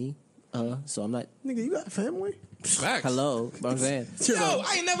like me. So I'm not. Nigga, you got a family? Facts. Hello, what I'm saying. Yo,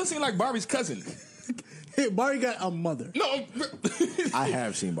 I ain't never seen like Barbie's cousin. Hey, Barry got a mother. No. I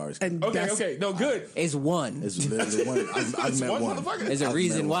have seen Barry's. And Okay. No, good. It's one. It's literally one. I've met one one. motherfucker. There's a I've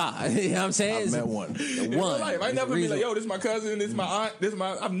reason met why. You know what I'm saying? I've It's met one. In real one. life, I There's never a be reason. like, yo, this is my cousin, this is my aunt, this is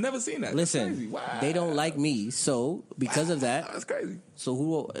my. I've never seen that. That's crazy. Listen, Wow. they don't like me, so because of that, That's crazy. so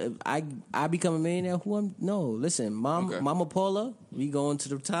who if I become a millionaire? Who I'm? No, listen, Okay. Mama Paula, we going to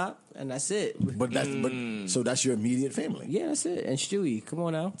the top, and that's it. But so that's your immediate family. Yeah, that's it. And Stewie, come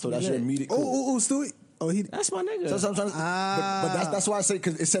on now. So that's your immediate. Oh, Stewie. Oh, he. That's my nigga. So I'm trying to, but that's why I say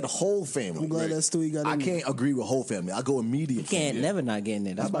because it said whole family. I'm glad that Stewie got I in. can't agree with whole family. I go immediate. Can't never not get in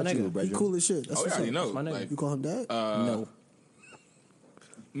there. That's How my about you, nigga. bro? He cool as shit. That's Oh, we what's already up. know. my nigga. Like, You call him dad? No.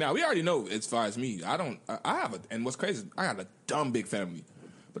 now we already know as far as me. I don't. I have and what's crazy, I got a dumb big family,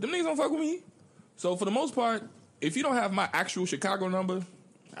 but them niggas don't fuck with me. So for the most part, if you don't have my actual Chicago number,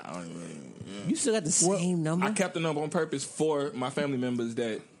 I don't even. You still got the same number? I kept the number on purpose for my family members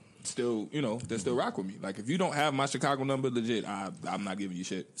that still, that still rock with me. Like, if you don't have my Chicago number, legit, I'm not giving you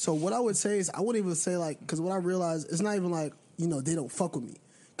shit. So what I would say is, I wouldn't even say like, because what I realized, it's not even like, they don't fuck with me,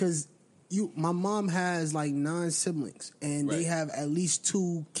 because my mom has like 9 siblings, and they have at least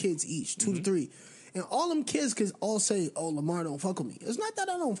 2 kids each, 2 to 3, and all them kids could all say, "Oh, Lamar don't fuck with me." It's not that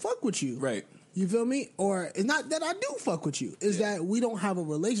I don't fuck with you, Right? You feel me? Or it's not that I do fuck with you. It's that we don't have a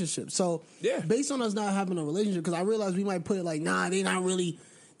relationship. So based on us not having a relationship, because I realize we might put it like, nah, they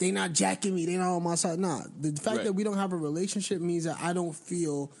not jacking me, they not on my side. Nah, the fact that we don't have a relationship means that I don't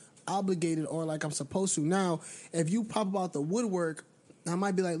feel obligated or like I'm supposed to. Now, if you pop out the woodwork, I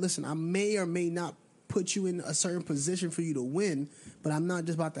might be like, listen, I may or may not put you in a certain position for you to win, but I'm not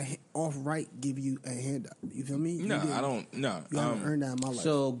just about to outright give you a handout. You feel me? No, I don't. No, you haven't earned that in my life.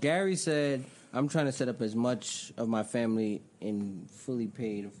 So Gary said, I'm trying to set up as much of my family in fully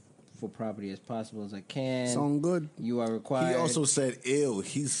paid for property as possible as I can. Sound good. You are required. He also said, "Ew,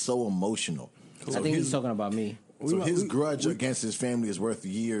 he's so emotional." I think he's talking about me. So his grudge against his family is worth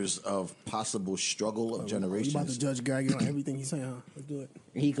years of possible struggle of generations. You about to judge Gary on everything he's saying, huh? Let's do it.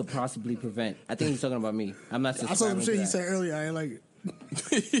 He could possibly prevent. I think he's talking about me. I'm not. I saw some shit he said earlier. I ain't like it.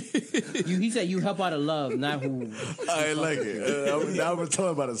 He said you help out of love, not who. I ain't like it. Now we're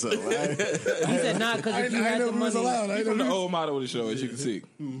talking about himself. He said nah, because if you had the money. He's from the old model of the show, as you can see.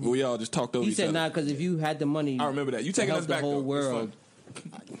 We all just talked over He each said other. nah, because if you had the money, I remember that. You taking us the back whole though. world.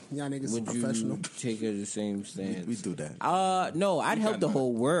 Y'all niggas Would professional. you take it the same stance? We do that. No, I'd help the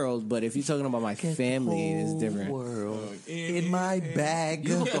whole world, but if you're talking about my family, it's different. World in my bag.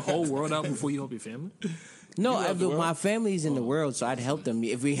 You help the whole world out before you help your family? No, my family's in the world, so I'd help them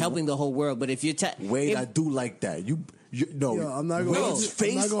if we're helping the whole world. But if you're Wait, I do like that. No, Yo, I'm not gonna hold you.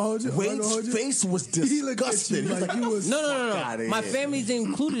 I'm not gonna hold you. Wade's face was disgusted. Like you was No. My family's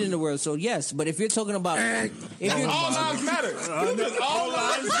included in the world, so yes. But if you're talking about, if you're all lives matter. All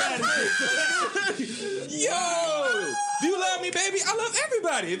lives matter. Yo, do you love me, baby? I love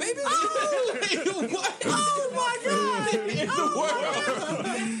everybody, baby. Oh my god! In the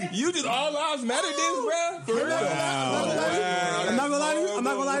world, you just all lives matter, this, bro. For real? I'm not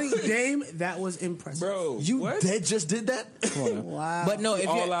gonna lie to you. Dame, that was impressive, bro. You dead just did that? Wow. But no, if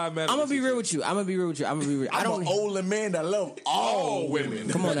All you're, lives matter. I'm gonna be real with you. I'm I'm an older man that love all women.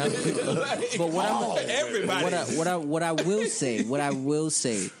 Come on now. But everybody. What I will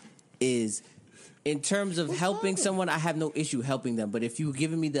say is, in terms of helping someone, I have no issue helping them. But if you've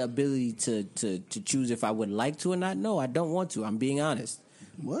given me the ability to choose if I would like to or not, no, I don't want to. I'm being honest.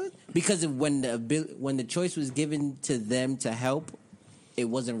 What? Because when the choice was given to them to help, it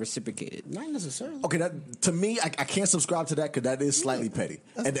wasn't reciprocated. Not necessarily. Okay, that, to me, I can't subscribe to that because that is slightly petty.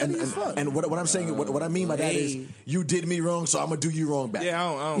 And what I'm saying, what I mean by that is, you did me wrong, so I'm gonna do you wrong back. Yeah,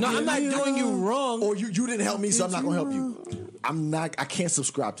 I don't. No, I'm not doing you wrong. Or you didn't help me, so I'm not gonna help you. I can't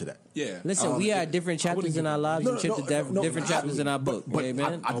subscribe to that. Yeah. Listen, we are different chapters in our lives and different chapters in our book. But okay,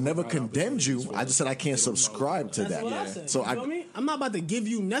 man? I never condemned you. I just said I can't subscribe to that. What I said. So You feel me? I'm not about to give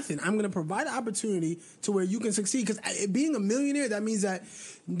you nothing. I'm going to provide an opportunity to where you can succeed. Because being a millionaire, that means that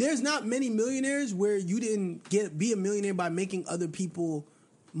there's not many millionaires where you didn't be a millionaire by making other people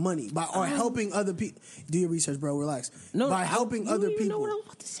money or helping other people. Do your research, bro. Relax. No, by helping other people. Know what I was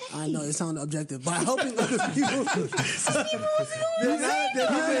about to say. I know it sounded objective. By helping other people. They're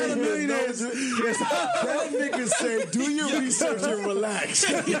not millionaires. That nigga said, "Do your research and relax."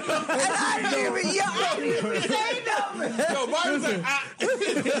 Yo, Marvin's like,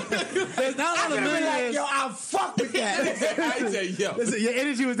 There's not a lot of millionaires. Yo, I'll fuck with that. I say, yo. Listen, your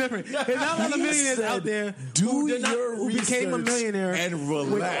energy was different. There's not a lot of millionaires out there who became a millionaire and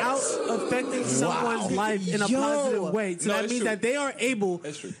relax without affecting someone's life in a positive way. So that means that they are able.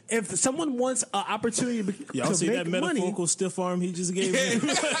 If someone wants an opportunity Y'all to see make that money, metaphorical stiff arm he just gave me?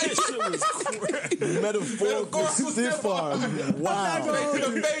 Metaphorical stiff arm. Wow.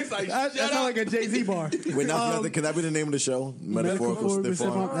 that sounds like a Jay-Z bar. Wait, now, can that be the name of the show? Metaphorical stiff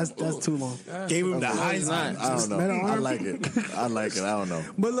arm. That's too long. Gave him the highs. I don't know. I like it. I don't know.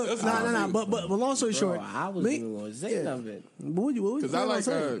 But look, nah. But long story short, I was going to say something. what would Because I like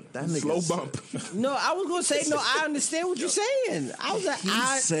That nigga slow bump. No, I was going to say, no, I understand what you're saying. I was like, He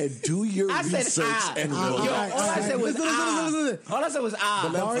said, "Do your research and Yo, relax." all I said was Listen. All I said was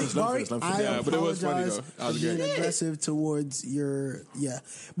Let him finish. I Yeah, but it was funny, apologize though. I was for being great. aggressive towards your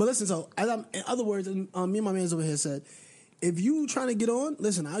But listen, so in other words, me and my man's over here said, if you trying to get on,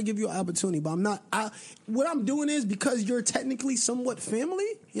 listen, I'll give you an opportunity, but I'm not. What I'm doing is because you're technically somewhat family.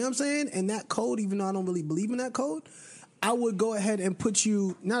 You know what I'm saying? And that code, even though I don't really believe in that code, I would go ahead and put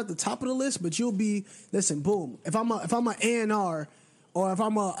you not at the top of the list, but you'll be. Listen, boom. If I'm a A&R or if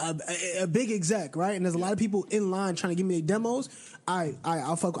I'm a big exec, right, and there's a lot of people in line trying to give me demos, I'll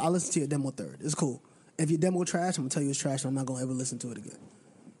listen to your demo third. It's cool. If your demo trash, I'm gonna tell you it's trash, and I'm not gonna ever listen to it again.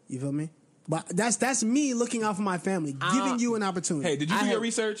 You feel me? But that's me looking out for my family, giving you an opportunity. Hey, did you do your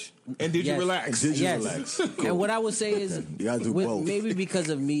research? And did you relax? Did you relax? Cool. And what I would say is, you gotta do both. Maybe because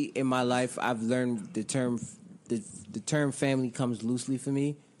of me in my life, I've learned the term family comes loosely for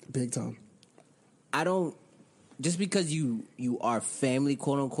me. Big time. I don't, just because you are family,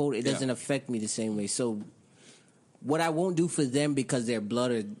 quote unquote, it doesn't affect me the same way. So what I won't do for them because they're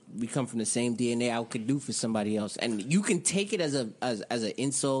blood or we come from the same DNA, I could do for somebody else. And you can take it as an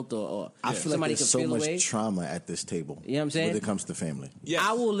insult or I feel like somebody there's can so feel much away. trauma at this table. You know what I'm saying? When it comes to family. Yes.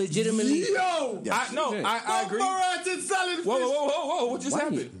 I will legitimately. Yo! Yes. I agree. Whoa. What just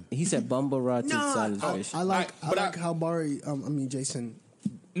happened? He said bumble rotted solid fish. I like how Barry, Jason.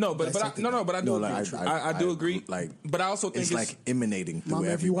 No, but I do agree. I do agree. Like, but I also think it's like emanating through Mama,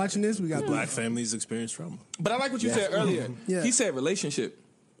 if you watching this, we got Black families experience trauma. But I like what you said earlier. Yeah. He said relationship.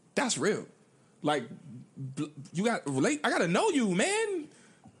 That's real. Like you got relate. I got to know you, man.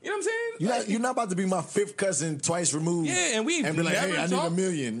 You know what I'm saying? You're not about to be my fifth cousin twice removed. Yeah, and we be like, never hey, I need talk. $1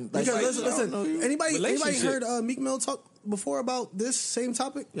 million. Like, Because like, listen, anybody Relationship. heard Meek Mill talk before about this same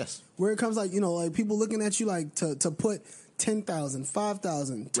topic? Yes. Where it comes like, like people looking at you like to put 10,000,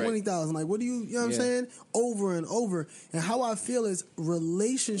 5,000, 20,000, like what do you know what I'm saying? Over and over. And how I feel is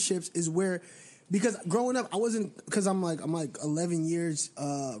relationships is where, because growing up, because I'm like 11 years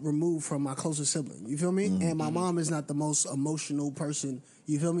removed from my closest sibling. You feel me? Mm-hmm. And my mom is not the most emotional person.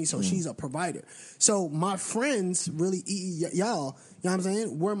 You feel me? So she's a provider. So my friends really, y'all, you know what I'm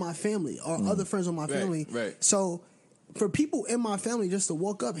saying? Were my family, or other friends of my family. Right. So for people in my family just to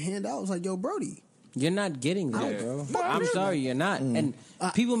walk up, hand out, it's like, yo, Brody. You're not getting that, bro. I'm sorry, you're not. And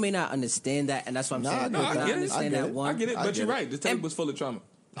people may not understand that, and that's what I'm saying. I get it. Understand that one. I get it, but you're right. The table was full of trauma.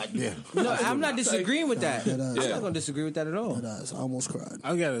 Yeah. No, I'm not disagreeing with that. I'm not Yeah. going to disagree with that at all. I almost cried.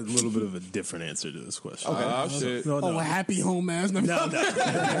 I got a little bit of a different answer to this question. Okay. Oh, shit. No. Oh, a happy home ass. No.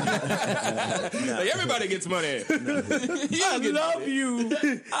 Like everybody gets money. I love you.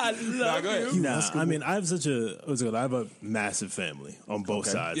 I love you. Nah, I mean, I have a massive family on both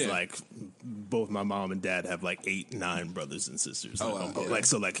sides. Yeah. Like, both my mom and dad have like 8-9 brothers and sisters. Oh, Like, wow. like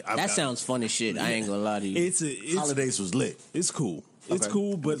so, like I've That got- sounds fun as shit. I ain't going to lie to you. It's Holidays was lit. It's cool. It's Okay.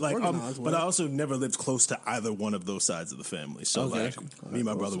 cool, but like, Organized, but I also never lived close to either one of those sides of the family. So Okay. like, me and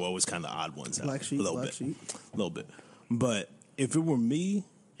my brother were always kind of odd ones out. Black sheep, a little black bit, sheep. a little bit. But if it were me,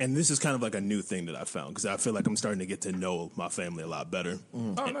 and this is kind of like a new thing that I found because I feel like I'm starting to get to know my family a lot better.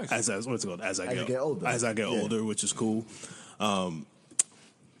 Oh, nice. As I get older. as I get Yeah. older, which is cool.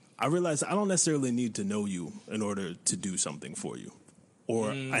 I realize I don't necessarily need to know you in order to do something for you.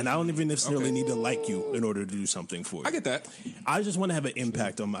 And I don't even necessarily need to like you in order to do something for you. I get that. I just want to have an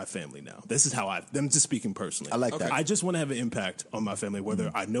impact on my family now. This is how I'm just speaking personally. I like that. I just want to have an impact on my family, whether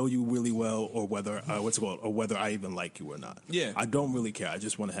I know you really well or whether or whether I even like you or not. Yeah. I don't really care. I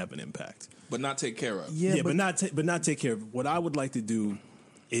just want to have an impact. But not take care of. Yeah, but not take care of. What I would like to do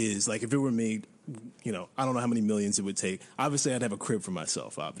is, like, if it were me, I don't know how many millions it would take. Obviously, I'd have a crib for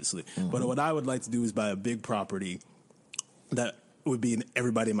myself, obviously. But what I would like to do is buy a big property that would be in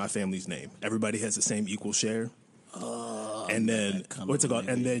everybody in my family's name. Everybody has the same equal share. And then,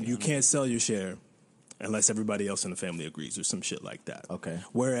 And then you can't sell your share unless everybody else in the family agrees or some shit like that. Okay.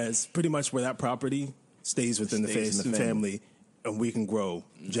 Whereas pretty much where that property stays within the family, and we can grow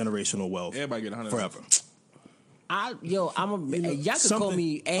generational wealth Everybody get 100 forever. Y'all could call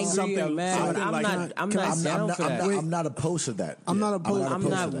me angry or something- mad, but something like that. I'm not down for that. I'm not opposed to that. I'm not opposed.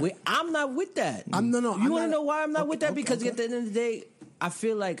 I'm not with that. No. You want to not- know why I'm not with that? Okay, Because okay. at the end of the day, I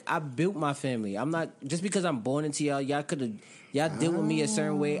feel like I built my family. I'm not just because I'm born into y'all. Y'all deal with me a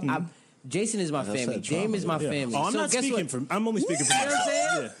certain way. Jason is my family. Dame is my family. Oh, I'm so not guess speaking what? for. I'm only speaking for You know what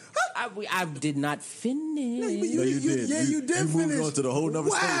myself. I'm saying? I did not finish. No, you did. Yeah, you did You moved finish. on to the whole nother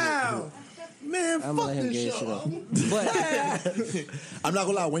Wow. Man, I'm fuck gonna let him this get his shit show. off. But I'm not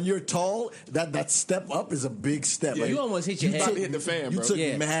gonna lie. When you're tall, that step up is a big step. you almost hit your About to head. hit the fan, You bro. took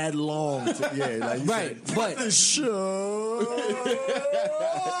Yeah. mad long. Like you Right, said, but- the show.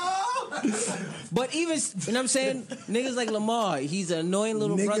 But even, you know what I'm saying? Niggas like Lamar, he's an annoying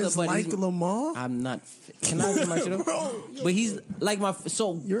little brother, Niggas but like he's, Lamar. I'm not. Can I get my shit off? But he's like my.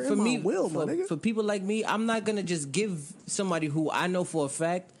 So You're for in my me, will, my nigga. for people like me, I'm not gonna just give somebody who I know for a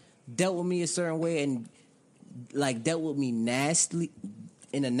fact dealt with me a certain way and like dealt with me nastily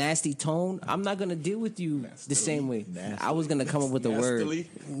in a nasty tone. I'm not gonna deal with you the same way. I was gonna come up with the word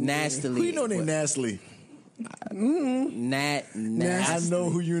nastily. Who you know named Nastily? Nat. I know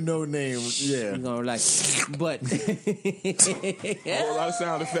who you know name. Yeah. You're gonna like, but A whole lot of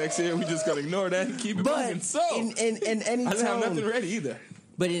sound effects here. We just gonna ignore that and keep it moving. but So in any I didn't have nothing tone, ready either.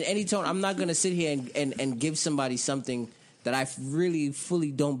 but in any tone, I'm not gonna sit here and give somebody something that I really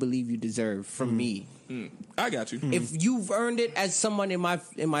fully don't believe you deserve from me. I got you. If you've earned it as someone in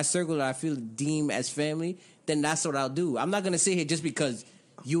my circle that I feel deem as family, then that's what I'll do. I'm not gonna sit here just because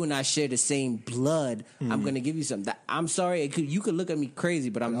you and I share the same blood. I'm gonna give you something. I'm sorry, you could look at me crazy,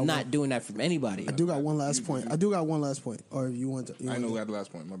 but I'm not doing that from anybody. I do got one last point. Or if you want to, I know we got the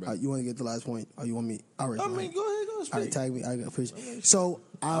last point. My bad. you want to get the last point, or you want me? All right, I mean, go ahead, go all right, speak. tag me. I appreciate it. So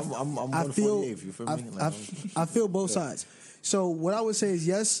I'm I feel 148th, you feel me? I feel both sides. So what I would say is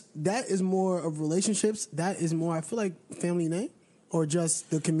yes, that is more of relationships. That is more. I feel like family name. Or just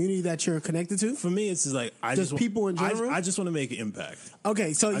the community that you're connected to? For me, it's just like Just people in general? I just want to make an impact.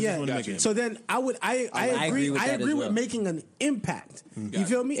 Okay, so just yeah. wanna make it. So then I agree with that as well. making an impact. You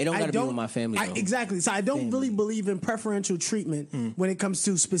feel me? It don't I gotta be with my family, though. Exactly. So I don't really believe in preferential treatment when it comes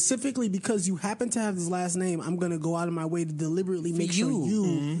to specifically because you happen to have this last name. I'm going to go out of my way to deliberately make sure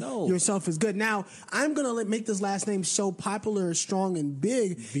you No. yourself is good. Now I'm going to make this last name so popular, strong, and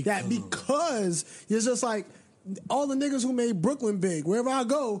big that because you're just like. All the niggas who made Brooklyn big, wherever I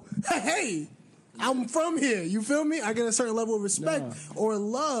go, hey, I'm from here. You feel me? I get a certain level of respect or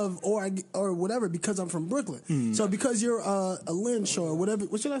love or whatever because I'm from Brooklyn. So because you're a Lynch or whatever,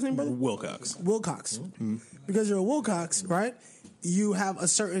 what's your last name, brother? Wilcox. Because you're a Wilcox, right? You have a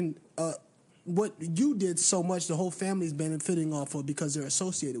certain what you did so much, the whole family's benefiting off of because they're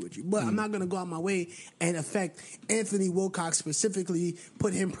associated with you. But I'm not going to go out my way and affect Anthony Wilcox specifically,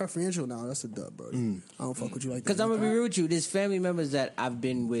 put him preferential. Now that's a dub, bro. I don't fuck with you like that. Because I'm gonna be real with you, there's family members that I've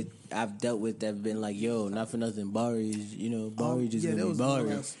dealt with that have been like, yo, not for nothing, Bari is, Bari just yeah, gonna that be was Bari.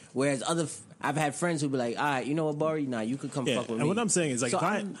 the last. Whereas I've had friends who be like, all right, you know what, Bari, nah, you could come Yeah, fuck with me. and what I'm saying is like So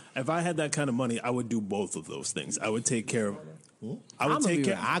if I had that kind of money, I would do both of those things. I would take care of. I I'ma would take be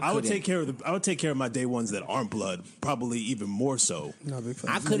care. real, I I would couldn't. take care of I would take care of my day ones that aren't blood, probably even more so. No, big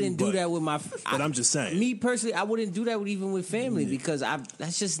fan. I couldn't do But- that with my. But I'm just saying. Me personally, I wouldn't do that even with family because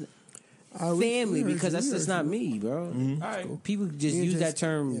that's just family because that's just not me, bro. All right. People just Me and use that Jason-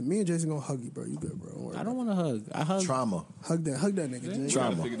 term. Yeah, me and Jason gonna hug you, bro. You good, bro? Don't worry. I don't want to hug. I hug. Trauma. Hug that nigga, Jason.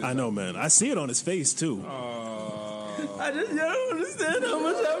 Trauma. I know, man. I see it on his face too. I don't understand how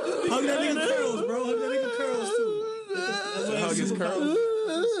much I'm just. Hug that nigga curls, bro. Hug that nigga curls too. Hug his curls.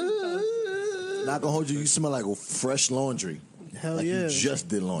 Not gonna hold you. You smell like fresh laundry. Hell Like yeah. you just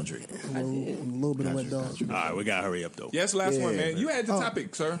did laundry. A little bit of wet dog. All right, we gotta hurry up though. Yes, last one, Yeah. man. You had the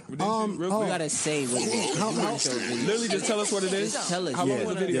topic, sir. Didn't you? Real You quick. gotta say what it is. Literally, just tell us what it is. Just tell us. How long Yeah.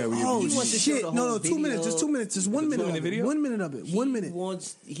 was the video? Yeah, we- Oh He wants to show shit! the No, whole 2 minutes. Just 2 minutes. Just 1 minute. 2 minute of it. video? 1 minute of it. 1 minute.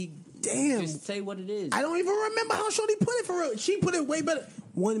 Damn. Just say what it is. I don't even remember how Shorty put it for real. She put it way better.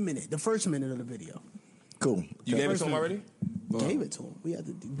 1 minute. The first minute of the video. Cool. You gave it to him already? Gave it to him. We had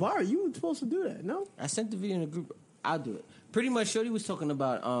to. Bar, you were supposed to do that. No. I sent the video in the group. I'll do it. Pretty much, Shorty was talking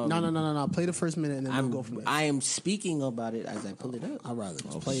about. No. Play the first minute and then we'll go from there. I am speaking about it as I pull it up. I'd rather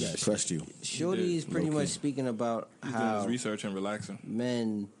just play that. Shit. Trust you. Shorty is pretty much speaking about He's doing how his research and relaxing.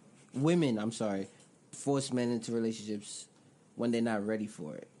 women, force men into relationships when they're not ready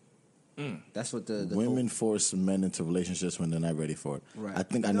for it. That's what the Women force men into relationships when they're not ready for it. Right. I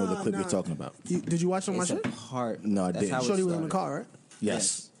think I know the Nah, clip nah. you're talking about. Did you watch on my it's a shit? part. No, I That's didn't. how it Shorty was in the started. car, right?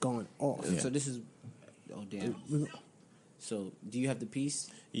 Yes. Going off. Yeah. So this is. Oh damn. So do you have the piece?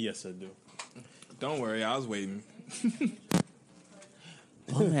 Yes, I do. Don't worry, I was waiting.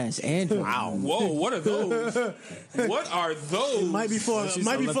 Bum ass Andrew. Wow. Whoa, what are those? What are those? Might be for like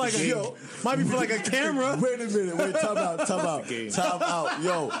a camera. Wait a minute. Wait, time out.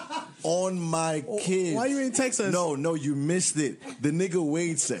 Yo, on my kids. Why you ain't text us? No, you missed it. The nigga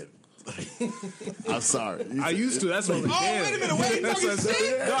Wade said. I'm sorry. I used to. That's what. Oh, wait a minute. Wait, you talking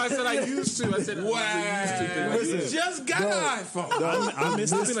shit? No, I said I used to. I said Wow. I used to. Just got an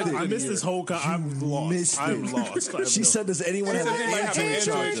iPhone. I missed this whole. I'm lost. Missed I'm it. lost. She said, "Does anyone have She an said they might have an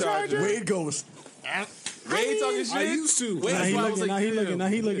Android Android charger?" charger. Wade goes. Ray talking shit? I used to. Wait, Now he why I was looking, like, now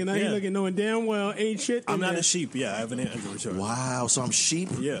he looking, Yeah. knowing damn well ain't shit. I'm in not there. a sheep. Yeah, I have an Android charger. Wow, so I'm sheep.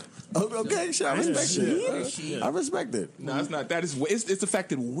 Yeah. Okay, sure, I respect it. I respect it. No, it's not. That is. It's the fact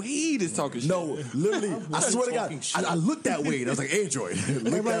that Wade is talking shit. No, literally, I swear to God, I looked that Wade. I was like, Android. Look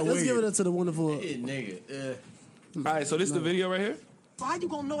Everybody, that let's give it Wade. up to the wonderful. Nigga. All right, so this is the video right here. So how you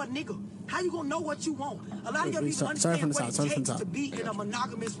gonna know a nigga? How you gonna know what you want? A lot of y'all Wait, people start from understand the top, what start it from the takes to top. be in a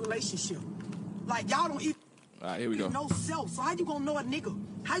monogamous relationship. Like y'all don't even All right, here we go. know self. So how you gonna know a nigga?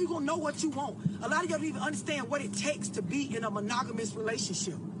 How you gonna know what you want? A lot of y'all don't even understand what it takes to be in a monogamous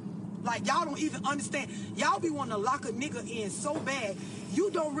relationship. Like, y'all don't even understand. Y'all be wanting to lock a nigga in so bad. You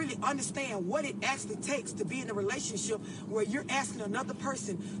don't really understand what it actually takes to be in a relationship where you're asking another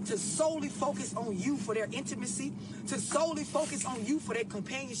person to solely focus on you for their intimacy, to solely focus on you for their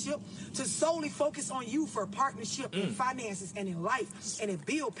companionship, to solely focus on you for partnership in finances and in life and in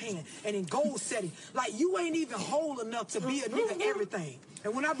bill paying and in goal setting. Like, you ain't even whole enough to be a nigga everything.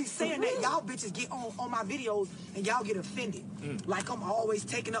 And when I be saying that, y'all bitches get on my videos and y'all get offended. Like I'm always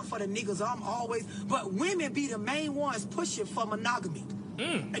taking up for the niggas. But women be the main ones pushing for monogamy.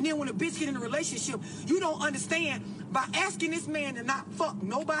 And then when a bitch get in a relationship, you don't understand, by asking this man to not fuck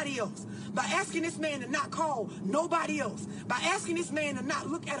nobody else, by asking this man to not call nobody else, by asking this man to not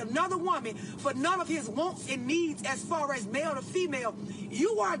look at another woman for none of his wants and needs as far as male to female,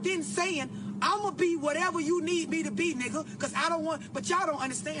 you are then saying, I'ma be whatever you need me to be, nigga, because I don't want, but y'all don't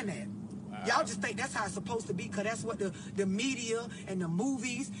understand that. Y'all just think that's how it's supposed to be, because that's what the media and the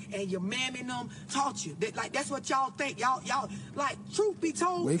movies and your mammy and them taught you. That's what y'all think. Y'all like, truth be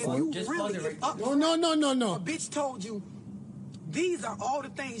told, if you really, No. a bitch told you, these are all the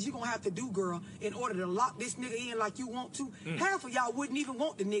things you gonna have to do, girl, in order to lock this nigga in like you want to. Half of y'all wouldn't even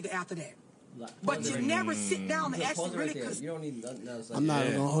want the nigga after that. But you never sit down and actually really. You don't need nothing else. I'm not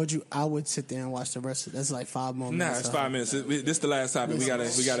gonna hold you. I would sit there and watch the rest of it. That's like 5 more minutes. Nah, it's 5 minutes. This is the last topic. We gotta.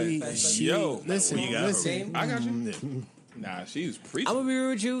 Listen. I got you. Nah, she's preaching. I'm gonna be real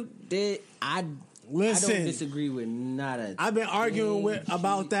with you. I Listen. don't disagree with nada. I've been arguing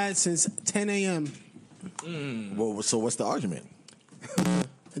about that since 10 a.m. Well, so what's the argument?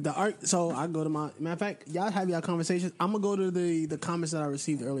 So I go to matter of fact, y'all have y'all conversations. I'm gonna go to the comments that I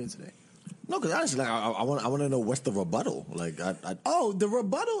received earlier today. No, because honestly, like, I want to know what's the rebuttal. Like, the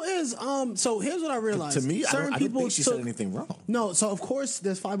rebuttal is So here's what I realized. To me, I didn't think she said anything wrong. No, so of course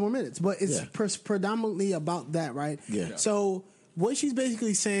there's 5 more minutes, but it's predominantly about that, right? Yeah. So what she's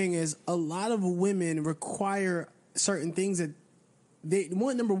basically saying is a lot of women require certain things that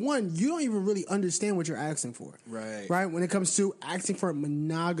number one, you don't even really understand what you're asking for. Right. Right? When it comes to asking for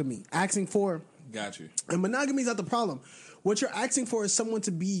monogamy, Got you. And monogamy is not the problem. What you're asking for is someone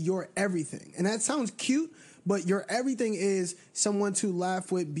to be your everything. And that sounds cute, but your everything is someone to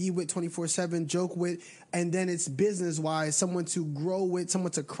laugh with, be with 24/7, joke with, and then it's business-wise, someone to grow with,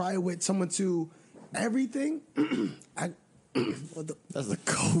 someone to cry with, someone to everything. That's the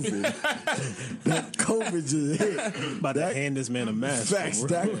COVID. That COVID just hit. About to hand this man a mask. Facts.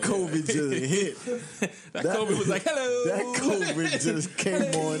 That COVID just hit. That COVID was like, hello. That COVID just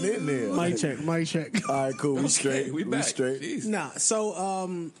came on in there. Mic check. All right, cool. We straight. We back. straight. Jeez. Nah, so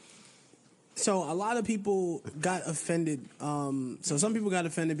a lot of people got offended. So some people got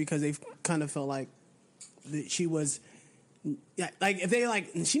offended because they kind of felt like that she was, like if they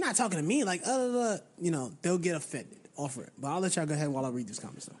like, she's not talking to me, like they'll get offended off of it. But I'll let y'all go ahead while I read this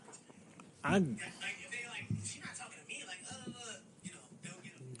comment stuff.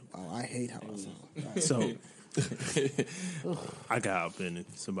 I hate how I sound. So I got offended.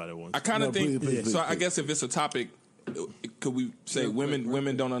 Somebody wants. I kind of think. please, So I guess if it's a topic, could we say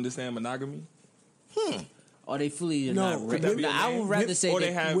women don't understand monogamy? Or they fully No, not could ready. that be I would rather say Or that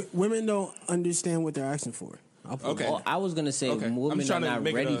they have. Women don't understand what they're asking for. Okay. Oh, I was gonna say Okay. I'm women are trying to not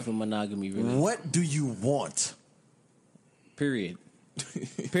make it ready a- for monogamy. Really. What do you want? Period.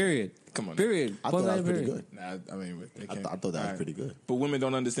 Period. Come on. Period. I Point thought that was blank, pretty period. good. Nah, I mean, they I can't. thought that was Alright. pretty good. But women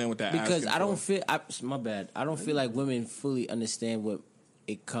don't understand what they're Because asking I don't for. feel. My bad. I don't feel like women fully understand what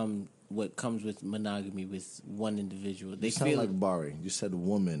comes with monogamy with one individual. They You sound feel like Barry. You said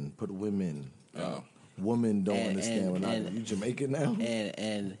woman. Put women. Oh. Women don't And- understand when and- you Jamaican now?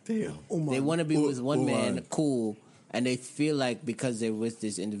 and Damn. they want to be with one man, man. cool, and they feel like because they're with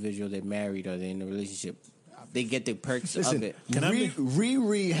this individual, they're married or they're in a relationship, they get the perks of Listen, it.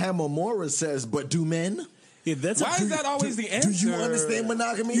 Riri Hamamora says, but do men? Yeah, that's Why is that always the answer? Do you understand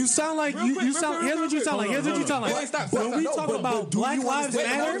monogamy? You sound like Real quick, you sound. Here's what you sound like. Here's what you sound like. Wait, stop, When stop, we stop. talk No, about but do Black you Lives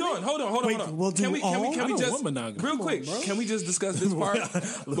understand- Matter, Hold on. Wait, well, do Can we all? just I don't want monogamy. real Come quick? on, bro. Can we just discuss this part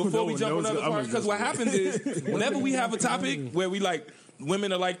before we No jump one on knows. other I'm parts? Because just what wondering. happens is whenever we have a topic where we like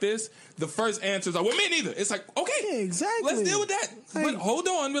women are like this, the first answers are, well, me neither. It's like, okay, Yeah, exactly. let's deal with that. Like- But hold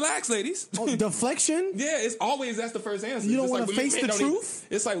on, relax, ladies. Oh, deflection. Yeah, it's always that's the first answer. You don't It's wanna like, face men the don't even- truth?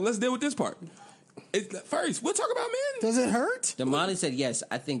 It's like, let's deal with this part. First, we'll talk about men. Does it hurt? Damali said yes.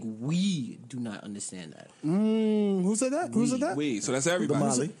 I think we do not understand that. Who said that? Who said that? So that's everybody.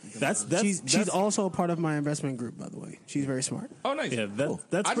 Molly. That's She's also a part of my investment group, by the way. She's very smart. Oh, nice. Yeah,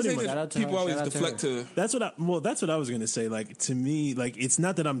 that's I just pretty think much. Shout that out to people her. always Shout out to deflect to. That's what I was gonna say. Like to me, like it's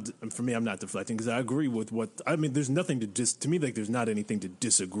not that for me, I'm not deflecting because I agree with what I mean. There's nothing to me, like there's not anything to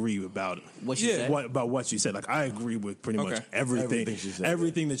disagree about What she said? about what she said. Like I agree with pretty much Okay. everything Everything she said.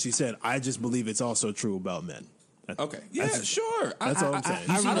 everything that she said. I just believe it's also true about men. Okay. Yeah, sure. That's all I'm saying.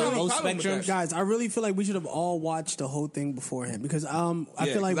 You see I the don't have a whole problem with spectrum? that. Guys, I really feel like we should have all watched the whole thing beforehand because I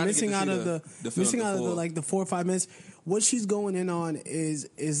Yeah, feel like 'cause I didn't missing get to out see of the film missing out of the before. like the 4 or 5 minutes. What she's going in on is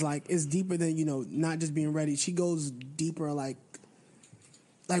deeper than not just being ready. She goes deeper like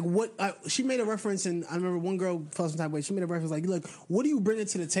what she made a reference, and I remember one girl felt some type of way. She made a reference like, look, what do you bring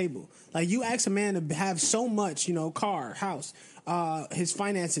to the table? Like you ask a man to have so much, car, house, his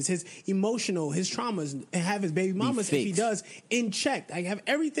finances, his emotional, his traumas, and have his baby mamas if he fixed. does in check. I have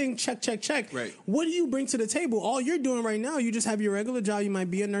everything check. Right. What do you bring to the table? All you're doing right now, you just have your regular job. You might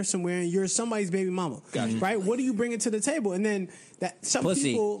be a nurse somewhere, and you're somebody's baby mama, right? What do you bring to the table? And then that some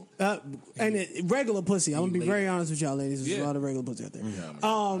Pussy. people regular pussy. I'm gonna be very honest with y'all, ladies. There's a lot of regular pussy out there. I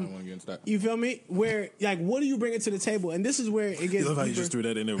don't want to get into that. You feel me? Where like, what do you bring to the table? And this is where it I gets love how you deeper. just threw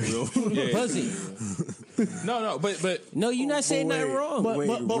that in there real. Pussy. No, but No, you're not saying wait. nothing wrong.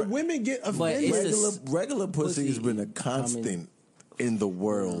 But women get offended. it's Regular pussy has been a common- constant in the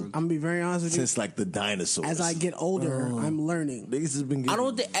world I'm gonna be very honest with you. since like the dinosaurs. As I get older, I'm learning. niggas has been getting I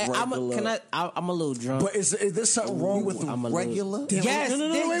don't think I'm a little drunk. But is there something wrong with I'm a little- regular? Yes, No,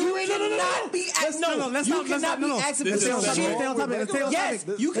 then you wait, cannot be asking. You cannot be asking for This is some not shit. wrong. Stay on topic. Stay on Yes,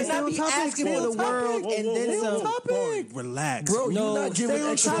 topic. you Stay cannot on be topic. asking Stay for the on topic. world and then some. Relax, Bro, No, you're not giving Stay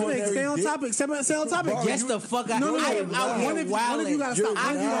on topic. Stay on topic. Stay on topic. Yes, the fuck I No, I am out one here of you wilding. gotta stop.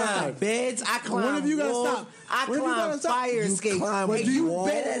 I One of you gotta climb stop. beds. I climb One of you gotta walls, stop. I One of you climb gotta stop. fire You escape. climb And you walls.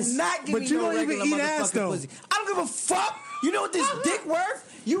 better not give But me you no don't even regular eat ass, motherfucking though. pussy. I don't give a fuck. You know what this dick worth?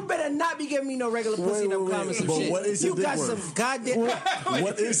 You better not be giving me no regular pussy and I'm climbing some But shit. what is you your dick got worth? some goddamn.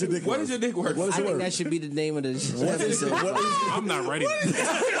 What is your dick what worth? is your dick worth? What is I it think worth? that should be the name of the What is it? What is I'm not ready.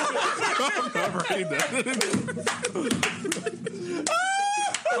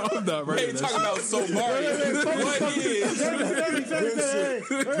 I'm not We ready. ain't talking about so Mario. What is?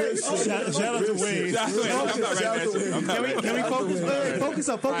 Shout out to Wayne. I'm not ready to answer. I'm not ready. Can we focus? Focus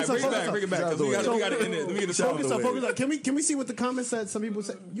up. All right, Focus up. bring it back. Because we got to end it. Let me get a Focus song. up. Focus up. Can we see what the comments said? Some people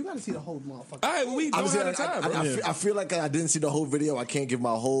said you got to see the whole motherfucker. All right, well, we don't Obviously, have the time, bro. I feel like I didn't see the whole video. I can't give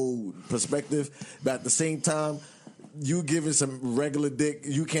my whole perspective, but at the same time, you giving some regular dick,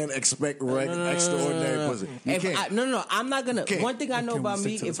 you can't expect extraordinary pussy. You can't. No, I'm not gonna. Can't. One thing I know Can we about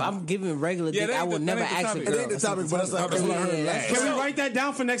me, stick to the if I'm giving regular Yeah, dick, that I ain't will the- never that ain't the ask a topic. It girl. ain't the topic, but that's not Yeah, what I heard yeah, last. Can we write that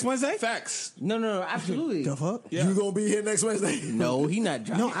down for next Wednesday? Facts. No, absolutely. The fuck? Yeah. You gonna be here next Wednesday? No, he not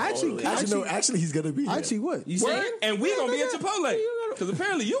dropping. No, actually, Actually, he's gonna be here. actually, what? You say? And we gonna be at Chipotle. Because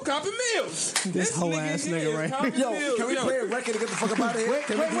apparently you copping meals. This whole ass here nigga is right copping Yo, meals. can we Yo. play a record to get the fuck up out of here? Wait.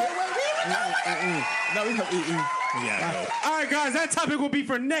 No, we have Yeah, All right, guys, that topic will be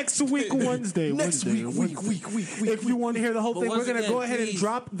for next week, Wednesday. Next week. If you want to hear the whole But thing, we're once going to again, go ahead and please.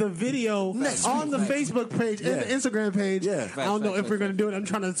 drop the video on the Facebook page and the Instagram page. Yeah. I don't know if we're going to do it. I'm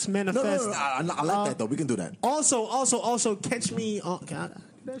trying to manifest. No, I like that though. We can do that. Also, catch me on. Can I do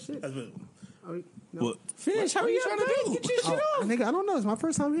that shit? Well, Finish. Hurry up. man. Get your shit off. Nigga, I don't know. It's my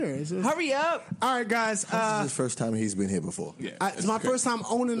first time here. It's just- Hurry up. All right, guys. This is his first time he's been here before. Yeah. It's my first time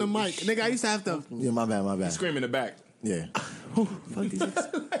owning a mic. Nigga, I used to have to. Yeah, my bad. Scream in the back. Yeah.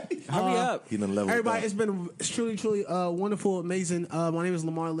 Hurry up. He done leveled Everybody, up. it's been truly wonderful, amazing. My name is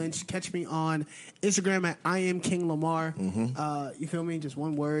Lamar Lynch. Catch me on Instagram at I am King Lamar. You feel me? Just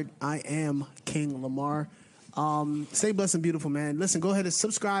one word. I am King Lamar. Stay blessed and beautiful, man. Listen, go ahead and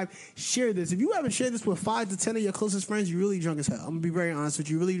subscribe, share this. If you haven't shared this with 5 to 10 of your closest friends, you're really drunk as hell. I'm gonna be very honest with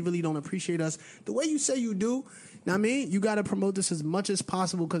you. You really don't appreciate us the way you say you do. Now, I mean, you got to promote this as much as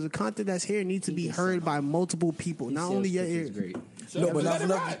possible because the content that's here needs to be heard by multiple people, not only your ears. Great. No, but Let not it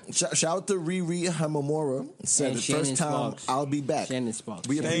enough. Shout out to Riri Hamamura. Said And the Shannon first time Sparks. I'll be back. Shannon Sparks.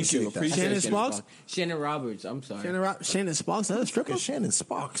 We Thank you. appreciate that. Appreciate Shannon Sparks? Shannon Roberts. I'm sorry. Shannon Sparks, that's a stripper? Fucking Shannon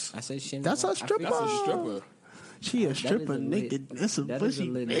Sparks. I said Shannon. That's a I figured- stripper. That's a stripper. She a That stripper is a lit- naked. That's a that is pussy.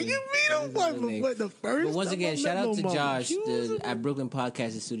 a lit Nigga, name. me That is a lit name. what the first But once time again, I shout met out to Lil Mama. Josh She was at Brooklyn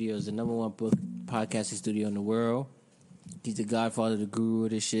Podcasting Studios, the number one book podcasting studio in the world. He's the godfather, the guru of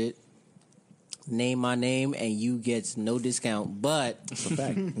this shit. name my name, and you get no discount. But It's a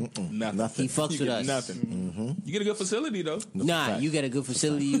fact. Nothing. he fucks You with get us. Nothing. You get a good facility though. Nah, you get a good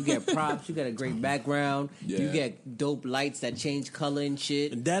facility. You get props. You get a great background. Yeah. You get dope lights that change color and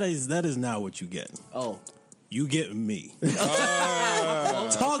shit. That is not what you get. Oh, You get me.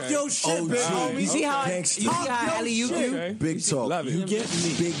 Talk your shit, big homie. you see how Gangsta. you see how Ellie you do. Okay. Big talk. Love it. You get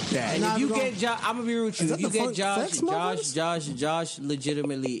me. Big bag. And Nah, if you we get gon- Josh, I'm gonna be real with you. Is If that you the get flex motherfuckers? Josh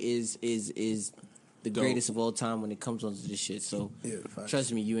legitimately is the greatest of all time when it comes onto this shit. So Yeah, facts.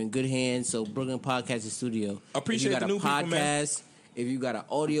 trust me, you in good hands. So Brooklyn Podcasting Studio. Appreciate if you got the a new people, man. podcast, if you got an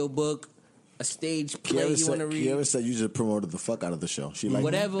audio book, a stage play you want to read, Kiara said you just promoted the fuck out of the show. She liked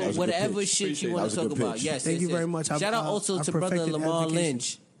it. That was a good whatever pitch. shit Appreciate you it. want That to was a talk good about. pitch. Yes, Thank yes, you yes. very much. Shout out also I to brother perfected Lamar advocation.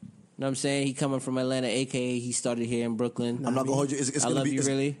 Lynch. You know what I'm saying? He coming from Atlanta, aka he started here in Brooklyn. I'm not gonna hold you. It's I gonna love be you,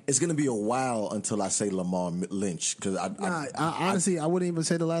 really. It's gonna be a while until I say Lamar Lynch because Nah, honestly, I wouldn't even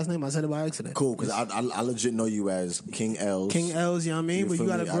say the last name. I said it by accident. cool because I legit know you as King L's. King L's, you know what I mean? You But you feel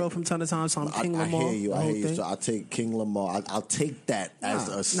got to me? grow from time to time, so I'm King I Lamar. hear you. the I whole hear you. thing. So I'll take King Lamar. I'll take that as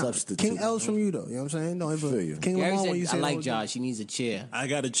a substitute. King L's from you, though. You know what I'm saying? Don't Feel even. you. King Gary Lamar, when said, you say I the like whole Josh. He needs a chair. I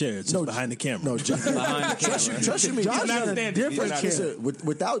got a chair. It's just behind the camera. No, Josh. Behind the camera. Trust me. Josh got a He's different not chair. there.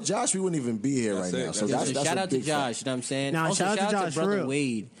 Without Josh, we wouldn't even be here That's right it. now. So That's that's, it. that's Shout a out to big Josh. fact. You know what I'm saying? Nah, Also, shout out to Josh, for brother real.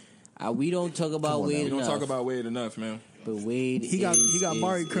 Wade. We don't talk about Come on Wade now. We don't enough. talk about Wade enough, man. But Wade, He got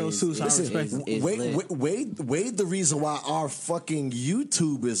Barry curls too, so I respect him. Wade, the reason why our fucking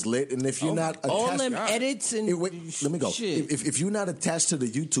YouTube is lit, and if you're not attached, all them edits and let me go. shit. If you're not attached to the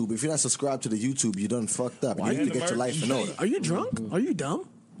YouTube, if you're not subscribed to the YouTube, you done fucked up. You need to get your life in order. Are you drunk? Are you dumb?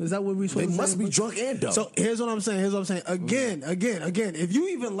 Is that what we supposed They to must say? be drunk and dumb. So here's what I'm saying. Again. If you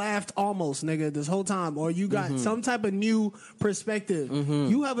even laughed almost, nigga, this whole time, or you got some type of new perspective,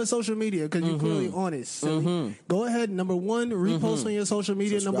 you have a social media because you're clearly on it. Silly. Go ahead. Number one, repost on your social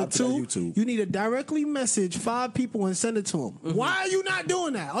media. Subscribe Number to that two, YouTube. you need to directly message 5 people and send it to them. Why are you not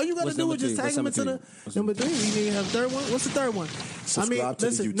doing that? All you got to What's do number is just three? tag them What's into number the number 3. You need to have third one. What's the third one? Subscribe to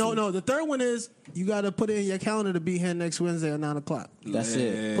the listen. YouTube. No. The third one is you got to put it in your calendar to be here next Wednesday at 9:00. That's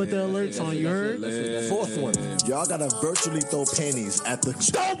it. Put the alerts on. You heard? Fourth one, y'all gotta virtually throw panties at the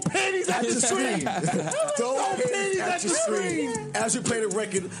Panties at the screen. throw panties at your screen as you play the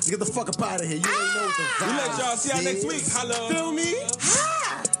record. Get the fuck up out of here. You already know what the We vibe let y'all see y'all next week. Hello. Feel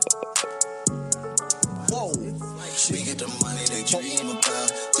me? Whoa. We get the money they dream about.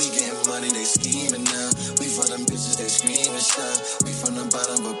 We getting money they scheming now. We for them bitches they screaming shout. We from the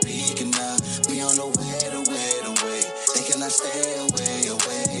bottom but peaking now. We on the way. They cannot stay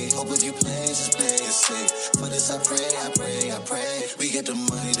away. Hope if you play, just play it safe. For this I pray. We get the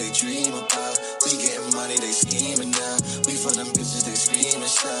money they dream about. We getting money they scheming now. We for them bitches they screaming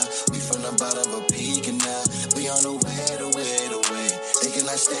shout. We from the bottom but peaking now. We on the way. They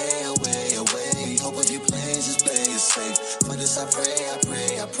cannot stay away. Hope if you play, just play it safe. For this I pray.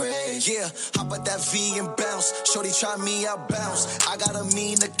 Yeah, hop about that V and bounce. Shorty try me, I bounce. I got a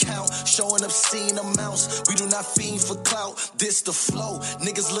mean account, showing obscene amounts. We do not fiend for clout, this the flow.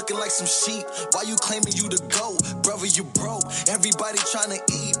 Niggas looking like some sheep. Why you claiming you the GOAT? Brother, you broke. Everybody trying to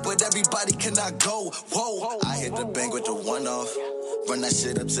eat, but everybody cannot go. Whoa, I hit the bank with the one-off. Run that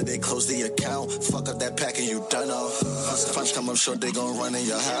shit up till they close the account. Fuck up that pack and you done off. Punch come up short, they gon' run in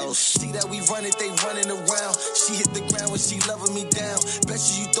your house. See that we run it, they running around. She hit the ground when she loving me down. Bet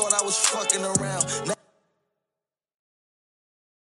you thought I was fucking around. Now